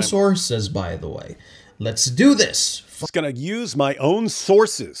 Using his own sources, by the way. Let's do this. He's going to use my own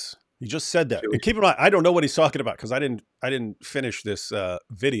sources. You just said that. And keep in mind, I don't know what he's talking about because I didn't finish this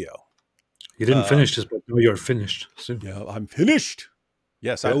video. You didn't finish this, but now you're finished soon. Yeah, I'm finished.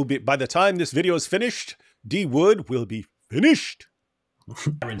 Yes, I will be. By the time this video is finished, D Wood will be finished.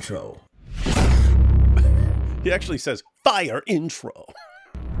 Intro. He actually says fire intro.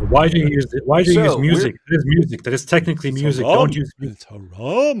 Why do you use it? Why do you use music? That is music. That is technically music. Don't use music. It's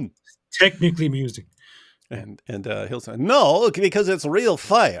haram. Technically music. And he'll say, no, because it's real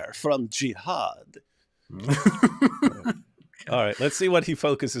fire from jihad. All right, let's see what he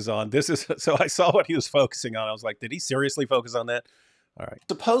focuses on. So I saw what he was focusing on. I was like, did he seriously focus on that? All right.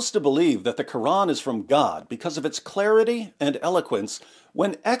 Supposed to believe that the Quran is from God because of its clarity and eloquence,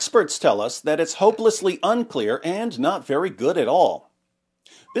 when experts tell us that it's hopelessly unclear and not very good at all.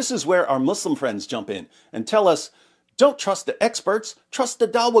 This is where our Muslim friends jump in and tell us, don't trust the experts, trust the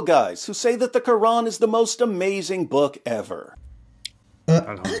Dawah guys who say that the Quran is the most amazing book ever.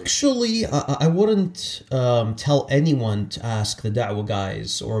 Actually, I wouldn't tell anyone to ask the Da'wah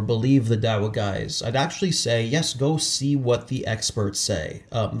guys or believe the Da'wah guys. I'd actually say, yes, go see what the experts say.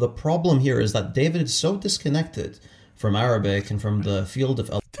 The problem here is that David is so disconnected from Arabic and from the field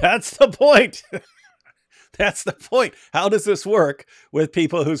of... That's the point. That's the point. How does this work with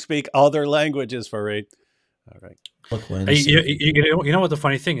people who speak other languages, Fareed? All right. You know what the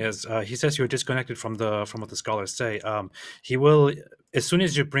funny thing is? He says you're disconnected from what the scholars say. He will, as soon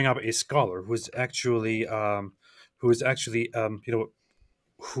as you bring up a scholar who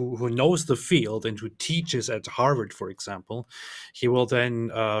knows the field and who teaches at Harvard, for example, he will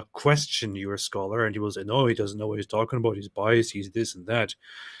then question your scholar, and he will say, no, he doesn't know what he's talking about. He's biased. He's this and that.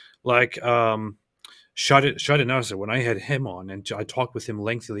 Like Shahid Nasser, when I had him on, and I talked with him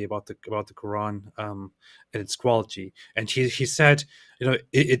lengthily about the Quran and its quality, and he said,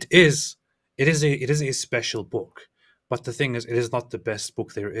 it is a special book, but the thing is, it is not the best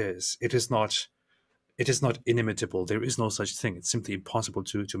book there is. It is not inimitable. There is no such thing. It's simply impossible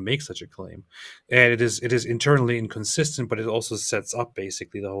to make such a claim, and it is internally inconsistent. But it also sets up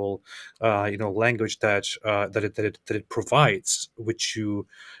basically the whole language that it provides, which you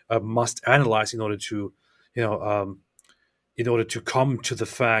must analyze in order to come to the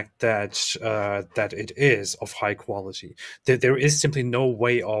fact that it is of high quality. There is simply no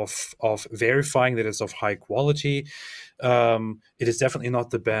way of verifying that it's of high quality. It is definitely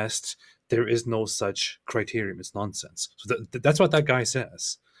not the best. There is no such criterion. It's nonsense. So that's what that guy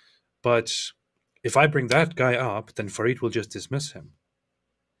says. But if I bring that guy up, then Fareed will just dismiss him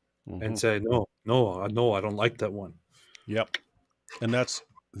and say, no, I don't like that one. Yep. And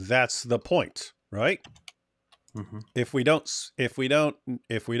that's the point, right? Mm-hmm. If we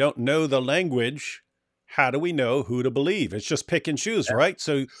don't know the language, how do we know who to believe? It's just pick and choose, right?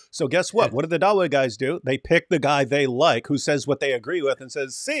 So guess what? What do the Dawa guys do? They pick the guy they like who says what they agree with and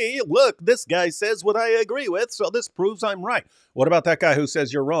says, see, look, this guy says what I agree with, so this proves I'm right. What about that guy who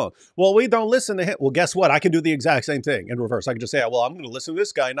says you're wrong? Well, we don't listen to him. Well, guess what? I can do the exact same thing in reverse. I can just say, well, I'm going to listen to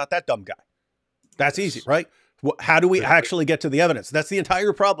this guy, not that dumb guy. That's easy, right? How do we actually get to the evidence? That's the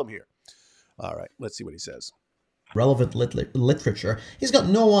entire problem here. All right, let's see what he says. Relevant literature. He's got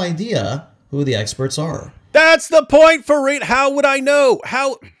no idea who the experts are. That's the point, Fareed. How would I know?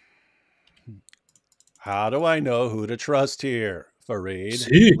 How do I know who to trust here, Fareed?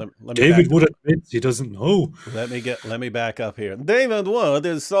 See, David would admit he doesn't know. Let me back up here. David Wood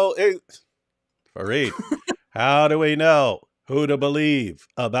is so... Fareed, how do we know who to believe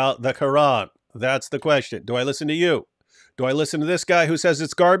about the Quran? That's the question. Do I listen to you? Do I listen to this guy who says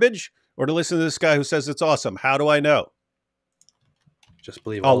it's garbage? Or to listen to this guy who says it's awesome? How do I know? Just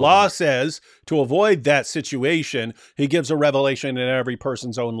believe Allah says to avoid that situation, he gives a revelation in every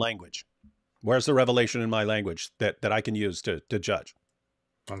person's own language. Where's the revelation in my language that I can use to judge?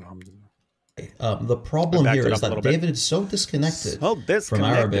 The problem here is that David is so disconnected from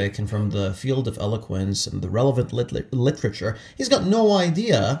Arabic and from the field of eloquence and the relevant literature. He's got no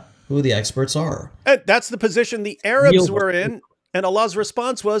idea who the experts are. And that's the position the Arabs were in. And Allah's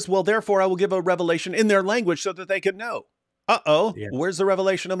response was, well, therefore I will give a revelation in their language so that they can know. Where's the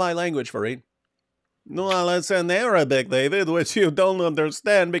revelation of my language, Fareed? Well, it's in Arabic, David, which you don't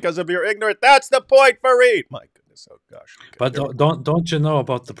understand because of your ignorance. That's the point, Fareed. My goodness, oh gosh. Okay, but don't you know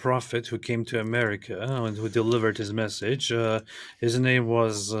about the prophet who came to America and who delivered his message? His name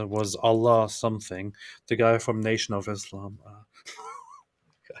was Allah something, the guy from Nation of Islam.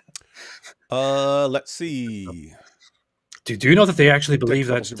 Let's see. Do you know that they actually believe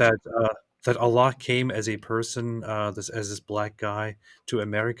that Allah came as a person, as this black guy to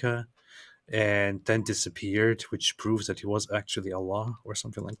America, and then disappeared, which proves that he was actually Allah or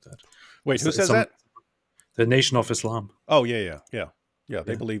something like that? Wait, who says that? The Nation of Islam. Oh yeah.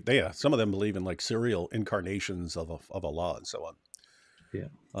 They believe. Some of them believe in like serial incarnations of Allah and so on. Yeah.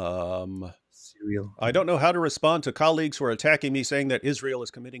 Serial. I don't know how to respond to colleagues who are attacking me, saying that Israel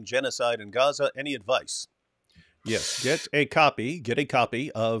is committing genocide in Gaza. Any advice? Yes, get a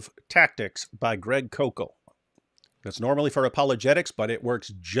copy of Tactics by Greg Kokel. That's normally for apologetics, but it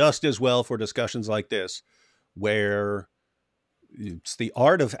works just as well for discussions like this, where it's the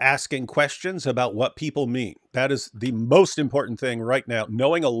art of asking questions about what people mean. That is the most important thing right now.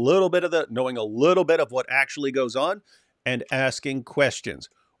 Knowing a little bit of what actually goes on and asking questions.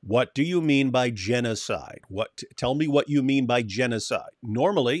 What do you mean by genocide? Tell me what you mean by genocide.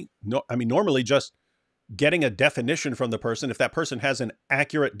 Normally just getting a definition from the person, if that person has an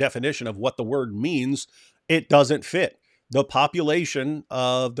accurate definition of what the word means, it doesn't fit. The population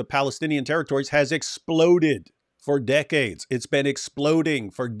of the Palestinian territories has exploded for decades. It's been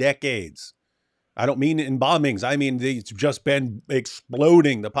exploding for decades. I don't mean in bombings. I mean, it's just been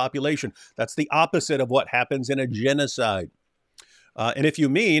exploding, the population. That's the opposite of what happens in a genocide. And if you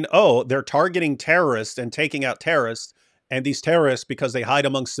mean, they're targeting terrorists and taking out terrorists, and these terrorists, because they hide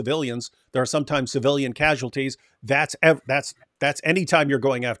amongst civilians, there are sometimes civilian casualties. That's any time you're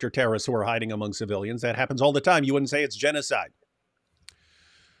going after terrorists who are hiding among civilians. That happens all the time. You wouldn't say it's genocide.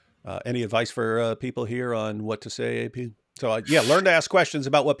 Any advice for people here on what to say, AP? So, learn to ask questions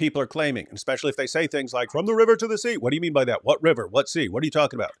about what people are claiming, especially if they say things like, from the river to the sea. What do you mean by that? What river? What sea? What are you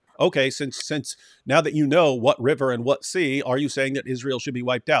talking about? Okay, since now that you know what river and what sea, are you saying that Israel should be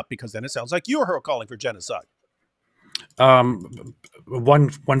wiped out? Because then it sounds like you're calling for genocide.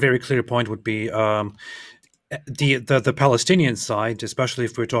 One very clear point would be the Palestinian side, especially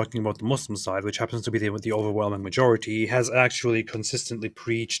if we're talking about the Muslim side, which happens to be the overwhelming majority, has actually consistently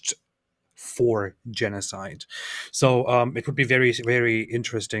preached for genocide. So it would be very, very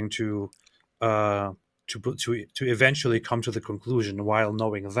interesting to eventually come to the conclusion, while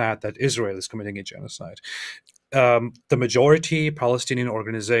knowing that Israel is committing a genocide. The majority Palestinian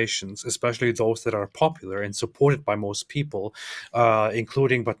organizations, especially those that are popular and supported by most people,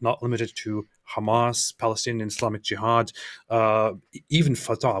 including but not limited to Hamas, Palestinian Islamic Jihad, even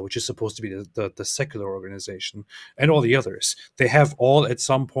Fatah, which is supposed to be the secular organization, and all the others, they have all at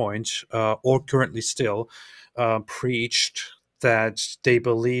some point, or currently still, preached that they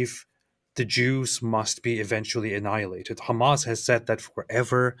believe the Jews must be eventually annihilated. Hamas has said that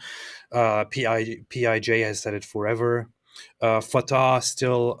forever. PIJ has said it forever. Fatah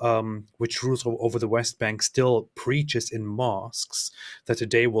still, which rules over the West Bank, still preaches in mosques that a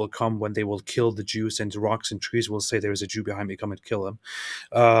day will come when they will kill the Jews, and rocks and trees will say there is a Jew behind me, come and kill him,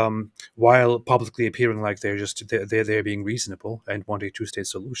 while publicly appearing like they're being reasonable and want a two-state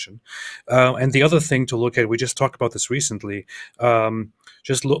solution. And the other thing to look at, we just talked about this recently,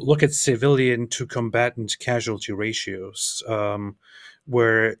 just look at civilian to combatant casualty ratios,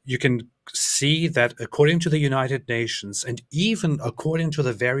 where you can see that according to the United Nations, and even according to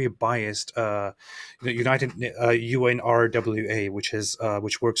the very biased UNRWA,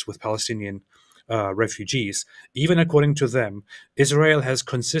 which works with Palestinian refugees, even according to them, Israel has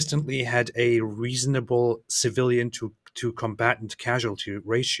consistently had a reasonable civilian to combatant casualty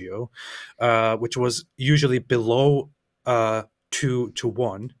ratio, which was usually below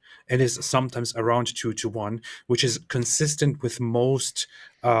 2-1, and is sometimes around 2-1, which is consistent with most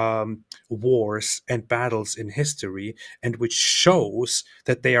wars and battles in history, and which shows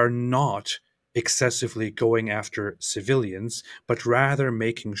that they are not excessively going after civilians, but rather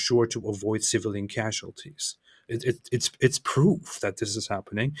making sure to avoid civilian casualties. It's proof that this is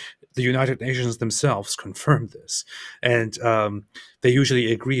happening. The United Nations themselves confirm this, and they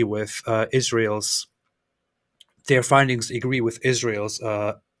usually agree with Israel's. Their findings agree with Israel's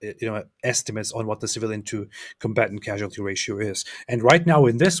estimates on what the civilian to combatant casualty ratio is. And right now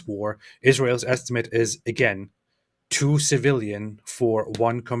in this war, Israel's estimate is, again, 2 civilian for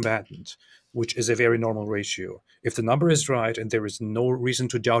 1 combatant, which is a very normal ratio. If the number is right, and there is no reason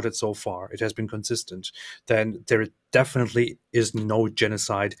to doubt it so far, it has been consistent, then there definitely is no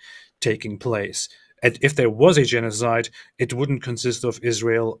genocide taking place. And if there was a genocide, it wouldn't consist of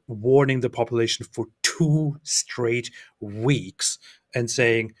Israel warning the population for 2 straight weeks and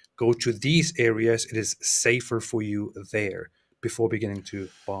saying, go to these areas, it is safer for you there, before beginning to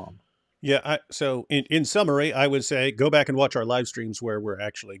bomb. Yeah. So in summary, I would say go back and watch our live streams where we're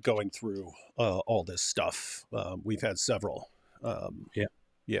actually going through all this stuff. We've had several.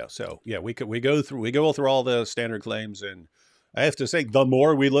 Yeah. So yeah, we go through all the standard claims, and I have to say, the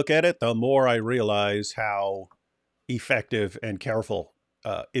more we look at it, the more I realize how effective and careful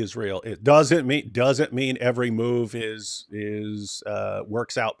Israel is. Doesn't mean every move is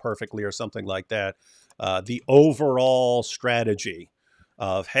works out perfectly or something like that. The overall strategy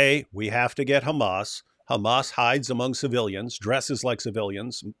of, hey, we have to get Hamas. Hamas hides among civilians, dresses like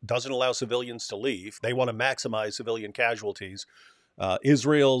civilians, doesn't allow civilians to leave. They want to maximize civilian casualties.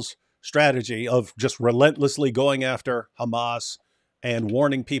 Israel's strategy of just relentlessly going after Hamas and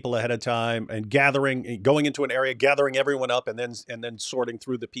warning people ahead of time and going into an area, gathering everyone up, and then sorting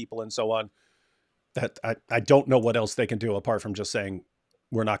through the people and so on. That I don't know what else they can do apart from just saying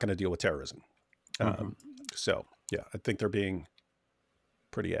we're not going to deal with terrorism. So yeah, I think they're being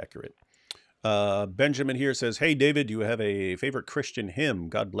pretty accurate. Benjamin here says, hey, David, do you have a favorite Christian hymn?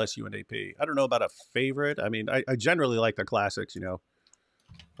 God bless you and AP. I don't know about a favorite. I mean, I generally like the classics,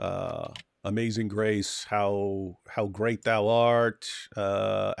 Amazing Grace, how great thou art,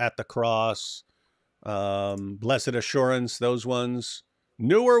 At the Cross, Blessed Assurance, those ones.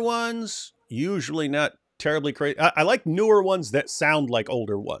 Newer ones, usually not terribly crazy. I like newer ones that sound like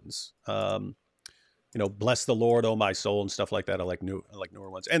older ones. Bless the Lord, oh my soul, and stuff like that. I like newer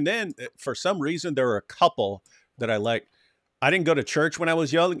ones. And then for some reason, there are a couple that I like. I didn't go to church when I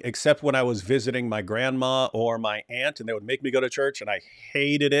was young, except when I was visiting my grandma or my aunt, and they would make me go to church, and I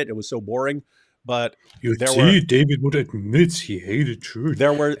hated it. It was so boring. But David would admit he hated church.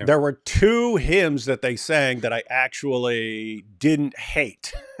 There were 2 hymns that they sang that I actually didn't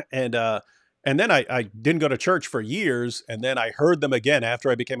hate, and then I didn't go to church for years, and then I heard them again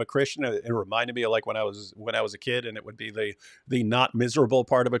after I became a Christian. It reminded me of like when I was a kid, and it would be the not miserable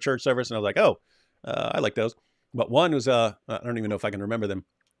part of a church service, and I was like, oh, I like those. But one was I don't even know if I can remember them.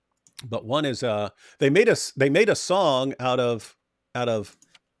 But one is they made a song out of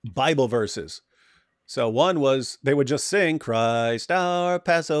Bible verses. So one was they would just sing, Christ our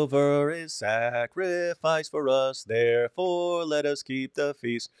Passover is sacrificed for us, therefore let us keep the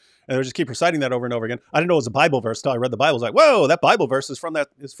feast. And they would just keep reciting that over and over again. I didn't know it was a Bible verse until I read the Bible. I was like, whoa, that Bible verse is from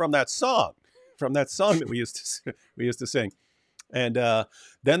that song that we used to sing. And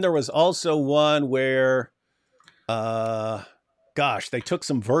then there was also one where they took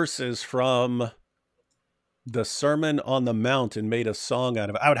some verses from the Sermon on the Mount and made a song out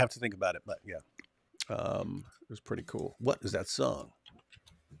of it. I would have to think about it, but yeah. It was pretty cool. What is that song?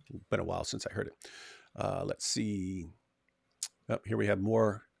 It's been a while since I heard it. Let's see. Oh, here we have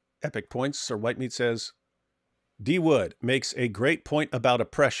more epic points. Sir Whitemeat says, D. Wood makes a great point about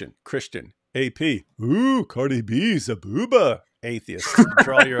oppression. Christian. AP. Ooh, Cardi B's a booba. Atheist.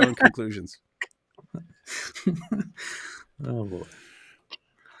 Draw your own conclusions. Oh boy.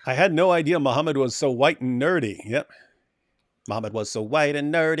 I had no idea Muhammad was so white and nerdy. Yep. Muhammad was so white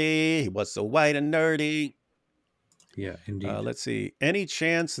and nerdy. He was so white and nerdy. Yeah, indeed. Let's see. Any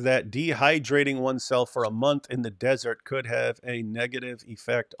chance that dehydrating oneself for a month in the desert could have a negative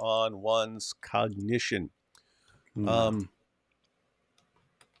effect on one's cognition? No.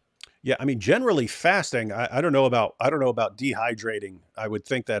 Yeah, I mean, generally fasting. I don't know about dehydrating. I would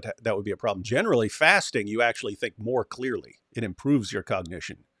think that that would be a problem. Generally fasting, you actually think more clearly. It improves your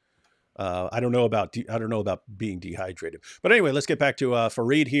cognition. I don't know about being dehydrated. But anyway, let's get back to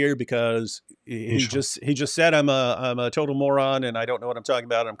Fareed here, because he just said I'm a total moron and I don't know what I'm talking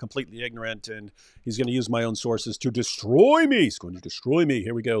about. I'm completely ignorant, and he's going to use my own sources to destroy me. He's going to destroy me.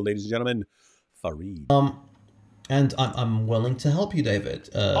 Here we go, ladies and gentlemen. Fareed. And I'm willing to help you, David.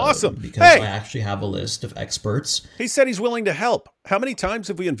 Awesome. Because I actually have a list of experts. He said he's willing to help. How many times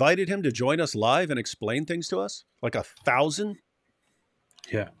have we invited him to join us live and explain things to us? Like 1,000?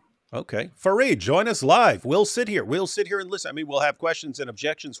 Yeah. Okay. Fareed, join us live. We'll sit here. We'll sit here and listen. I mean, we'll have questions and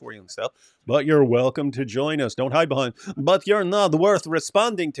objections for you and stuff, but you're welcome to join us. Don't hide behind, but you're not worth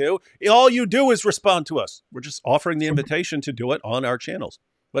responding to. All you do is respond to us. We're just offering the invitation to do it on our channels.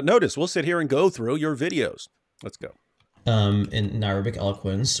 But notice, we'll sit here and go through your videos. Let's go. In Arabic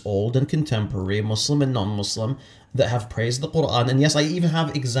eloquence, old and contemporary, Muslim and non-Muslim, that have praised the Quran. And yes, I even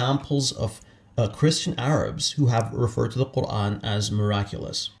have examples of Christian Arabs who have referred to the Quran as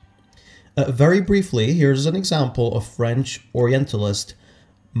miraculous. Very briefly, here's an example of French Orientalist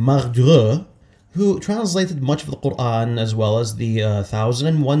Mardreux, who translated much of the Quran as well as the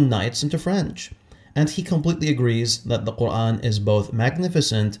 1001 Nights into French. And he completely agrees that the Quran is both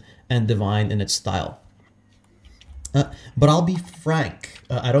magnificent and divine in its style. But I'll be frank,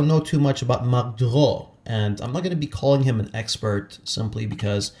 I don't know too much about Mardreux, and I'm not going to be calling him an expert simply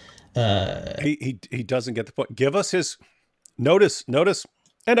because... He doesn't get the point. Give us his... Notice...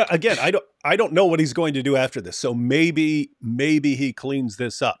 And again, I don't know what he's going to do after this. So maybe he cleans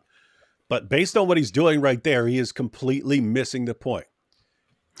this up. But based on what he's doing right there, he is completely missing the point.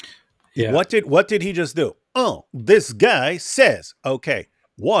 Yeah. What did he just do? Oh, this guy says, okay,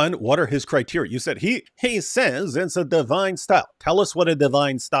 one, what are his criteria? You said he says it's a divine style. Tell us what a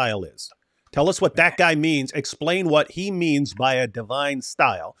divine style is. Tell us what that guy means. Explain what he means by a divine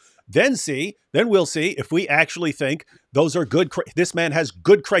style. Then we'll see if we actually think those are good. This man has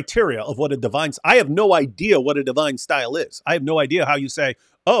good criteria of what a divine. I have no idea what a divine style is. I have no idea how you say,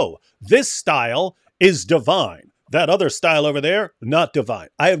 oh, this style is divine. That other style over there, not divine.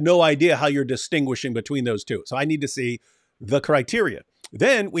 I have no idea how you're distinguishing between those two. So I need to see the criteria.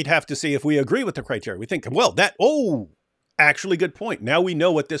 Then we'd have to see if we agree with the criteria. We think, well, actually good point. Now we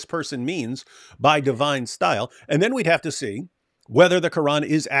know what this person means by divine style. And then we'd have to see whether the Quran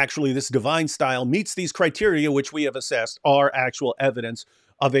is actually this divine style, meets these criteria which we have assessed are actual evidence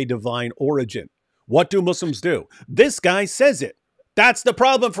of a divine origin. What do Muslims do? This guy says it. That's the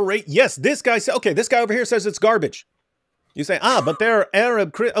problem for rate. Yes, this guy says, okay, this guy over here says it's garbage. You say, but they're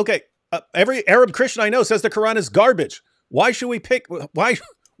Arab. Okay, every Arab Christian I know says the Quran is garbage. Why should we pick?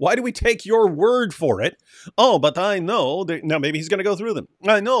 Why do we take your word for it? Oh, but I know now maybe he's going to go through them.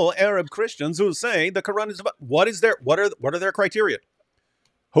 I know Arab Christians who say the Quran is about, what are their criteria?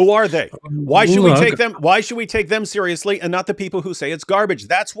 Who are they? Why should we take them? Why should we take them seriously and not the people who say it's garbage?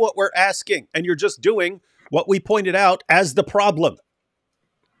 That's what we're asking. And you're just doing what we pointed out as the problem.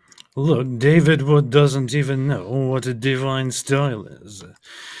 Look, David doesn't even know what a divine style is.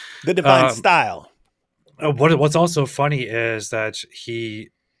 The divine style. What's also funny is that he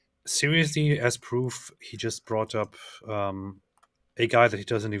seriously, as proof, he just brought up a guy that he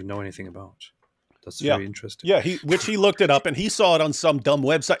doesn't even know anything about. That's very interesting. Yeah, which he looked it up and he saw it on some dumb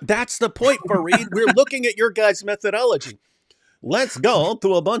website. That's the point, Fareed. We're looking at your guys' methodology. Let's go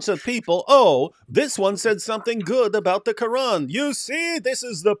to a bunch of people. Oh, this one said something good about the Quran. You see, this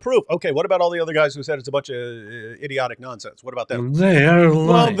is the proof. Okay, what about all the other guys who said it's a bunch of idiotic nonsense? What about them? They're lying.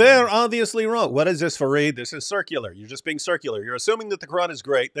 Well, they're obviously wrong. What is this, Fareed? This is circular. You're just being circular. You're assuming that the Quran is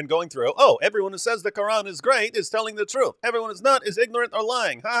great, then going through, oh, everyone who says the Quran is great is telling the truth. Everyone who's not is ignorant or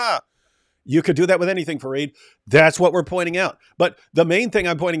lying. Ha ha. You could do that with anything, Fareed. That's what we're pointing out. But the main thing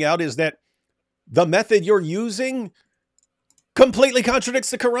I'm pointing out is that the method you're using completely contradicts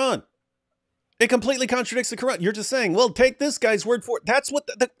the Quran. It completely contradicts the Quran. You're just saying, well, take this guy's word for it. That's what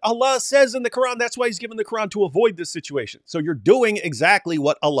Allah says in the Quran. That's why he's given the Quran to avoid this situation. So you're doing exactly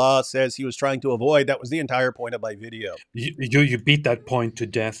what Allah says he was trying to avoid. That was the entire point of my video. You beat that point to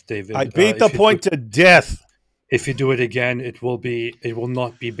death, David. I beat the point to death. If you do it again, it will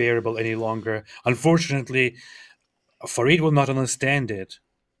not be bearable any longer. Unfortunately, Fareed will not understand it.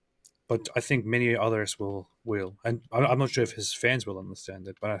 but I think many others will. And I'm not sure if his fans will understand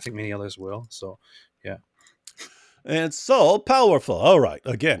it, but I think many others will. So, yeah. And so powerful. All right.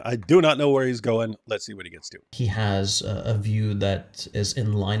 Again, I do not know where he's going. Let's see what he gets to. He has a view that is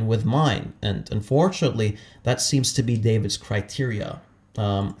in line with mine. And unfortunately, that seems to be David's criteria.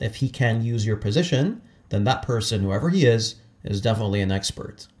 If he can use your position, then that person, whoever he is definitely an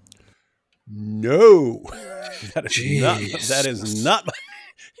expert. No, that is not.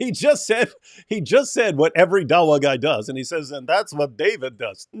 He just said what every Dawa guy does. And he says, and that's what David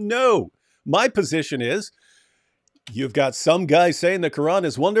does. No, my position is, you've got some guys saying the Quran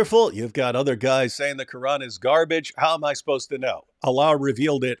is wonderful. You've got other guys saying the Quran is garbage. How am I supposed to know? Allah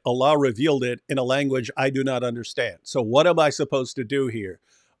revealed it. Allah revealed it in a language I do not understand. So what am I supposed to do here?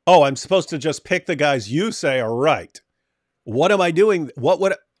 Oh, I'm supposed to just pick the guys you say are right. What am I doing?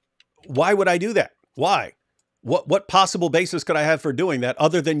 Why would I do that? Why? What possible basis could I have for doing that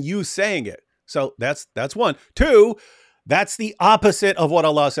other than you saying it? So that's one. Two, that's the opposite of what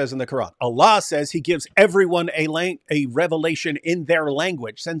Allah says in the Quran. Allah says he gives everyone a revelation in their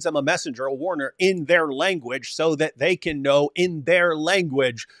language, sends them a messenger, a warner in their language so that they can know in their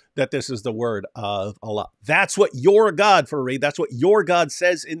language that this is the word of Allah. That's what your God, Fareed, that's what your God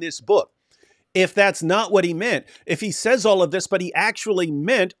says in this book. If that's not what he meant, if he says all of this, but he actually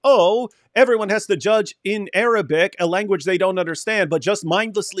meant, oh, everyone has to judge in Arabic, a language they don't understand, but just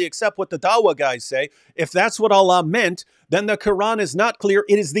mindlessly accept what the Dawah guys say. If that's what Allah meant, then the Quran is not clear.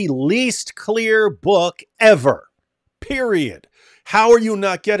 It is the least clear book ever, period. How are you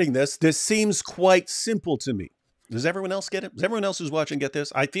not getting this? This seems quite simple to me. Does everyone else get it? Does everyone else who's watching get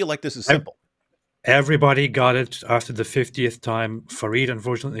this? I feel like this is simple. Everybody got it after the 50th time. Fareed,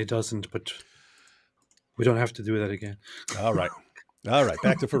 unfortunately, doesn't, but we don't have to do that again. All right. All right.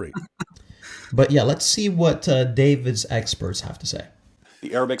 Back to Fareed. But yeah, let's see what David's experts have to say.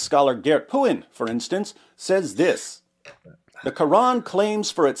 The Arabic scholar Gert Puin, for instance, says this: the Quran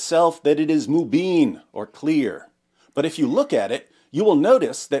claims for itself that it is mubin, or clear. But if you look at it, you will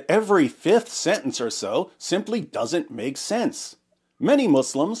notice that every fifth sentence or so simply doesn't make sense. Many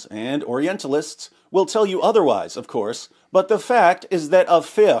Muslims and Orientalists will tell you otherwise, of course, but the fact is that a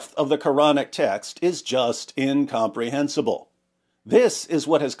fifth of the Quranic text is just incomprehensible. This is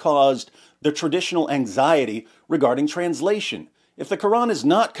what has caused the traditional anxiety regarding translation. If the Quran is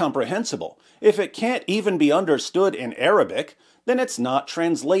not comprehensible, if it can't even be understood in Arabic, then it's not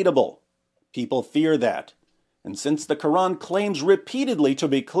translatable. People fear that. And since the Quran claims repeatedly to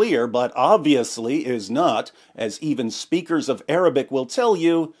be clear, but obviously is not, as even speakers of Arabic will tell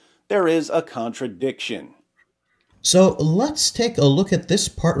you, there is a contradiction. So let's take a look at this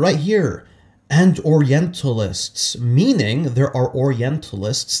part right here. And Orientalists, meaning there are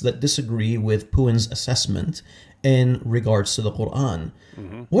Orientalists that disagree with Puin's assessment in regards to the Quran.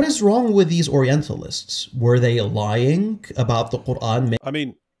 Mm-hmm. What is wrong with these Orientalists? Were they lying about the Quran? I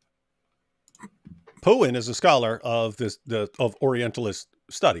mean, Puin is a scholar of of Orientalist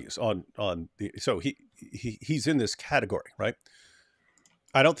studies so he's in this category, right?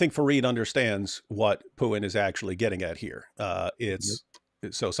 I don't think Fareed understands what Puin is actually getting at here.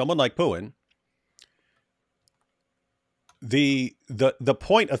 So someone like Puin, the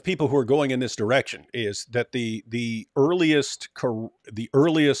point of people who are going in this direction is that the earliest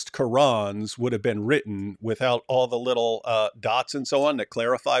Qurans would have been written without all the little dots and so on that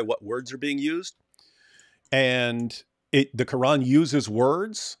clarify what words are being used. And the Quran uses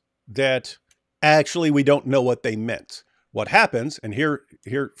words that actually we don't know what they meant. What happens, and here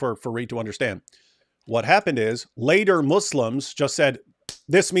for Fareed to understand, what happened is later Muslims just said,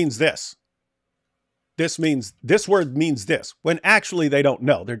 this means this. This word means this, when actually they don't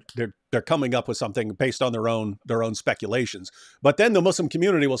know. They're coming up with something based on their own speculations. But then the Muslim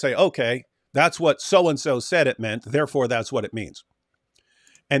community will say, okay, that's what so-and-so said it meant, therefore that's what it means.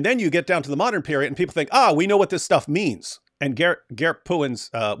 And then you get down to the modern period and people think, we know what this stuff means. And Gert Puin's,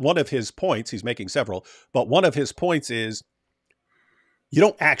 one of his points, he's making several, but one of his points is, you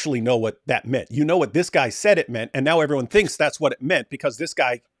don't actually know what that meant. You know what this guy said it meant, and now everyone thinks that's what it meant because this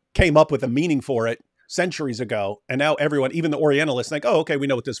guy came up with a meaning for it centuries ago, and now everyone, even the Orientalists, think, oh, okay, we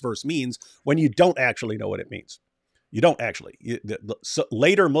know what this verse means, when you don't actually know what it means. You don't actually.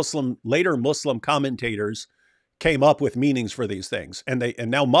 Later Muslim commentators came up with meanings for these things, and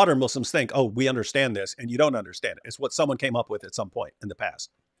now modern Muslims think, oh, we understand this, and you don't understand it. It's what someone came up with at some point in the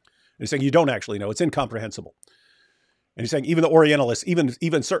past. And he's saying you don't actually know. It's incomprehensible. And he's saying even the Orientalists,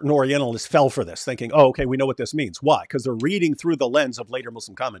 even certain Orientalists fell for this, thinking, oh, okay, we know what this means. Why? Because they're reading through the lens of later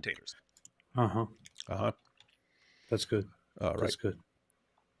Muslim commentators. That's good. All right. That's good.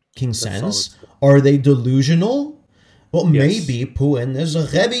 Making sense. Are they delusional? Well, yes. Maybe Puin is a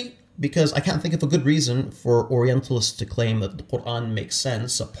ghabi. because I can't think of a good reason for Orientalists to claim that the Quran makes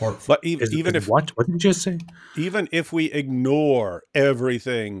sense apart from. But even if what did you just say? even if we ignore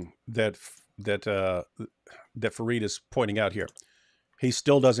everything that Farid is pointing out here, he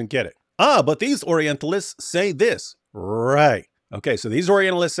still doesn't get it. But these Orientalists say this, right? Okay, so these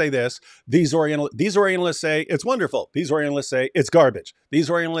Orientalists say this. These Orientalists say it's wonderful. These Orientalists say it's garbage. These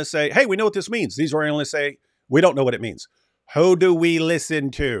Orientalists say, hey, we know what this means. These Orientalists say we don't know what it means. Who do we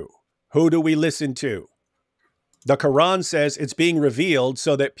listen to? Who do we listen to? The Quran says it's being revealed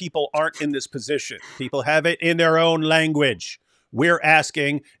so that people aren't in this position. People have it in their own language. We're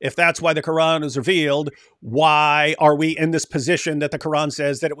asking, if that's why the Quran is revealed, why are we in this position that the Quran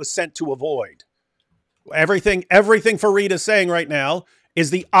says that it was sent to avoid? Everything Farid is saying right now is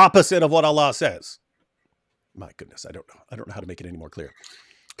the opposite of what Allah says. My goodness, I don't know how to make it any more clear.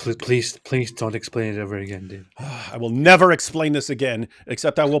 Please don't explain it ever again, Dave. I will never explain this again,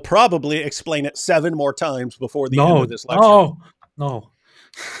 except I will probably explain it 7 more times before the end of this lecture. No.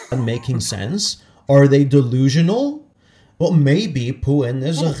 Making sense? Are they delusional? Well, maybe Puin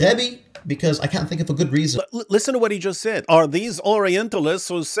is a Rebbe, because I can't think of a good reason. Listen to what he just said. Are these Orientalists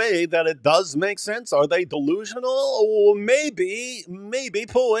who say that it does make sense? Are they delusional? Or maybe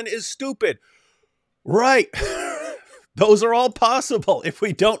Puin is stupid. Right. Those are all possible if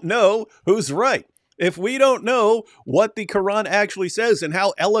we don't know who's right. If we don't know what the Quran actually says and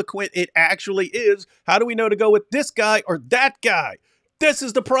how eloquent it actually is, how do we know to go with this guy or that guy? This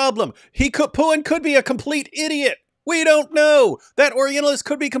is the problem. Puin could be a complete idiot. We don't know. That Orientalist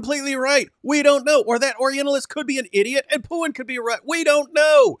could be completely right. We don't know. Or that Orientalist could be an idiot and Puin could be right. We don't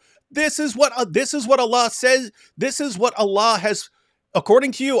know. This is what Allah says. This is what Allah has,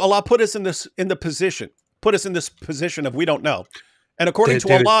 according to you, Allah put us in this position of we don't know. And according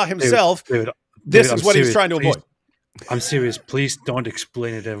to Allah himself, this is what he's trying to avoid. I'm serious. Please don't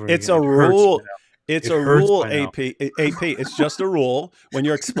explain it ever It's again. a rule. It's a rule, AP. AP. It's just a rule. When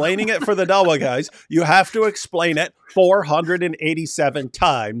you're explaining it for the Dawah guys, you have to explain it 487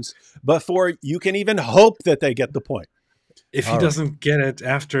 times before you can even hope that they get the point. If he doesn't get it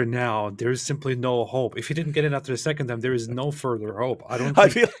after now, there is simply no hope. If he didn't get it after the second time, there is no further hope. I don't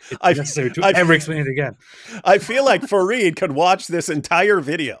think it's necessary to ever explain it again. I feel like Farid could watch this entire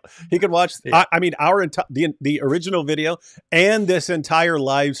video. He could watch, the original video and this entire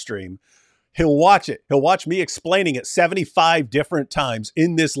live stream. He'll watch it. He'll watch me explaining it 75 different times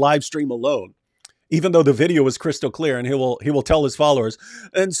in this live stream alone, even though the video is crystal clear, and he will tell his followers.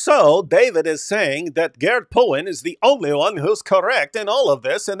 And so David is saying that Gert Puin is the only one who's correct in all of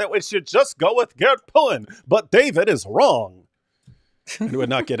this, and that we should just go with Gert Puin. But David is wrong. And would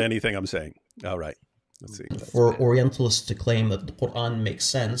not get anything I'm saying. All right. Let's see. For Orientalists to claim that the Quran makes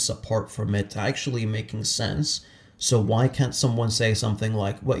sense apart from it actually making sense. So why can't someone say something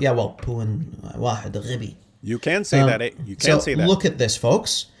like, Puin واحد غبي? You can say that. You can say that. Look at this,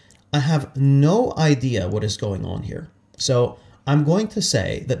 folks. I have no idea what is going on here. So I'm going to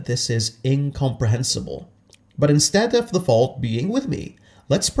say that this is incomprehensible. But instead of the fault being with me,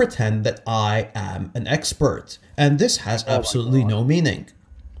 let's pretend that I am an expert. And this has absolutely no meaning.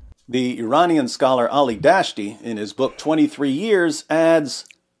 The Iranian scholar Ali Dashti, in his book 23 Years, adds,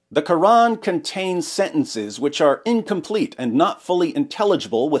 "The Quran contains sentences which are incomplete and not fully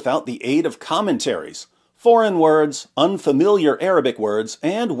intelligible without the aid of commentaries. Foreign words, unfamiliar Arabic words,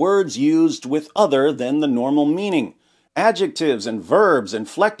 and words used with other than the normal meaning. Adjectives and verbs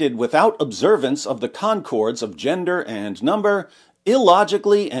inflected without observance of the concords of gender and number,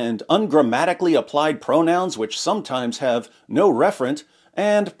 illogically and ungrammatically applied pronouns which sometimes have no referent,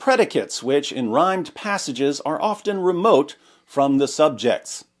 and predicates which in rhymed passages are often remote from the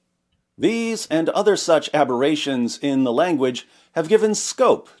subjects. These and other such aberrations in the language have given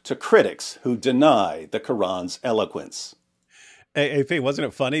scope to critics who deny the Quran's eloquence." AP, wasn't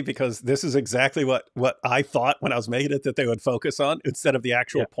it funny? Because this is exactly what I thought when I was making it that they would focus on instead of the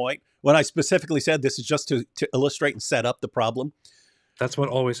actual point. When I specifically said this is just to illustrate and set up the problem. That's what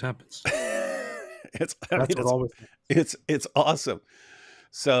always happens. It's awesome.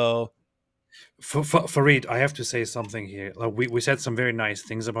 So... Farid, I have to say something here. Like we said some very nice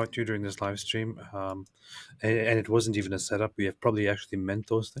things about you during this live stream, and it wasn't even a setup. We have probably actually meant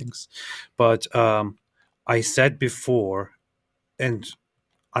those things. But I said before, and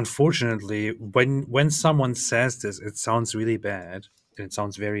unfortunately, when someone says this, it sounds really bad, and it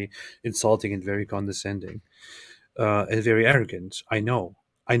sounds very insulting and very condescending, and very arrogant. I know,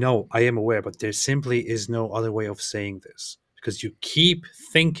 I am aware, but there simply is no other way of saying this, because you keep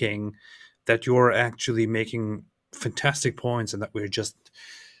thinking that you're actually making fantastic points and that we're just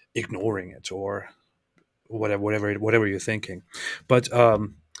ignoring it or whatever you're thinking. But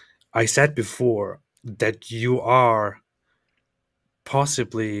I said before that you are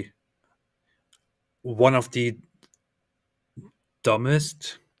possibly one of the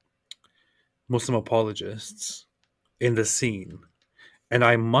dumbest Muslim apologists in the scene. And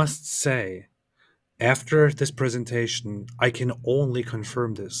I must say, after this presentation, I can only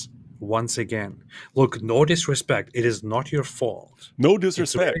confirm this once again. Look, no disrespect. It is not your fault. No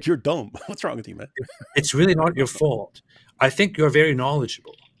disrespect. You're dumb. What's wrong with you, man? It's really not your fault. I think you're very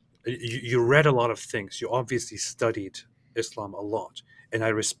knowledgeable. You read a lot of things. You obviously studied Islam a lot, and I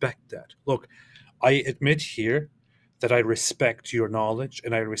respect that. Look, I admit here that I respect your knowledge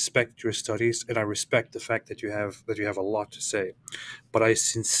and I respect your studies and I respect the fact that you have a lot to say. But I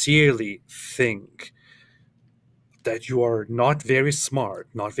sincerely think that you are not very smart,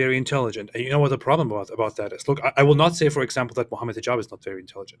 not very intelligent. And you know what the problem about that is? Look, I will not say, for example, that Mohammed Hijab is not very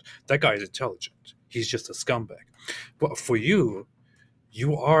intelligent. That guy is intelligent. He's just a scumbag. But for you,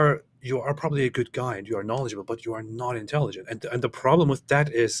 you are probably a good guy and you are knowledgeable, but you are not intelligent. And the problem with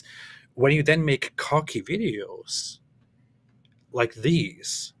that is when you then make cocky videos like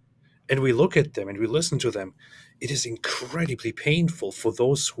these, and we look at them and we listen to them, it is incredibly painful for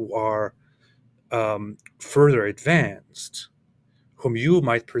those who are further advanced, whom you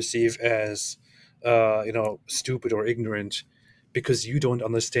might perceive as stupid or ignorant because you don't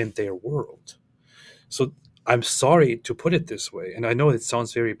understand their world. So I'm sorry to put it this way, and I know it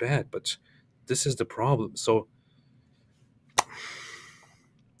sounds very bad, but this is the problem. So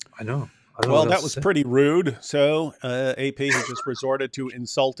I know. Well, that was pretty rude. So AP has just resorted to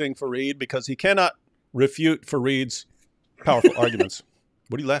insulting Fareed because he cannot refute Fareed's powerful arguments.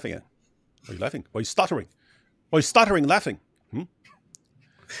 What are you laughing at? Are you laughing? Why are you stuttering? Why are you stuttering laughing?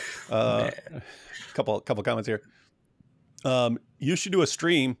 Couple comments here. You should do a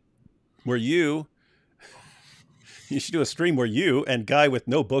stream where you and Guy with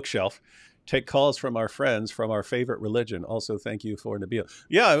no bookshelf take calls from our friends from our favorite religion. Also, thank you for Nabil.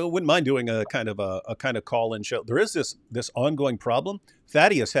 Yeah, I wouldn't mind doing a kind of call-in show. There is this ongoing problem.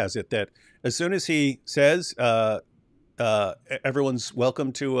 Thaddeus has it that as soon as he says everyone's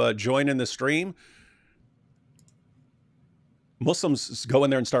welcome to join in the stream, Muslims go in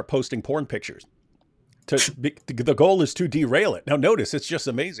there and start posting porn pictures. The goal is to derail it. Now, notice it's just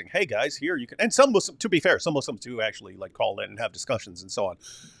amazing. Hey guys, here you can, and some Muslims, to be fair, some Muslims do actually like call in and have discussions and so on.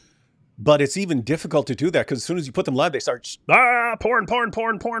 But it's even difficult to do that because as soon as you put them live, they start porn,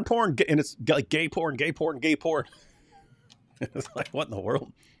 and it's like gay porn. It's like, what in the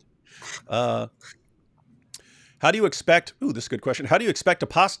world? How do you expect? Ooh, this is a good question. How do you expect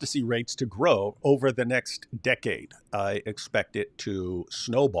apostasy rates to grow over the next decade? I expect it to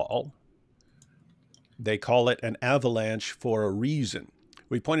snowball. They call it an avalanche for a reason.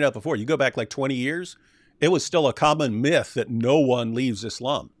 We pointed out before, you go back like 20 years, it was still a common myth that no one leaves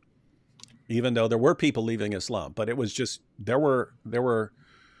Islam, even though there were people leaving Islam. But it was just, there were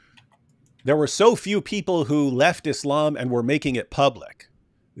so few people who left Islam and were making it public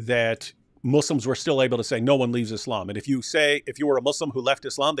that Muslims were still able to say no one leaves Islam. And if you were a Muslim who left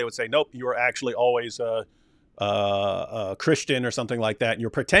Islam, they would say, nope, you were actually always a Christian or something like that. And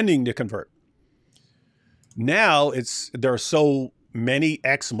you're pretending to convert. Now there are so many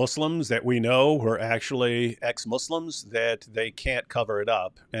ex-Muslims that we know who are actually ex-Muslims that they can't cover it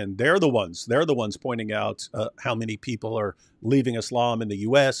up. And they're the ones pointing out how many people are leaving Islam in the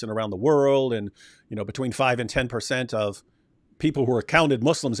US and around the world. And, between 5 and 10% of people who are counted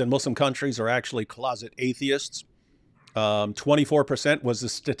Muslims in Muslim countries are actually closet atheists. 24% was the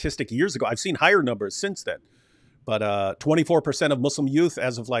statistic years ago. I've seen higher numbers since then. But 24% of Muslim youth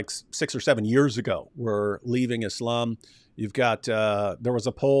as of like 6 or 7 years ago were leaving Islam. You've got, there was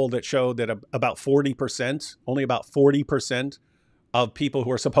a poll that showed that only about 40% of people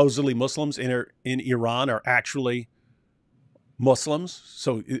who are supposedly Muslims in Iran are actually Muslims.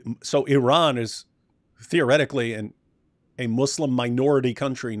 So Iran is theoretically a Muslim minority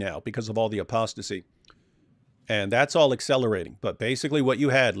country now because of all the apostasy. And that's all accelerating. But basically what you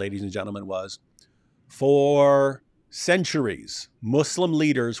had, ladies and gentlemen, was for centuries, Muslim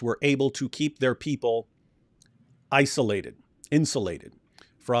leaders were able to keep their people isolated, insulated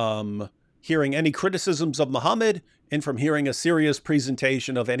from hearing any criticisms of Muhammad and from hearing a serious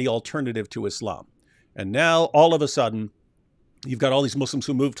presentation of any alternative to Islam. And now, all of a sudden, you've got all these Muslims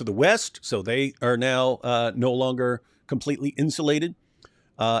who moved to the West, so they are now no longer completely insulated.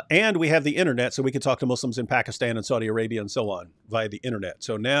 And we have the internet, so we can talk to Muslims in Pakistan and Saudi Arabia and so on via the internet.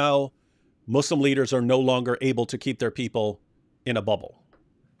 So now Muslim leaders are no longer able to keep their people in a bubble.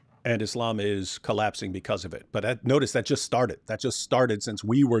 And Islam is collapsing because of it. But notice that just started. That just started since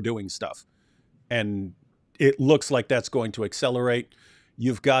we were doing stuff. And it looks like that's going to accelerate.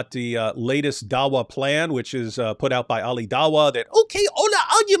 You've got the latest Dawa plan, which is put out by Ali Dawa, that, okay, all the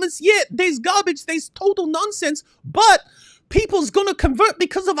arguments, yeah, there's garbage, there's total nonsense, but people's going to convert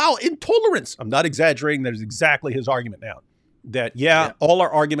because of our intolerance. I'm not exaggerating. That is exactly his argument now. That, yeah, all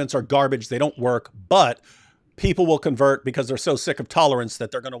our arguments are garbage, they don't work, but people will convert because they're so sick of tolerance that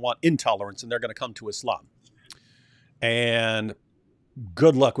they're going to want intolerance and they're going to come to Islam. And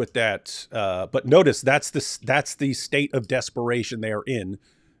good luck with that. But notice that's the state of desperation they are in.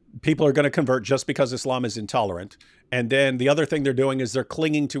 People are going to convert just because Islam is intolerant. And then the other thing they're doing is they're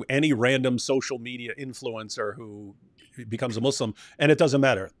clinging to any random social media influencer who becomes a Muslim, and it doesn't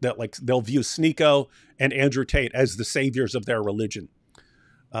matter. That, like, they'll view Sneeko and Andrew Tate as the saviors of their religion.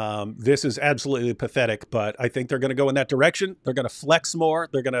 This is absolutely pathetic, but I think they're going to go in that direction. They're going to flex more.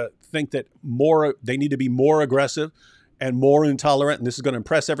 They're going to think that they need to be more aggressive and more intolerant, and this is going to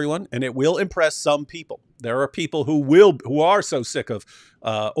impress everyone, and it will impress some people. There are people who are so sick of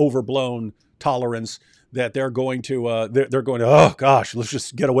overblown tolerance that they're going to oh gosh, let's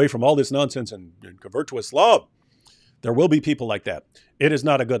just get away from all this nonsense and convert to Islam. There will be people like that. It is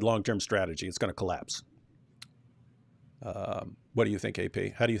not a good long-term strategy. It's going to collapse. What do you think,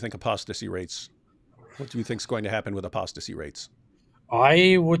 AP? How do you think apostasy rates? What do you think is going to happen with apostasy rates?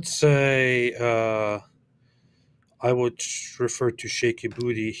 I would say I would refer to Sheikh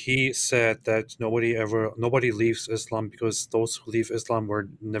Ibudi. He said that nobody leaves Islam because those who leave Islam were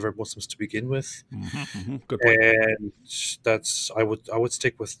never Muslims to begin with. Good point. And I would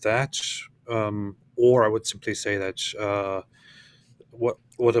stick with that. Or I would simply say that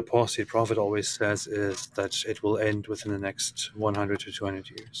what Apostate Prophet always says is that it will end within the next 100 to 200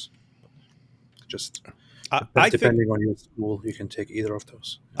 years. Just depending on your school, you can take either of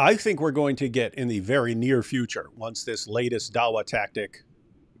those. I think we're going to get in the very near future, once this latest Dawa tactic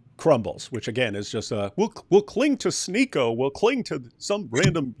crumbles, which again is just we'll cling to Sneeko, we'll cling to some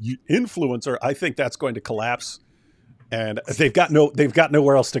random influencer. I think that's going to collapse. And they've got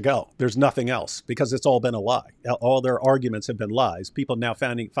nowhere else to go. There's nothing else because it's all been a lie. All their arguments have been lies. People now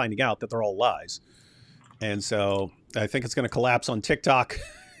finding out that they're all lies. And so I think it's going to collapse on TikTok.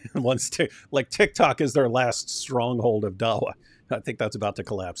 Once TikTok is their last stronghold of Dawa. I think that's about to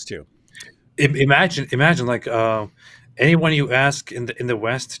collapse too. Imagine like anyone you ask in the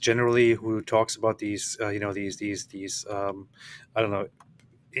West generally who talks about these these I don't know,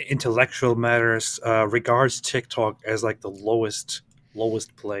 intellectual matters, regards TikTok as like the lowest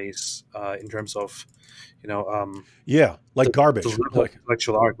place in terms of like garbage, like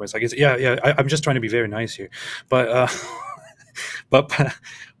intellectual arguments. I guess I'm just trying to be very nice here, but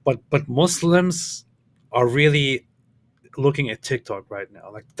but Muslims are really looking at TikTok right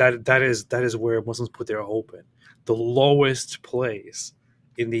now. Like that is where Muslims put their hope in, the lowest place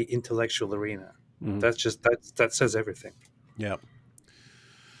in the intellectual arena. That says everything. Yeah.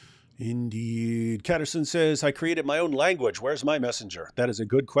 Indeed. Catterson says, I created my own language. Where's my messenger? That is a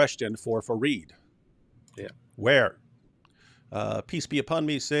good question for Fareed. Yeah. Where? Peace be upon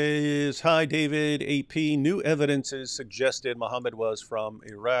me says, hi, David. AP, new evidence is suggested Muhammad was from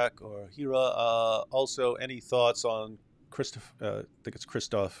Iraq or Hira. Also, any thoughts on Christoph? I think it's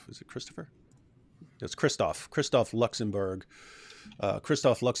Christoph. Is it Christopher? It's Christoph. Christoph Luxembourg.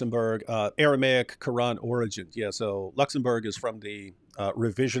 Aramaic Quran origin. Yeah, so Luxembourg is from the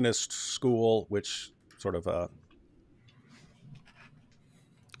revisionist school, which sort of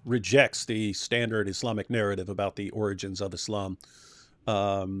rejects the standard Islamic narrative about the origins of Islam.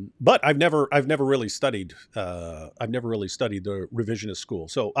 But I've never really studied the revisionist school.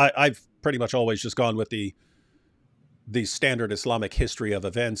 So I've pretty much always just gone with the standard Islamic history of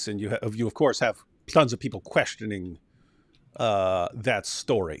events, and you of course have tons of people questioning that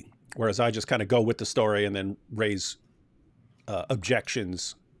story, whereas I just kind of go with the story and then raise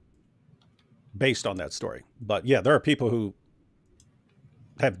objections based on that story. But yeah, there are people who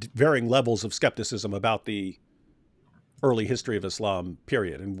have varying levels of skepticism about the early history of Islam,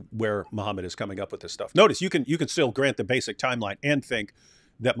 period, and where Muhammad is coming up with this stuff. Notice you can still grant the basic timeline and think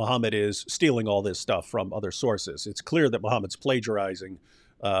that Muhammad is stealing all this stuff from other sources. It's clear that Muhammad's plagiarizing.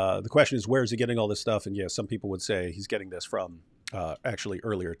 The question is, where is he getting all this stuff? And yes, some people would say he's getting this from actually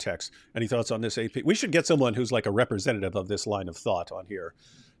earlier texts. Any thoughts on this, AP? We should get someone who's like a representative of this line of thought on here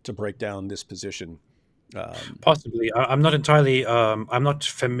to break down this position. Possibly. I'm not entirely, I'm not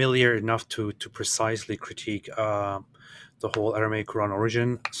familiar enough to precisely critique the whole Aramaic Quran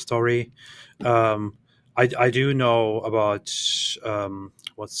origin story. I do know about,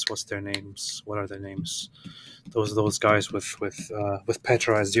 what's their names? What are their names? Those guys with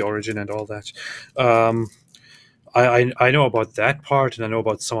Petra as the origin and all that. I know about that part, and I know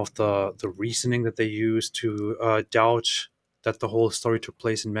about some of the reasoning that they use to doubt that the whole story took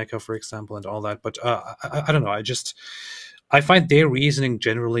place in Mecca, for example, and all that. But I don't know. I find their reasoning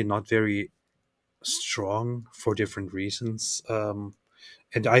generally not very strong for different reasons,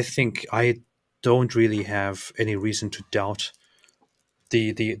 and I think I don't really have any reason to doubt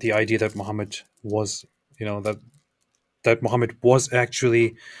the idea that Muhammad was, that Muhammad was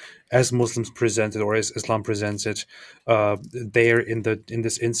actually, as Muslims presented, or as Islam presents it, there in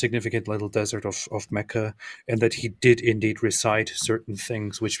this insignificant little desert of Mecca, and that he did indeed recite certain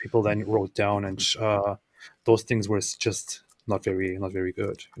things which people then wrote down, and those things were just not very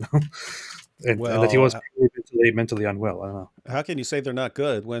good, and that he was mentally unwell. I don't know. How can you say they're not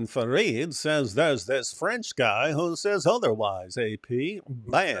good when Farid says there's this French guy who says otherwise? AP,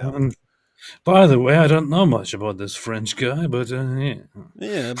 bam. By the way, I don't know much about this French guy, but yeah.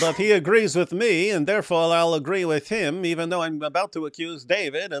 Yeah, but he agrees with me, and therefore I'll agree with him, even though I'm about to accuse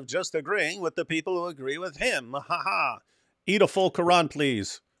David of just agreeing with the people who agree with him. Ha ha. Eat a full Quran,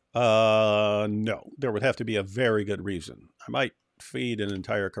 please. No, there would have to be a very good reason. I might feed an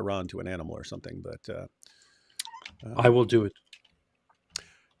entire Quran to an animal or something, but I will do it.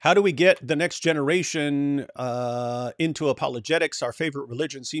 How do we get the next generation into apologetics? Our favorite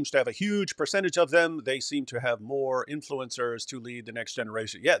religion seems to have a huge percentage of them. They seem to have more influencers to lead the next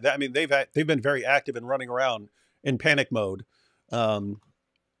generation. Yeah, I mean, they've been very active in running around in panic mode. The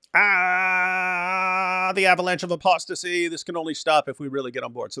avalanche of apostasy. This can only stop if we really get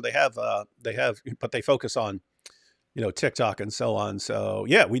on board. So they have, but they focus on, TikTok and so on. So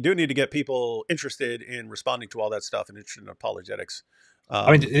yeah, we do need to get people interested in responding to all that stuff and interested in apologetics.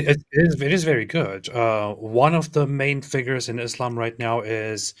 I mean, it is very good. One of the main figures in Islam right now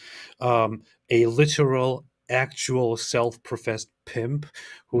is a literal, actual, self-professed pimp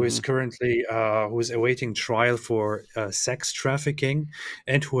who is currently who is awaiting trial for sex trafficking,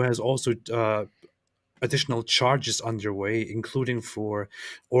 and who has also additional charges underway, including for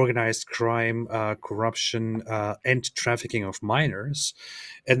organized crime, corruption, and trafficking of minors.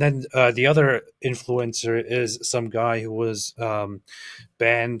 And then the other influencer is some guy who was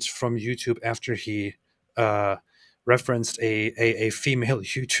banned from YouTube after he referenced a female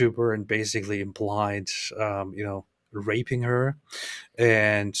YouTuber and basically implied, raping her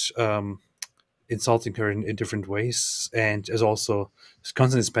and insulting her in different ways, and is also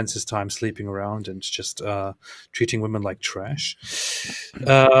constantly spends his time sleeping around and just treating women like trash.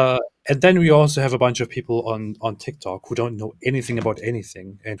 And then we also have a bunch of people on TikTok who don't know anything about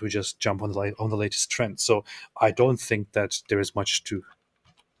anything and who just jump on the latest trend. So I don't think that there is much to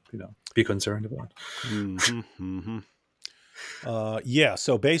be concerned about. Yeah.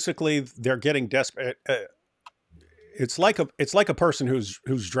 So basically, they're getting desperate. It's like a person who's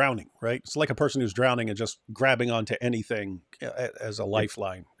drowning, right? It's like a person who's drowning and just grabbing onto anything as a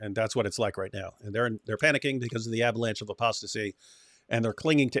lifeline, and that's what it's like right now. And they're panicking because of the avalanche of apostasy, and they're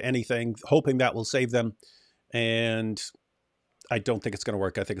clinging to anything, hoping that will save them. And I don't think it's going to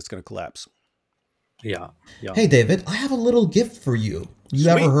work. I think it's going to collapse. Yeah. Hey, David, I have a little gift for you. You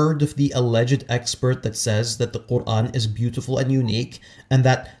Sweet. ever heard of the alleged expert that says that the Quran is beautiful and unique, and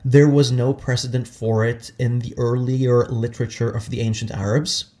that there was no precedent for it in the earlier literature of the ancient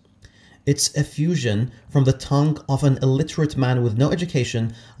Arabs? Its effusion from the tongue of an illiterate man with no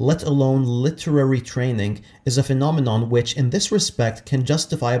education, let alone literary training, is a phenomenon which, in this respect, can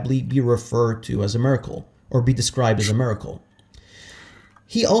justifiably be referred to as a miracle, or be described as a miracle.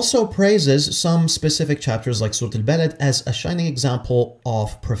 He also praises some specific chapters like Surah Al-Balad as a shining example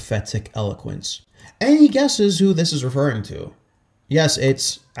of prophetic eloquence. Any guesses who this is referring to? Yes,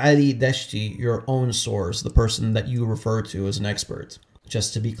 it's Ali Dashti, your own source, the person that you refer to as an expert.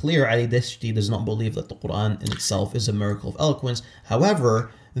 Just to be clear, Ali Dashti does not believe that the Quran in itself is a miracle of eloquence.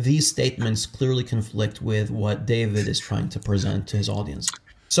 However, these statements clearly conflict with what David is trying to present to his audience.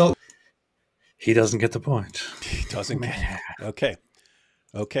 So he doesn't get the point. He doesn't get it.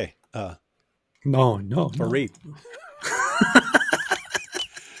 Okay. No. Farid.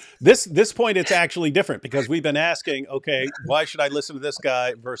 This point, it's actually different because we've been asking, okay, why should I listen to this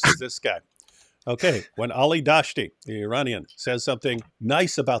guy versus this guy? Okay, when Ali Dashti, the Iranian, says something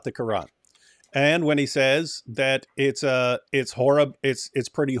nice about the Quran, and when he says that it's horrible, it's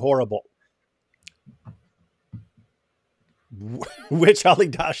pretty horrible. Which Ali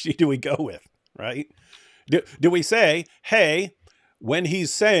Dashti do we go with, right? Do we say, hey, when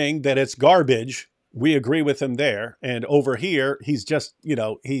he's saying that it's garbage, we agree with him there, and over here he's just,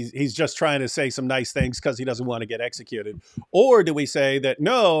 he's just trying to say some nice things because he doesn't want to get executed? Or do we say that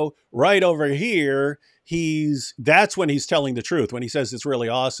no, right over here that's when he's telling the truth, when he says it's really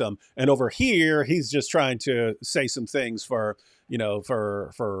awesome, and over here he's just trying to say some things for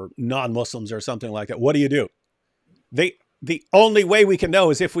for non-Muslims or something like that? What do you do? the only way we can know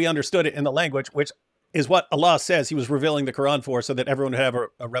is if we understood it in the language, which is what Allah says he was revealing the Quran for, so that everyone would have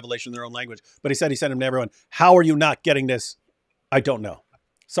a revelation in their own language. But he said he sent him to everyone. How are you not getting this? I don't know.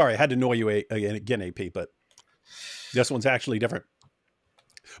 Sorry, I had to annoy you again, AP, but this one's actually different.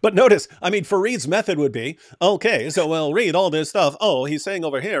 But notice, I mean, Fareed's method would be, okay, so we'll read all this stuff. Oh, he's saying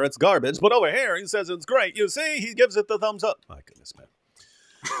over here it's garbage, but over here he says it's great. You see, he gives it the thumbs up. My goodness, man.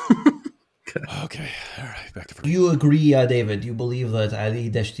 Okay, all right, back to Fareed. Do you agree, David? You believe that Ali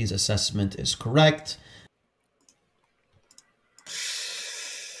Dashti's assessment is correct?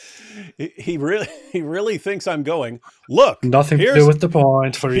 He really thinks I'm going, look, Nothing to do with the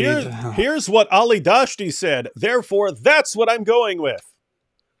point, Fareed. Here's what Ali Dashti said. Therefore, that's what I'm going with.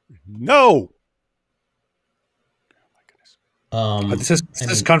 No. Oh my goodness.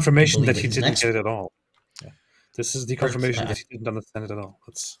 This is confirmation that he didn't get it at all. Yeah. This is the confirmation that he didn't understand it at all.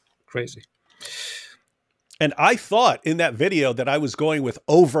 That's crazy. And I thought in that video that I was going with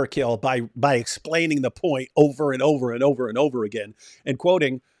overkill by explaining the point over and over and over and over again and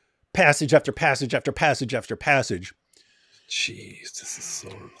quoting passage after passage after passage after passage. Jeez, this is so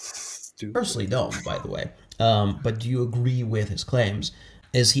stupid. Personally don't, by the way. But do you agree with his claims?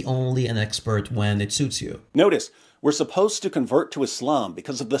 Is he only an expert when it suits you? Notice, we're supposed to convert to Islam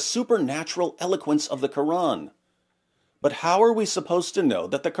because of the supernatural eloquence of the Quran. But how are we supposed to know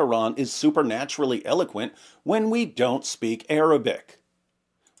that the Quran is supernaturally eloquent when we don't speak Arabic?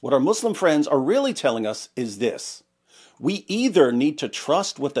 What our Muslim friends are really telling us is this. We either need to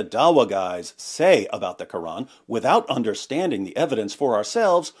trust what the Dawah guys say about the Quran without understanding the evidence for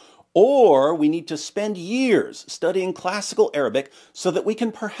ourselves, or we need to spend years studying classical Arabic so that we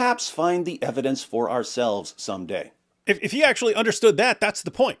can perhaps find the evidence for ourselves someday. If he actually understood that, that's the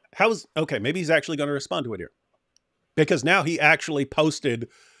point. Okay, maybe he's actually going to respond to it here. Because now he actually posted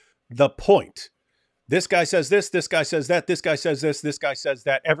the point. This guy says this guy says that, this guy says this guy says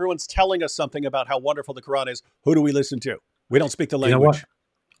that. Everyone's telling us something about how wonderful the Quran is. Who do we listen to? We don't speak the language. You know what?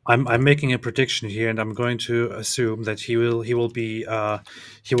 I'm making a prediction here, and I'm going to assume that he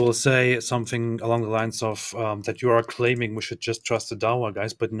will say something along the lines of that you are claiming we should just trust the Dawah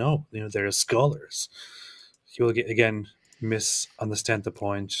guys, but no, there are scholars. He will again misunderstand the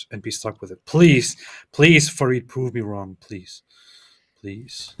point and be stuck with it. Please, Fareed, prove me wrong, please.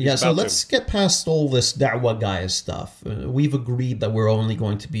 Yeah, so let's get past all this Da'wah guys stuff. We've agreed that we're only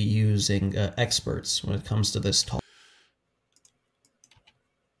going to be using experts when it comes to this topic.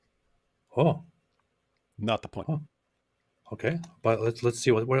 Oh, not the point. Oh. Okay, but let's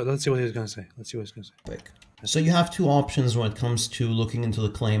see what he's going to say. So you have two options when it comes to looking into the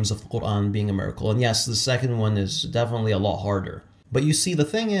claims of the Quran being a miracle. And yes, the second one is definitely a lot harder. But you see, the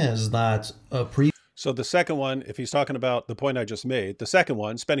thing is that So the second one, if he's talking about the point I just made, the second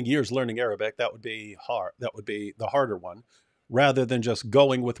one, spending years learning Arabic, that would be hard. That would be the harder one, rather than just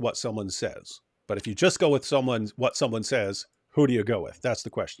going with what someone says. But if you just go with what someone says, who do you go with? That's the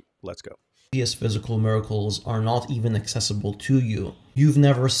question. Let's go. Previous physical miracles are not even accessible to you. You've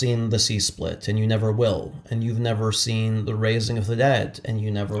never seen the sea split, and you never will. And you've never seen the raising of the dead, and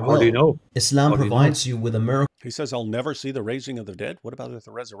you never will. How do you know? Islam provides you with a miracle. He says, I'll never see the raising of the dead. What about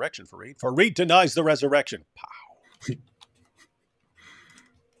the resurrection, Fareed? Fareed denies the resurrection. Pow.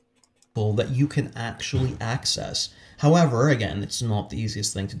 That you can actually access. However, again, it's not the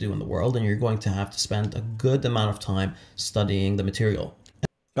easiest thing to do in the world, and you're going to have to spend a good amount of time studying the material.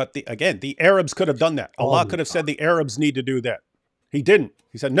 But again, the Arabs could have done that. Allah could have said the Arabs need to do that. He didn't.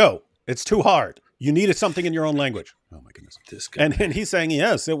 He said, no, it's too hard. You needed something in your own language. Oh my goodness. This guy. And he's saying,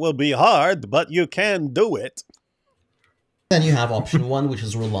 yes, it will be hard, but you can do it. Then you have option one, which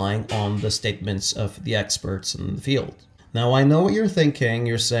is relying on the statements of the experts in the field. Now, I know what you're thinking.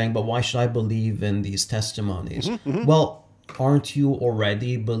 You're saying, but why should I believe in these testimonies? Well, aren't you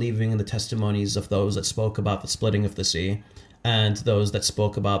already believing in the testimonies of those that spoke about the splitting of the sea and those that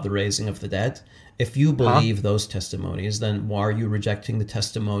spoke about the raising of the dead? If you believe those testimonies, then why are you rejecting the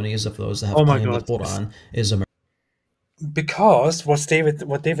testimonies of those that have claimed the Quran is a... Because what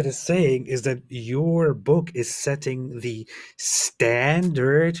David is saying is that your book is setting the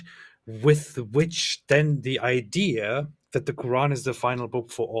standard with which then the idea that the Quran is the final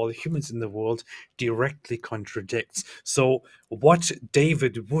book for all humans in the world directly contradicts. So what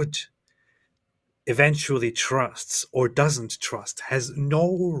David would eventually trusts or doesn't trust has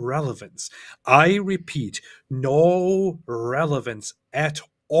no relevance. I repeat, no relevance at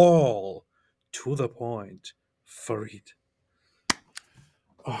all to the point. Fareed.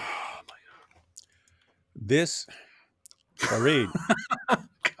 Oh my God. This, Fareed,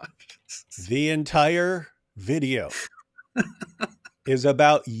 the entire video is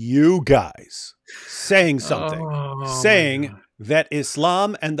about you guys saying something, Oh, saying that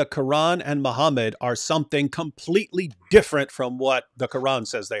Islam and the Quran and Muhammad are something completely different from what the Quran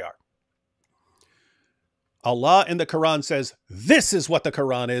says they are. Allah in the Quran says, this is what the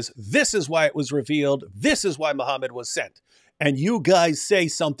Quran is. This is why it was revealed. This is why Muhammad was sent. And you guys say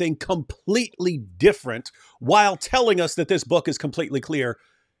something completely different while telling us that this book is completely clear.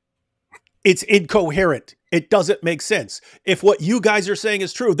 It's incoherent. It doesn't make sense. If what you guys are saying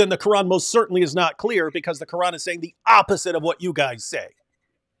is true, then the Quran most certainly is not clear, because the Quran is saying the opposite of what you guys say.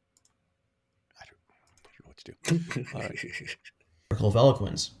 I don't know what to do. All right. Of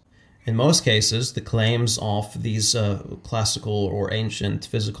eloquence. In most cases, the claims of these classical or ancient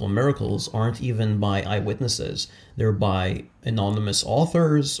physical miracles aren't even by eyewitnesses. They're by anonymous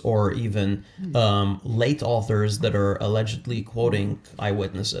authors, or even late authors that are allegedly quoting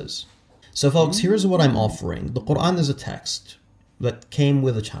eyewitnesses. So folks, here's what I'm offering. The Quran is a text that came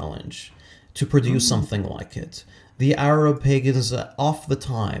with a challenge to produce something like it. The Arab pagans of the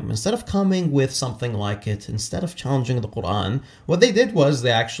time, instead of coming with something like it, instead of challenging the Quran, what they did was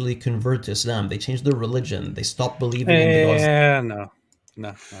they actually converted to Islam. They changed their religion. They stopped believing in the gods.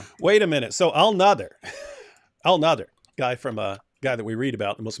 No. Wait a minute. So Al-Nadir, guy that we read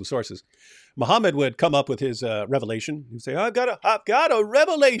about in Muslim sources, Muhammad would come up with his revelation. He'd say, I've got a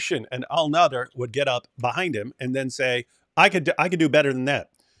revelation. And Al-Nadir would get up behind him and then say, I could do better than that.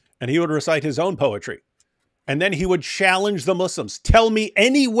 And he would recite his own poetry. And then he would challenge the Muslims. Tell me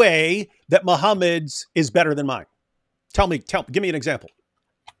any way that Muhammad's is better than mine. Give me an example.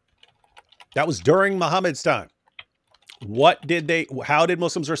 That was during Muhammad's time. How did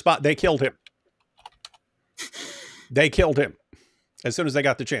Muslims respond? They killed him. They killed him. As soon as they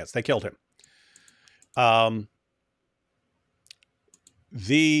got the chance, they killed him.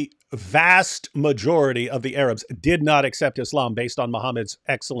 The vast majority of the Arabs did not accept Islam based on Muhammad's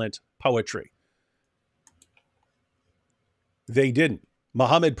excellent poetry. They didn't.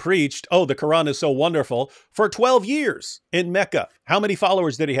 Muhammad preached, oh, the Quran is so wonderful, for 12 years in Mecca. How many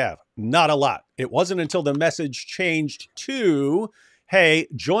followers did he have? Not a lot. It wasn't until the message changed to, hey,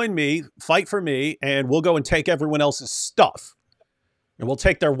 join me, fight for me, and we'll go and take everyone else's stuff. And we'll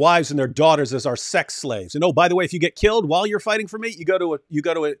take their wives and their daughters as our sex slaves. And oh, by the way, if you get killed while you're fighting for me, you go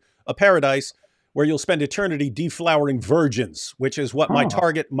to a paradise where you'll spend eternity deflowering virgins, which is what my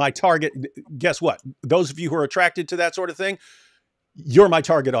target, guess what? Those of you who are attracted to that sort of thing, you're my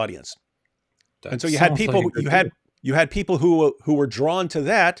target audience. And so you had people, you had people who were drawn to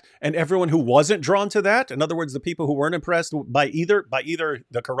that, and everyone who wasn't drawn to that. In other words, the people who weren't impressed by either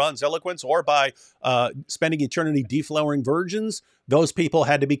the Quran's eloquence or by spending eternity deflowering virgins, those people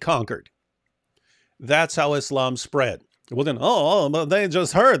had to be conquered. That's how Islam spread. Well, then, but they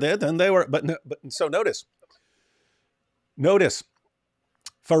just heard it, and they were, but so notice,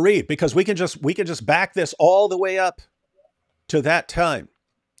 Fareed, because we can just back this all the way up to that time.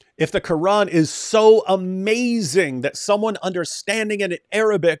 If the Quran is so amazing that someone understanding it in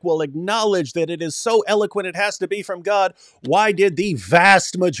Arabic will acknowledge that it is so eloquent it has to be from God, why did the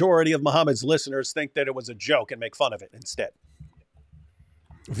vast majority of Muhammad's listeners think that it was a joke and make fun of it instead?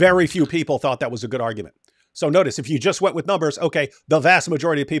 Very few people thought that was a good argument. So notice, if you just went with numbers, okay, the vast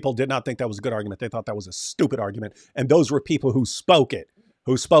majority of people did not think that was a good argument. They thought that was a stupid argument. And those were people who spoke it,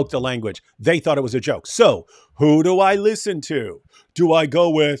 who spoke the language. They thought it was a joke. So who do I listen to? Do I go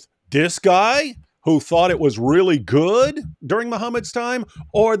with this guy who thought it was really good during Muhammad's time,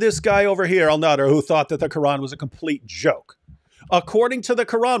 or this guy over here, Al-Nadir, who thought that the Quran was a complete joke? According to the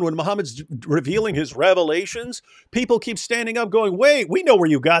Quran, when Muhammad's revealing his revelations, people keep standing up going, wait, we know where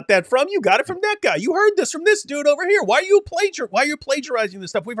you got that from. You got it from that guy. You heard this from this dude over here. Why are you plagiarizing this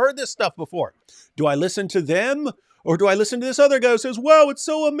stuff? We've heard this stuff before. Do I listen to them, or do I listen to this other guy who says, wow, it's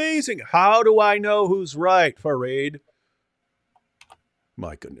so amazing? How do I know who's right, Fareed?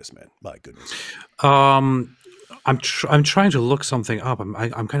 My goodness, man. My goodness. I'm trying to look something up.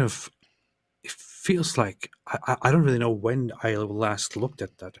 I'm kind of, it feels like I don't really know when I last looked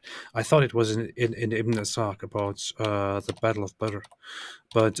at that. I thought it was in Ibn Ishaq about the Battle of Badr,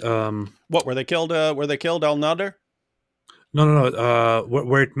 but what, were they killed? Were they killed, Al-Nadir? No.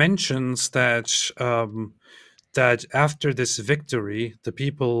 Where it mentions that that after this victory, the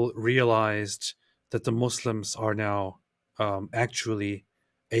people realized that the Muslims are now actually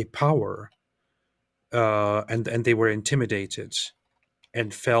a power, and they were intimidated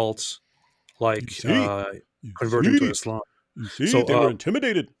and felt like converting to Islam. So they were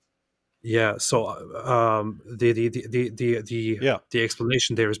intimidated. Yeah. So the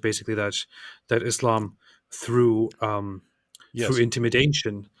explanation there is basically that Islam through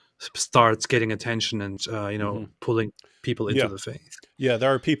intimidation starts getting attention and pulling people into Yeah. the faith. Yeah,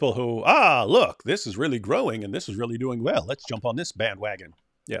 there are people who, look, this is really growing and this is really doing well. Let's jump on this bandwagon.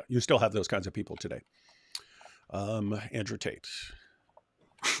 Yeah, you still have those kinds of people today. Andrew Tate.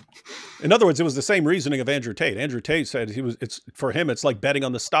 In other words, it was the same reasoning of Andrew Tate. Andrew Tate said for him, it's like betting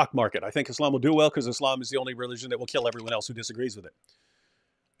on the stock market. I think Islam will do well because Islam is the only religion that will kill everyone else who disagrees with it.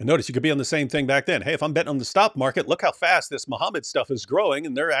 And notice you could be on the same thing back then. Hey, if I'm betting on the stock market, look how fast this Muhammad stuff is growing.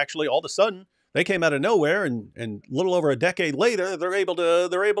 And they're actually all of a sudden, they came out of nowhere, and a little over a decade later, they're able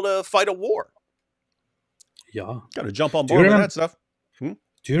to fight a war. Yeah, got to jump on board with that stuff.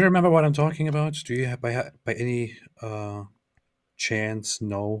 Do you remember what I'm talking about? Do you have by any chance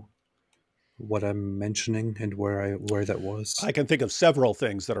know what I'm mentioning and where that was? I can think of several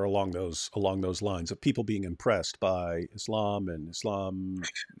things that are along those lines of people being impressed by Islam and Islam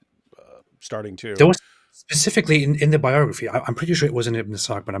starting to. There was specifically in the biography. I'm pretty sure it was in Ibn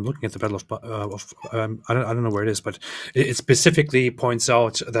Sa'd, but I'm looking at the Battle of I don't know where it is, but it specifically points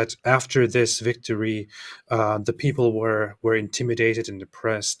out that after this victory, the people were intimidated and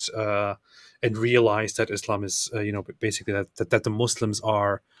depressed, and realized that Islam is basically that the Muslims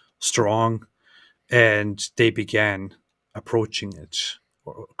are strong, and they began approaching it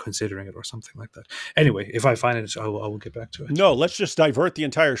or considering it or something like that. Anyway, if I find it, I will get back to it. No, let's just divert the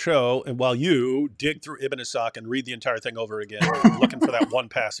entire show, and while you dig through Ibn Ishaq and read the entire thing over again, looking for that one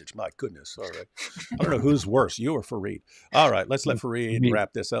passage. My goodness. All right. I don't know who's worse, you or Fareed. All right, let's let Fareed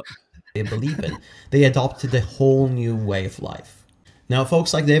wrap this up. They believe in. They adopted a whole new way of life. Now,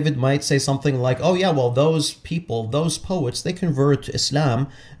 folks like David might say something like, oh yeah, well, those people, those poets, they converted to Islam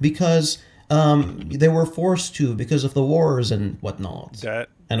because they were forced to because of the wars and whatnot.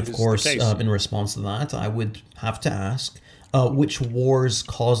 And of course, in response to that, I would have to ask, which wars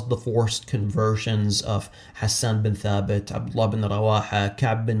caused the forced conversions of Hassan bin Thabit, Abdullah bin Rawaha,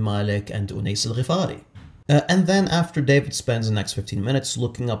 Ka'b bin Malik, and Unais al-Ghifari? And then after David spends the next 15 minutes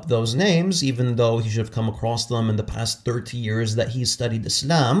looking up those names, even though he should have come across them in the past 30 years that he's studied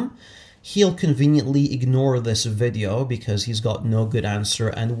Islam, he'll conveniently ignore this video because he's got no good answer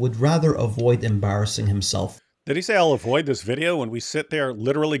and would rather avoid embarrassing himself. Did he say I'll avoid this video when we sit there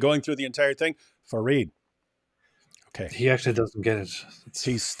literally going through the entire thing? Fareed. Okay. He actually doesn't get it.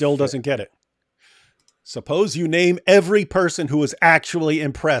 He still doesn't get it. Suppose you name every person who was actually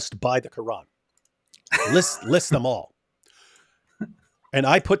impressed by the Quran. List them all. And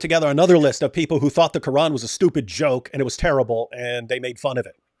I put together another list of people who thought the Quran was a stupid joke and it was terrible and they made fun of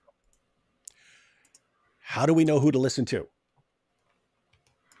it. How do we know who to listen to?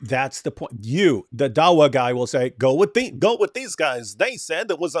 That's the point. You, the Dawah guy, will say, go with these guys. They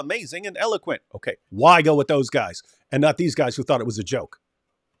said it was amazing and eloquent. Okay, why go with those guys and not these guys who thought it was a joke?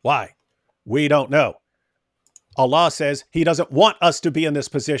 Why? We don't know. Allah says he doesn't want us to be in this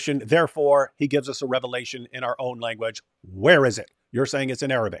position. Therefore, he gives us a revelation in our own language. Where is it? You're saying it's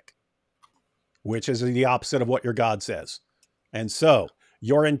in Arabic, which is the opposite of what your God says. And so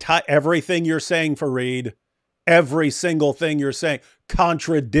your everything you're saying, Fareed, every single thing you're saying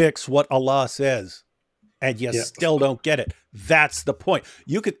contradicts what Allah says. And you still don't get it. That's the point.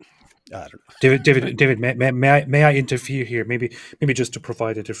 You could... I don't know. David, may I interfere here? Maybe just to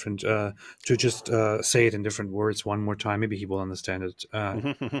provide a different, to just say it in different words one more time. Maybe he will understand it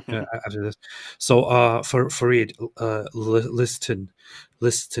after this. So, for Fareed,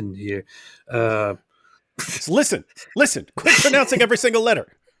 listen here. Listen. Quit pronouncing every single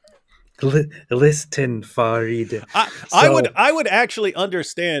letter. Listen, Fareed. I would actually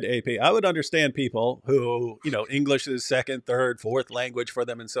understand, AP. I would understand people who, English is second, third, fourth language for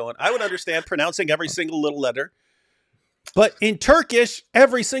them and so on. I would understand pronouncing every single little letter. But in Turkish,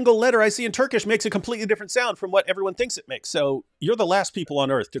 every single letter I see in Turkish makes a completely different sound from what everyone thinks it makes. So you're the last people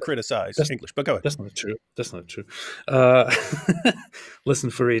on earth to criticize English. But go ahead. That's not true. Listen,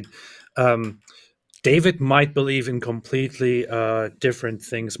 Fareed. David might believe in completely different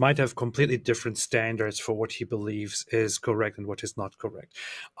things, might have completely different standards for what he believes is correct and what is not correct.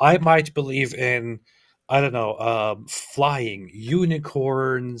 I might believe in, flying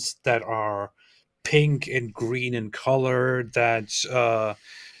unicorns that are pink and green in color, that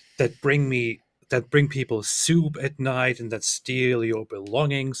bring people soup at night and that steal your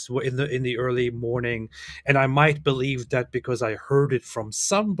belongings in the early morning. And I might believe that because I heard it from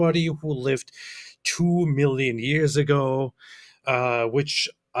somebody who lived 2 million years ago, which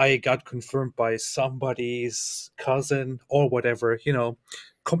I got confirmed by somebody's cousin or whatever,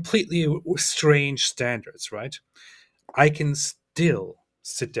 completely strange standards, right? I can still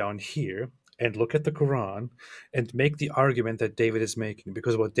sit down here and look at the Quran and make the argument that David is making,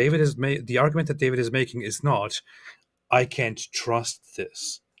 because the argument that David is making is not, I can't trust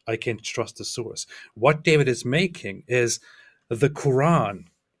this. I can't trust the source. What David is making is the Quran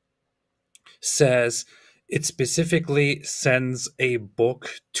says it specifically sends a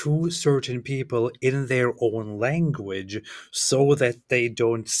book to certain people in their own language so that they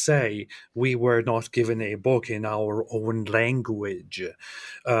don't say, we were not given a book in our own language.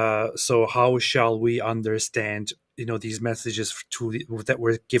 So how shall we understand these messages that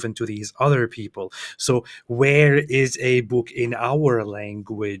were given to these other people? So where is a book in our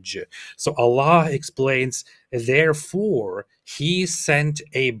language? So Allah explains, therefore he sent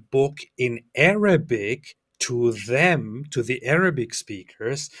a book in Arabic to them, to the Arabic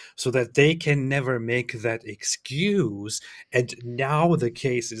speakers, so that they can never make that excuse, and now the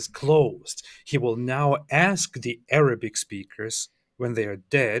case is closed. He will now ask the Arabic speakers when they are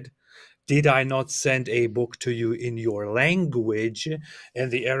dead, did I not send a book to you in your language?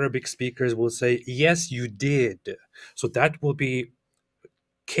 And the Arabic speakers will say, yes, you did. So that will be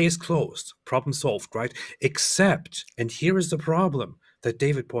case closed, problem solved, right? Except, and here is the problem that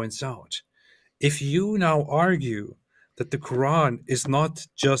David points out, if you now argue that the Quran is not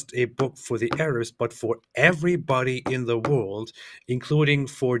just a book for the Arabs, but for everybody in the world, including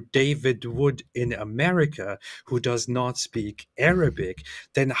for David Wood in America, who does not speak Arabic,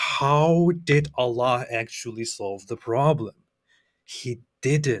 then how did Allah actually solve the problem? He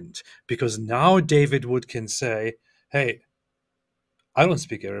didn't, because now David Wood can say, hey, I don't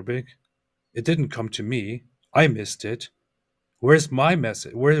speak Arabic. It didn't come to me. I missed it. Where's my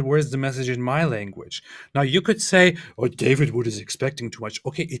message? Where's the message in my language? Now, you could say, oh, David Wood is expecting too much.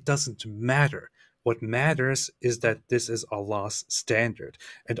 Okay, it doesn't matter. What matters is that this is Allah's standard,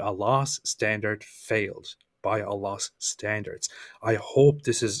 and Allah's standard failed by Allah's standards. I hope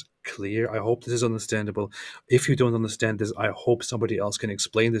this is clear. I hope this is understandable. If you don't understand this, I hope somebody else can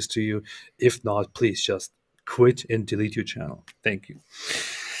explain this to you. If not, please just quit and delete your channel. Thank you.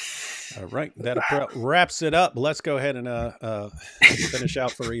 All right, that wraps it up. Let's go ahead and finish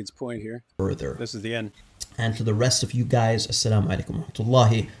out Fareed's point here. Further. This is the end. And to the rest of you guys, assalamu alaikum wa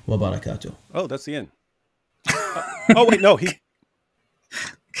rahmatullahi wa barakatuh. Oh, that's the end. Oh, wait, no.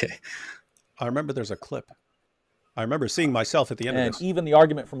 Okay. I remember there's a clip. I remember seeing myself at the end of this. And even the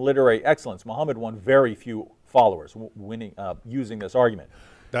argument from literary excellence, Muhammad won very few followers using this argument.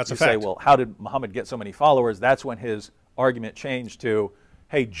 That's a you fact. say, well, how did Muhammad get so many followers? That's when his argument changed to,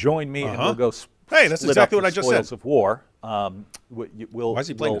 hey, join me and we'll go hey, that's exactly what I just said. Of war. Why is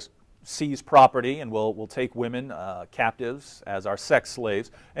he playing this? Seize property and we'll take women captives as our sex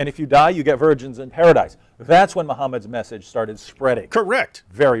slaves. And if you die, you get virgins in paradise. That's when Muhammad's message started spreading. Correct.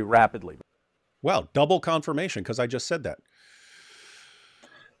 Very rapidly. Wow, double confirmation because I just said that.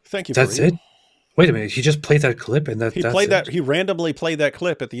 Thank you. That's Fareed. it. Wait a minute. He just played that clip, and that's that. He randomly played that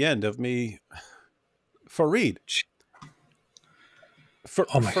clip at the end of me. Fareed.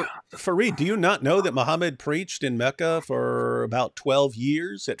 Fareed, do you not know that Muhammad preached in Mecca for about 12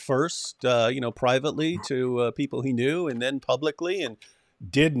 years at first, privately to people he knew, and then publicly, and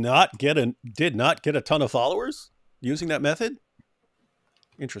did not get a ton of followers using that method?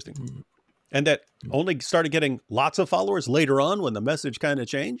 Interesting. And that only started getting lots of followers later on when the message kind of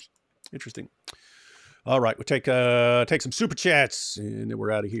changed. Interesting. All right, we'll take some super chats, and then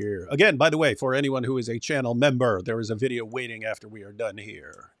we're out of here. Again, by the way, for anyone who is a channel member, there is a video waiting after we are done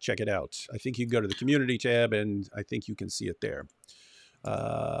here. Check it out. I think you can go to the community tab, and I think you can see it there.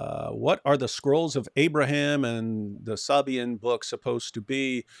 What are the scrolls of Abraham and the Sabian book supposed to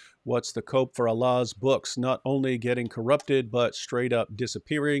be? What's the cope for Allah's books? Not only getting corrupted, but straight up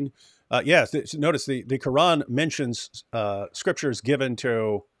disappearing. Yes, notice the Quran mentions scriptures given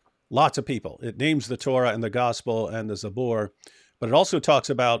to lots of people. It names the Torah and the Gospel and the Zabur, but it also talks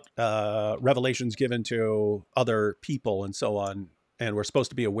about revelations given to other people and so on. And we're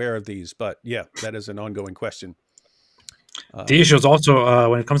supposed to be aware of these. But yeah, that is an ongoing question. The issue is also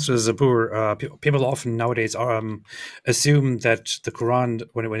when it comes to the Zabur, people often nowadays assume that the Quran,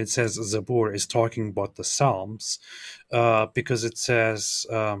 when it says Zabur, is talking about the Psalms, because it says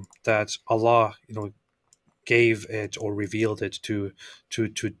that Allah, gave it or revealed it to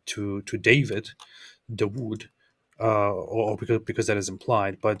David, Dawood, or because that is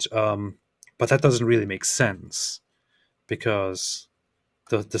implied, but that doesn't really make sense, because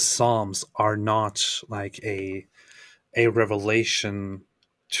the Psalms are not like a revelation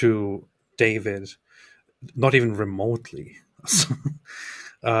to David, not even remotely.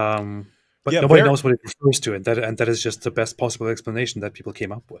 But yeah, nobody knows what it refers to, and that is just the best possible explanation that people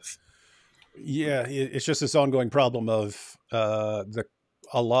came up with. Yeah, it's just this ongoing problem of the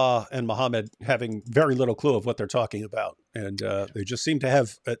Allah and Muhammad having very little clue of what they're talking about, and they just seem to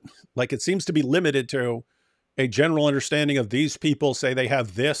have, it seems to be limited to a general understanding of these people say they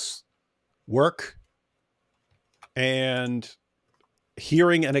have this work, and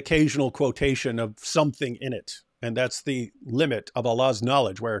hearing an occasional quotation of something in it. And that's the limit of Allah's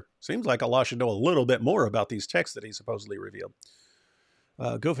knowledge, where it seems like Allah should know a little bit more about these texts that he supposedly revealed.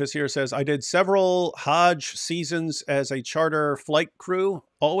 Gofis here says, I did several Hajj seasons as a charter flight crew.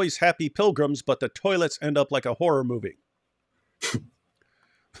 Always happy pilgrims, but the toilets end up like a horror movie.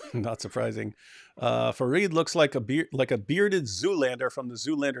 Not surprising. Fareed looks like a bearded Zoolander from the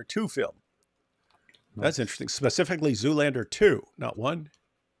Zoolander 2 film. That's interesting. Specifically Zoolander 2, not 1.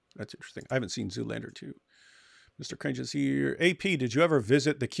 That's interesting. I haven't seen Zoolander 2. Mr. Cringe is here. AP, did you ever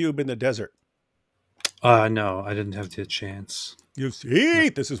visit the cube in the desert? No, I didn't have the chance. You see,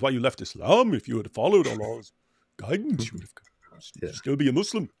 this is why you left Islam. If you had followed Allah's guidance, you would have still be a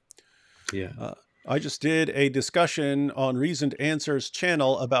Muslim. Yeah. I just did a discussion on Reasoned Answers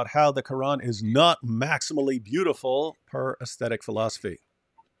channel about how the Quran is not maximally beautiful per aesthetic philosophy.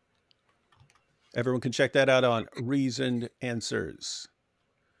 Everyone can check that out on Reasoned Answers.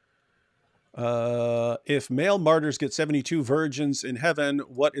 If male martyrs get 72 virgins in heaven,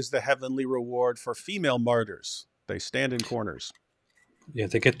 what is the heavenly reward for female martyrs? They stand in corners. Yeah,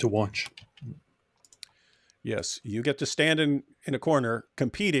 they get to watch. Yes, you get to stand in a corner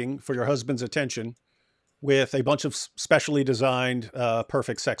competing for your husband's attention with a bunch of specially designed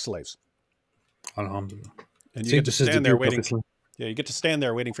perfect sex slaves. Alhamdulillah. And you get to stand there waiting. Yeah, you get to stand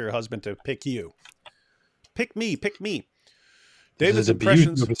there waiting for your husband to pick you. Pick me, pick me. David's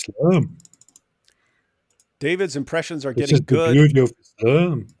impressions. David's impressions are getting good. The beauty of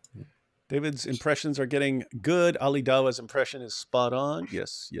Islam. David's impressions are getting good. Ali Dawa's impression is spot on.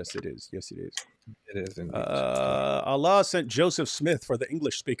 Yes, yes, it is. Yes, it is. It is. Allah sent Joseph Smith for the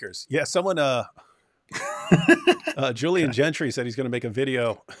English speakers. Yeah, someone, Julian Gentry said he's going to make a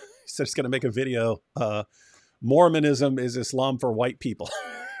video. He said he's going to make a video. Mormonism is Islam for white people.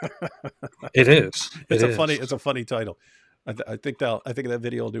 It is. It's a funny title. I think that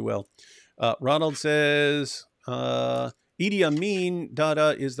video will do well. Ronald says, Idi Amin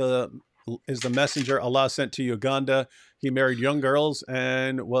Dada is the messenger Allah sent to Uganda. He married young girls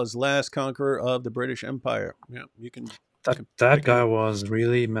and was last conqueror of the British Empire. Yeah, you can. That guy was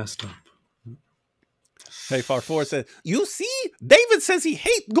really messed up. Hey, Farfour said, you see, David says he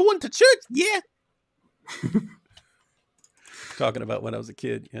hates going to church. Yeah. Talking about when I was a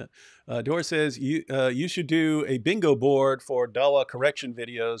kid. Yeah. Dor says, you should do a bingo board for Dawa correction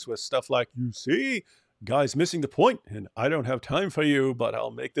videos with stuff like, you see, guy's missing the point, and I don't have time for you, but I'll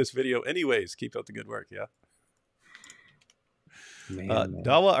make this video anyways. Keep up the good work, yeah? Man.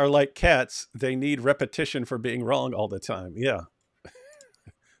 Dawa are like cats. They need repetition for being wrong all the time. Yeah.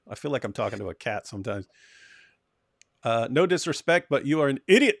 I feel like I'm talking to a cat sometimes. No disrespect, but you are an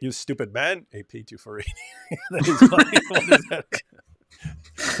idiot, you stupid man. AP248. That is funny. What is that?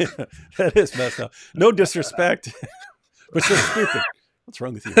 That is messed up. No disrespect, but you're stupid. What's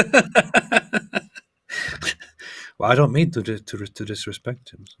wrong with you? Well, I don't mean to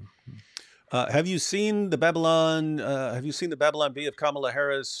disrespect him. So. Have you seen the Babylon? Have you seen the Babylon Bee of Kamala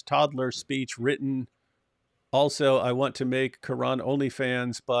Harris toddler speech written? Also, I want to make Quran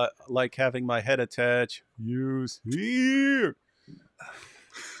OnlyFans, but like having my head attached. You see?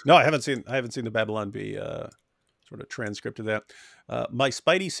 No, I haven't seen the Babylon Bee sort of transcript of that. My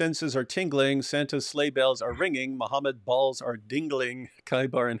spidey senses are tingling. Santa's sleigh bells are ringing. Muhammad balls are dingling.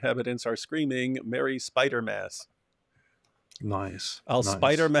 Kaibar inhabitants are screaming. Merry Spider-Mass. Nice.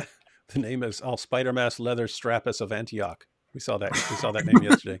 Spider-Mass. The name is Al Spider-Mass Leather Strappus of Antioch. We saw that name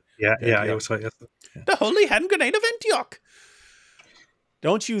yesterday. Yeah, it was like yesterday. Yeah. The Holy Hand Grenade of Antioch.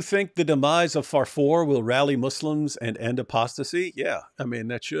 Don't you think the demise of Farfour will rally Muslims and end apostasy? Yeah, I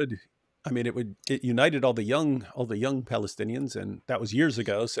mean it united all the young Palestinians, and that was years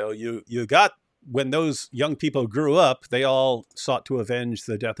ago. So you got, when those young people grew up, they all sought to avenge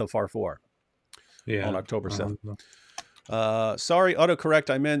the death of Farfour. Yeah, on October 7th. Sorry, autocorrect.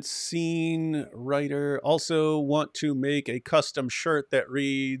 I meant scene writer. Also want to make a custom shirt that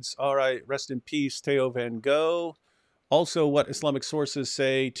reads, all right, rest in peace, Theo Van Gogh. Also, what Islamic sources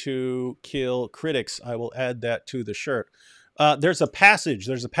say to kill critics. I will add that to the shirt. There's a passage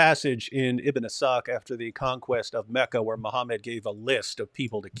in Ibn Ishaq after the conquest of Mecca where Muhammad gave a list of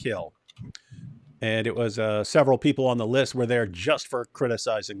people to kill. And it was several people on the list were there just for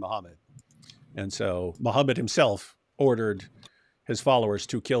criticizing Muhammad. And so Muhammad himself ordered his followers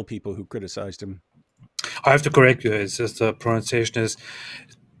to kill people who criticized him. I have to correct you. It's just the pronunciation is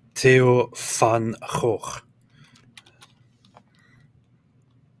Theo van Gogh.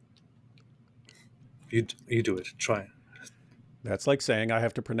 You do it. Try. That's like saying I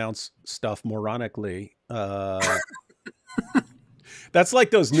have to pronounce stuff moronically. That's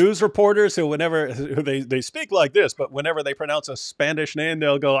like those news reporters who they speak like this, but whenever they pronounce a Spanish name,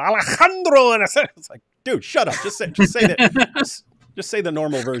 they'll go Alejandro, and it's like, dude, shut up. Just say that. Just say the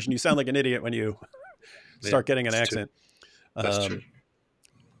normal version. You sound like an idiot when you start getting an accent. That's true.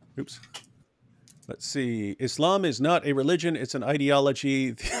 Oops. Let's see. Islam is not a religion; it's an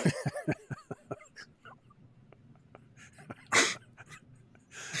ideology.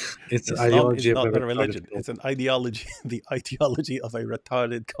 It's an Islam ideology is of not a a religion. retarded It's an ideology, the ideology of a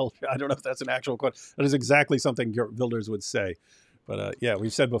retarded culture. I don't know if that's an actual quote. That is exactly something Geert Wilders would say. But yeah,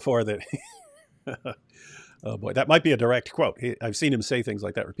 we've said before that, oh boy, that might be a direct quote. I've seen him say things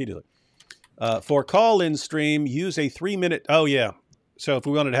like that repeatedly. For call-in stream, use a 3-minute, oh yeah. So if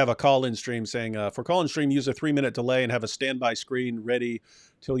we wanted to have a call-in stream saying, for call-in stream, use a 3-minute delay and have a standby screen ready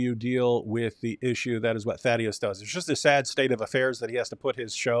till you deal with the issue. That is what Thaddeus does. It's just a sad state of affairs that he has to put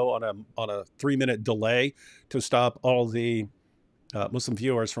his show on a 3-minute delay to stop all the Muslim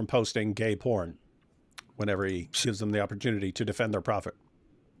viewers from posting gay porn whenever he gives them the opportunity to defend their prophet.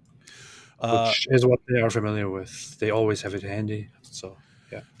 Which is what they are familiar with. They always have it handy. So,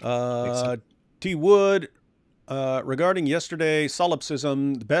 yeah. T. Wood, regarding yesterday,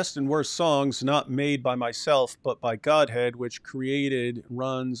 solipsism, the best and worst songs not made by myself, but by Godhead, which created,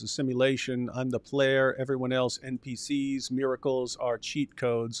 runs a simulation. I'm the player, everyone else NPCs, miracles are cheat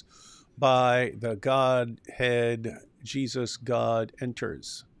codes. By the Godhead, Jesus, God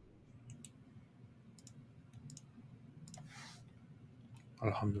enters.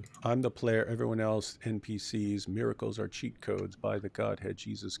 Alhamdulillah. I'm the player, everyone else NPCs, miracles are cheat codes. By the Godhead,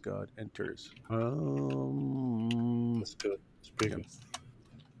 Jesus, God enters. That's good. That's pretty good.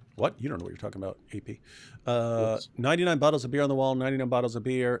 What? You don't know what you're talking about, AP. 99 bottles of beer on the wall, 99 bottles of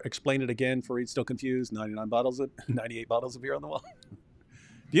beer. Explain it again for Reed Still Confused. 98 bottles of beer on the wall. Do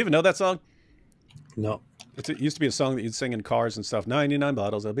you even know that song? No. It used to be a song that you'd sing in cars and stuff. 99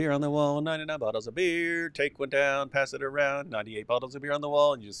 bottles of beer on the wall, 99 bottles of beer. Take one down, pass it around. 98 bottles of beer on the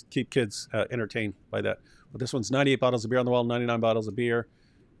wall. And you just keep kids entertained by that. But this one's 98 bottles of beer on the wall, 99 bottles of beer.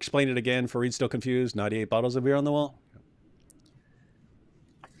 Explain it again for Reed Still Confused. 98 bottles of beer on the wall.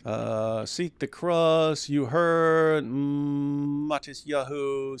 Seek the Cross. You heard Matis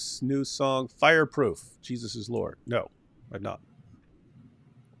Yahu's new song, Fireproof. Jesus is Lord. No, I've not.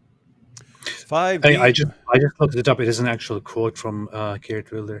 I just looked it up. It is an actual quote from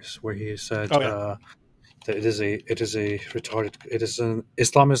Geert Wilders where he said that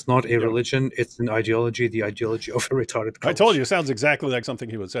Islam is not a religion, it's an ideology, the ideology of a retarded culture. I told you, it sounds exactly like something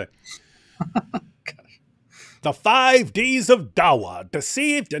he would say. The 5 Ds of Dawah: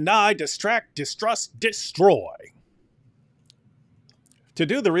 deceive, deny, distract, distrust, destroy. To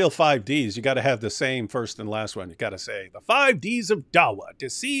do the real 5 Ds, you got to have the same first and last one. You got to say the 5 Ds of Dawah: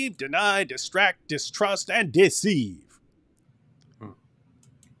 deceive, deny, distract, distrust, and deceive.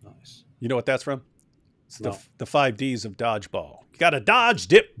 Nice. You know what that's from? It's the 5 Ds of dodgeball. You got to dodge,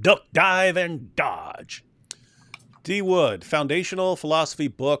 dip, duck, dive, and dodge. D. Wood, foundational philosophy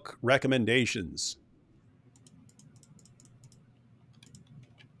book recommendations.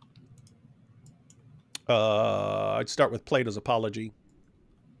 I'd start with Plato's Apology.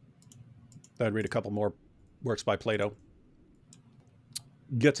 I'd read a couple more works by Plato.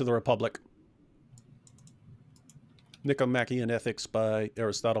 Get to the Republic. Nicomachean Ethics by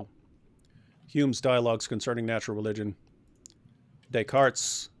Aristotle. Hume's Dialogues Concerning Natural Religion.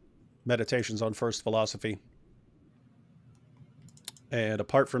 Descartes' Meditations on First Philosophy. And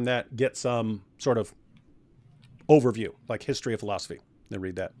apart from that, get some sort of overview, like History of Philosophy. Then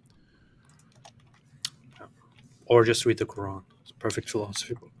read that. Or just read the Quran. It's a perfect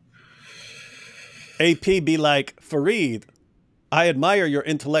philosophy book. AP be like, Fareed, I admire your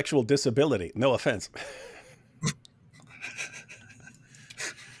intellectual disability. No offense.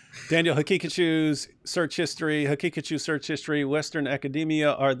 Daniel, Hakikachu's search history. Hakikachu search history. Western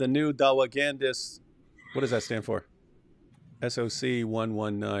academia are the new Dawagandists. What does that stand for? SOC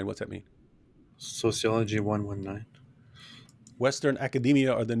 119. What's that mean? Sociology 119. Western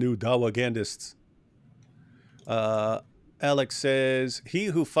academia are the new Dawagandists. Alex says, he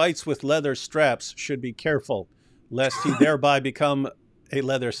who fights with leather straps should be careful, lest he thereby become a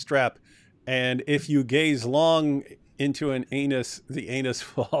leather strap. And if you gaze long into an anus, the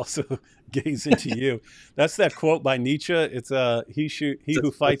anus will also gaze into you. That's that quote by Nietzsche. It's he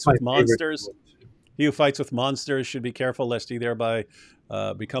who fights with monsters. He who fights with monsters should be careful, lest he thereby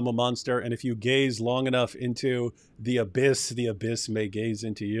become a monster. And if you gaze long enough into the abyss may gaze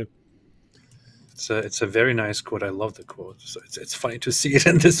into you. It's a very nice quote. I love the quote. So it's funny to see it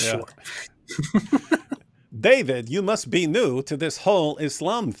in this form. David, you must be new to this whole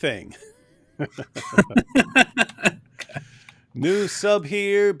Islam thing. New sub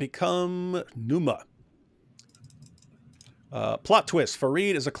here, become Numa. Plot twist.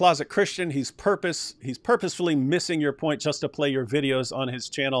 Fareed is a closet Christian. He's purposefully missing your point just to play your videos on his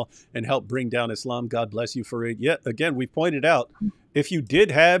channel and help bring down Islam. God bless you, Fareed. Yet again, we pointed out, if you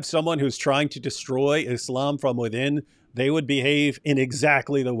did have someone who's trying to destroy Islam from within, they would behave in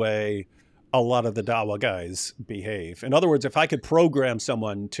exactly the way a lot of the Dawah guys behave. In other words, if I could program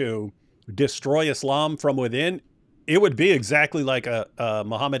someone to destroy Islam from within, it would be exactly like a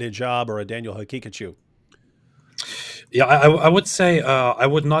Muhammad Hijab or a Daniel Hakikachu. Yeah, I would say I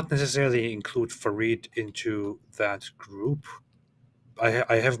would not necessarily include Fareed into that group.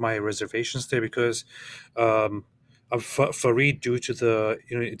 I have my reservations there because Fareed, due to the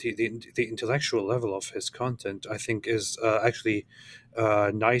the intellectual level of his content, I think is actually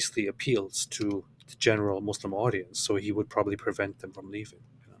nicely appeals to the general Muslim audience. So he would probably prevent them from leaving.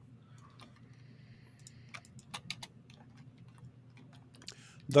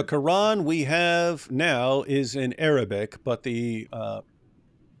 The Quran we have now is in Arabic, but the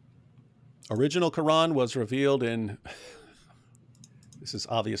original Quran was revealed in, this is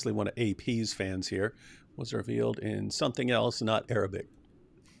obviously one of AP's fans here, was revealed in something else, not Arabic.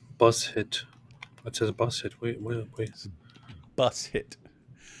 Bus hit. It says bus hit. Wait. Bus hit.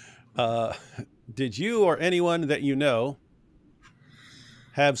 Did you or anyone that you know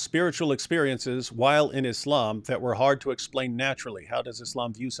have spiritual experiences while in Islam that were hard to explain naturally? How does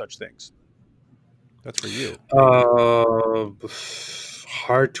Islam view such things? That's for you.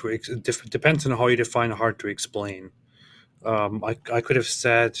 Hard to depends on how you define hard to explain. I could have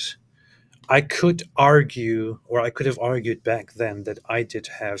said, I could argue, or I could have argued back then that I did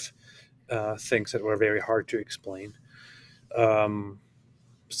have things that were very hard to explain,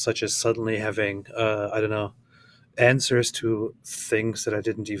 such as suddenly having I don't know, answers to things that I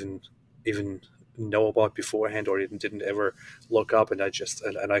didn't even know about beforehand or didn't ever look up, and I just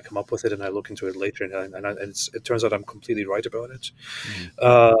and I come up with it and I look into it later and it turns out I'm completely right about it.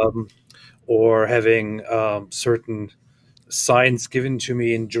 Or having certain signs given to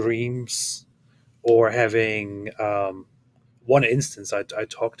me in dreams, or having one instance I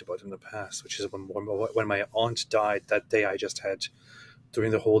talked about in the past, which is when my aunt died. That day I just had,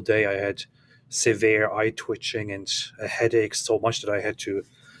 during the whole day I had severe eye twitching and a headache, so much that I had to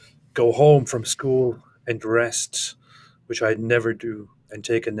go home from school and rest, which I never do, and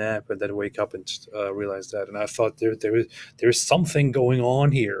take a nap and then wake up and realize that. And I thought there's something going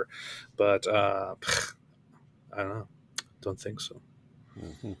on here, but I don't know. Don't think so.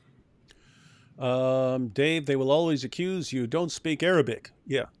 Dave, they will always accuse you don't speak Arabic.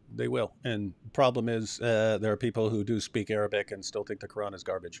 Yeah, they will. And the problem is there are people who do speak Arabic and still think the Quran is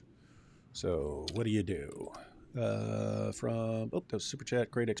garbage. So what do you do? There's super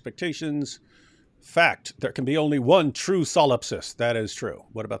chat. Great expectations. Fact: there can be only one true solipsist. That is true.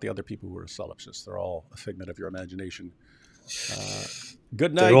 What about the other people who are solipsists? They're all a figment of your imagination.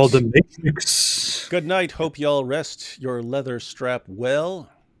 Good night. They're all the Matrix. Good night. Hope y'all rest your leather strap well.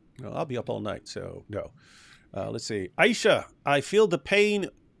 No, I'll be up all night, so no. Let's see. Aisha, I feel the pain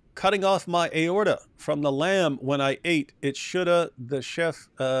cutting off my aorta from the lamb when I ate. It shoulda. The chef,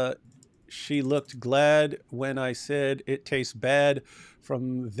 she looked glad when I said it tastes bad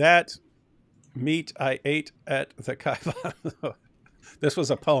from that meat I ate at the Kaaba. This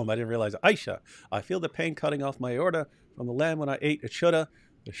was a poem. I didn't realize it. Aisha, I feel the pain cutting off my aorta from the lamb when I ate. It shoulda.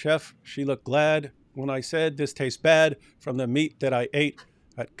 The chef, she looked glad when I said this tastes bad from the meat that I ate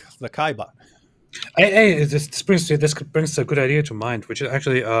at the Kaaba. Hey, this brings a good idea to mind, which is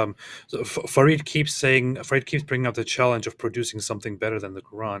actually Fareed keeps bringing up the challenge of producing something better than the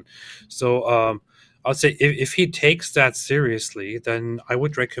Quran. So I'd say if he takes that seriously, then I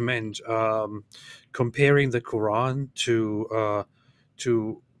would recommend comparing the Quran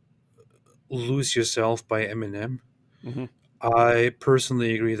to Lose Yourself by Eminem. Mm-hmm. I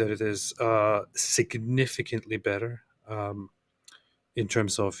personally agree that it is significantly better. In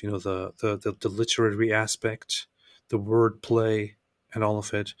terms of the literary aspect, the wordplay, and all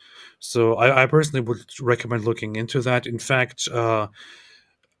of it. So I personally would recommend looking into that. In fact, I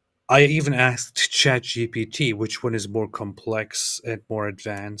even asked ChatGPT which one is more complex and more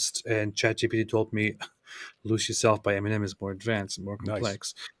advanced, and ChatGPT told me Lose Yourself by Eminem is more advanced and more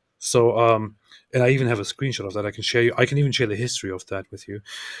complex. Nice. So and I even have a screenshot of that. I can share you. I can even share the history of that with you.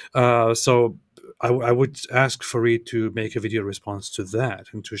 So I would ask Fareed to make a video response to that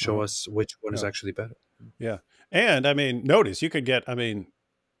and to show us which one is actually better. Yeah. And I mean, notice you can get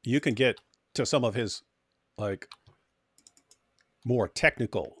to some of his like more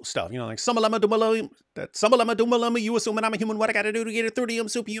technical stuff, like Samalama Dumalama, that Samalama Dumalama, you assuming I'm a human, what I gotta do to get it through to you, I'm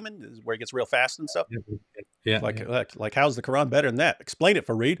superhuman, this is where it gets real fast and stuff. Like how's the Quran better than that? Explain it,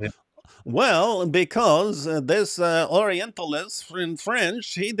 Fareed. Yeah. Well, because this Orientalist in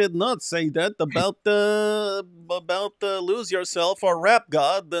French, he did not say that about the lose yourself or rap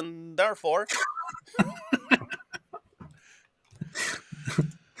God, and therefore.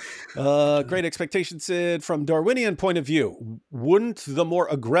 Great Expectation said, from Darwinian point of view, wouldn't the more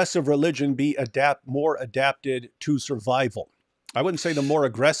aggressive religion be more adapted to survival? I wouldn't say the more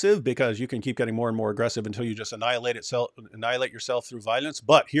aggressive, because you can keep getting more and more aggressive until you just annihilate yourself through violence.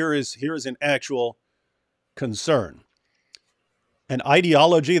 But here is an actual concern. An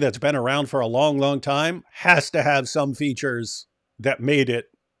ideology that's been around for a long, long time has to have some features that made it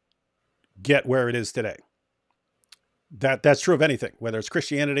get where it is today. That's true of anything, whether it's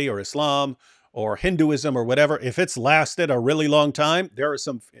Christianity or Islam or Hinduism or whatever. If it's lasted a really long time, there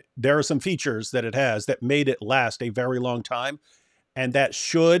are some features that it has that made it last a very long time. And that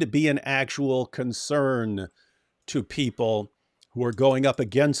should be an actual concern to people who are going up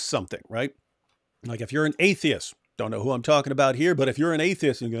against something, right? Like if you're an atheist, don't know who I'm talking about here, but if you're an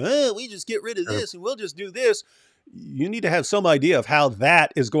atheist and you go, we just get rid of this and we'll just do this, you need to have some idea of how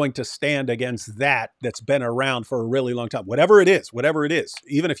that is going to stand against that's been around for a really long time. Whatever it is,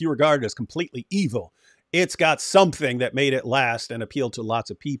 even if you regard it as completely evil, it's got something that made it last and appeal to lots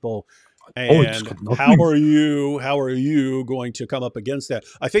of people. And how are you going to come up against that?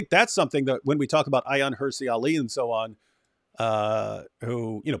 I think that's something that when we talk about Ayaan Hirsi Ali and so on,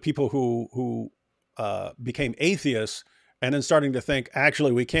 who, people who became atheists and then starting to think,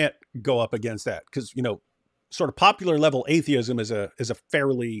 actually, we can't go up against that because, sort of popular level atheism is a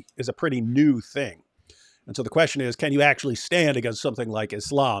pretty new thing. And so the question is, can you actually stand against something like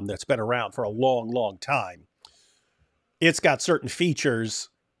Islam that's been around for a long, long time? It's got certain features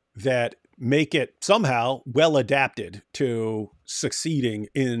that make it somehow well adapted to succeeding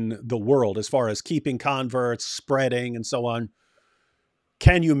in the world as far as keeping converts, spreading, and so on.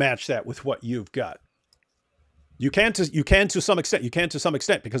 Can you match that with what you've got? You can to some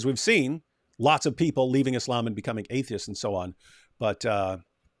extent, because we've seen lots of people leaving Islam and becoming atheists and so on. But will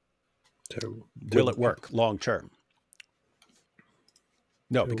it work long term?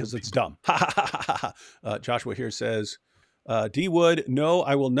 No, because it's dumb. Joshua here says, D Wood, no,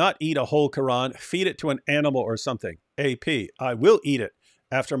 I will not eat a whole Quran. Feed it to an animal or something. AP, I will eat it.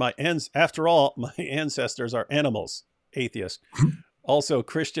 After all, my ancestors are animals. Atheist. Also,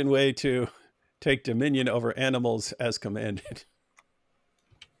 Christian way to take dominion over animals as commanded.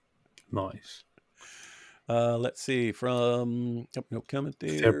 Nice. Let's see from no comment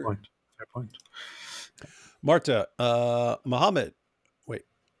there. Fair point. Marta, Muhammad. Wait.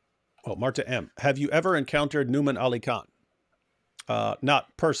 Oh, Marta M. Have you ever encountered Numan Ali Khan?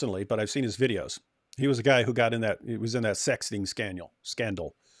 Not personally, but I've seen his videos. He was a guy who was in that sexting scandal.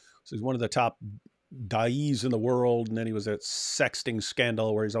 So he's one of the top da'is in the world, and then he was at sexting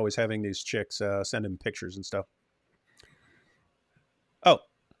scandal where he's always having these chicks send him pictures and stuff. Oh.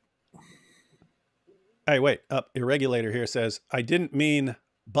 Hey, wait. Irregulator here says, I didn't mean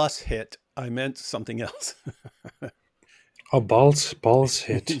bus hit. I meant something else. Oh, balls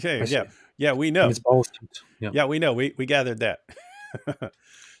hit. Yeah, we know. It's balls hit. Yeah, we know. We gathered that.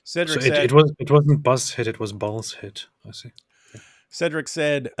 Cedric said, it wasn't bus hit, it was balls hit. I see. Cedric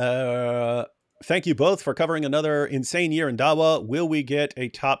said, thank you both for covering another insane year in Dawah. Will we get a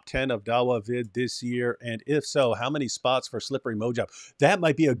top 10 of Dawah vid this year? And if so, how many spots for Slippery Mojab? That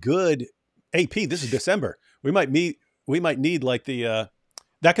might be a good AP. This is December. We might need like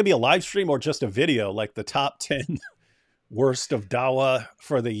that could be a live stream or just a video, like the top 10 worst of Dawah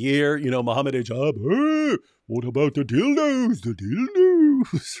for the year. Muhammad Ejab. Hey, what about the dildos? The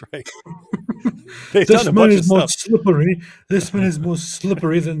dildos, right? This man is more slippery. This man is more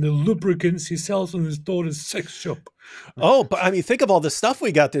slippery than the lubricants he sells in his daughter's sex shop. Oh, but I mean, think of all the stuff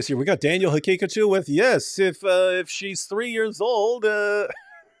we got this year. We got Daniel Hakikachu with, yes, if she's 3 years old,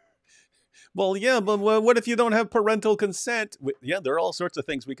 well, yeah, but what if you don't have parental consent? Yeah, there are all sorts of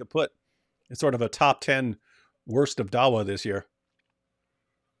things we could put in sort of a top 10 worst of Dawah this year.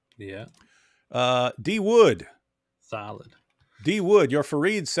 Yeah. D Wood. Solid. D Wood, your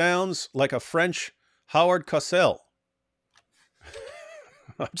Fareed sounds like a French Howard Cosell.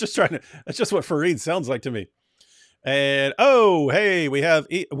 That's just what Fareed sounds like to me. And, oh, hey, we have,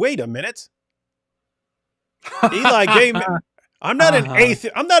 wait a minute. Eli gave me, I'm not an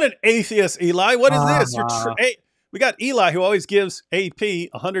atheist, Eli. What is this? We got Eli who always gives AP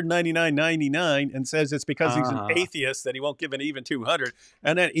 $199.99 and says it's because he's an atheist that he won't give an even 200.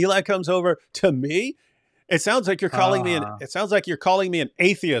 And then Eli comes over to me It sounds like you're calling me an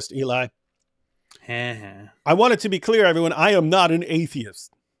atheist, Eli. I want it to be clear, everyone. I am not an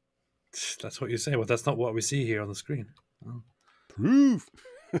atheist. That's what you say, but that's not what we see here on the screen. Oh. Proof.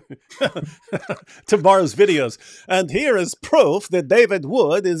 Tomorrow's videos. And here is proof that David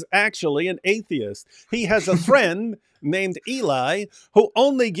Wood is actually an atheist. He has a friend named Eli who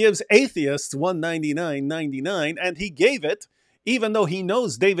only gives atheists $199.99, and he gave it, even though he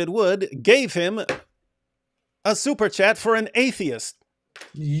knows David Wood gave him a super chat for an atheist.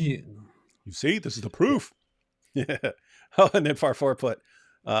 Yeah. You see, this is the proof. Yeah. Oh, and then Far4 put,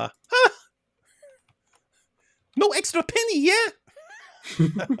 no extra penny yet.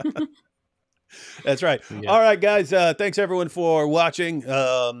 That's right. Yeah. All right, guys. Thanks everyone for watching.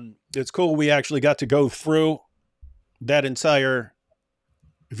 It's cool. We actually got to go through that entire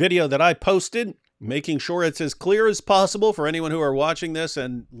video that I posted, making sure it's as clear as possible for anyone who are watching this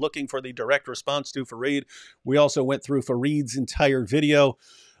and looking for the direct response to Fareed. We also went through Fareed's entire video.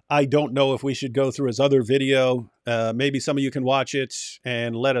 I don't know if we should go through his other video. Maybe some of you can watch it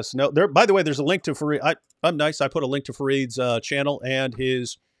and let us know. There, by the way, there's a link to Fareed. I'm nice. I put a link to Fareed's channel and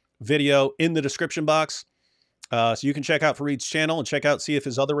his video in the description box. So you can check out Fareed's channel and see if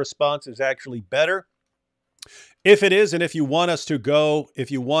his other response is actually better. If it is, and if you want us to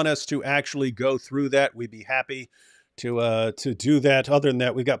actually go through that, we'd be happy to do that. Other than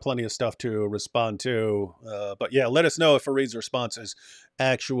that, we've got plenty of stuff to respond to. But yeah, let us know if Fareed's responses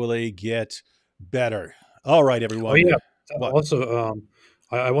actually get better. All right, everyone. Oh yeah. What? Also,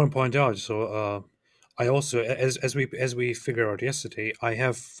 I want to point out. So I also, as we figured out yesterday, I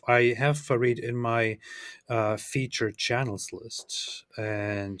have Fareed in my featured channels list,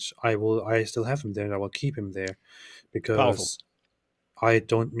 and I still have him there, and I will keep him there because Powerful. I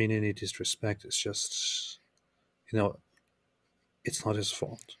don't mean any disrespect. It's just, it's not his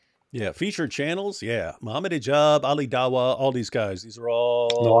fault. Yeah, featured channels. Yeah, Muhammad Hijab, Ali Dawa, all these guys. These are all.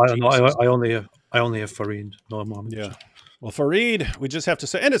 No, I only have Fareed, no Muhammad. Yeah. Well, Fareed, we just have to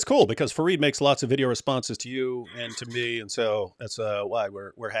say, and it's cool because Fareed makes lots of video responses to you and to me, and so that's why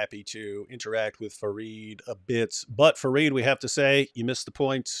we're happy to interact with Fareed a bit. But Fareed, we have to say, you missed the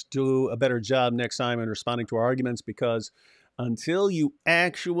point. Do a better job next time in responding to our arguments, because until you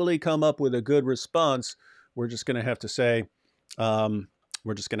actually come up with a good response, we're just going to have to say,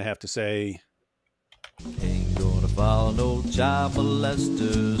 Ain't gonna follow no child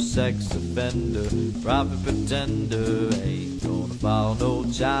molester, sex offender, prophet pretender. Ain't gonna follow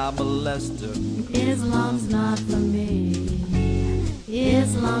no child molester. Islam's not for me.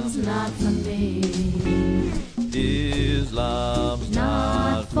 Islam's not for me. Islam's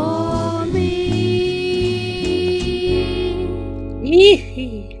not for me.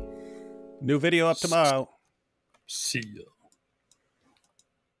 New video up tomorrow. See ya.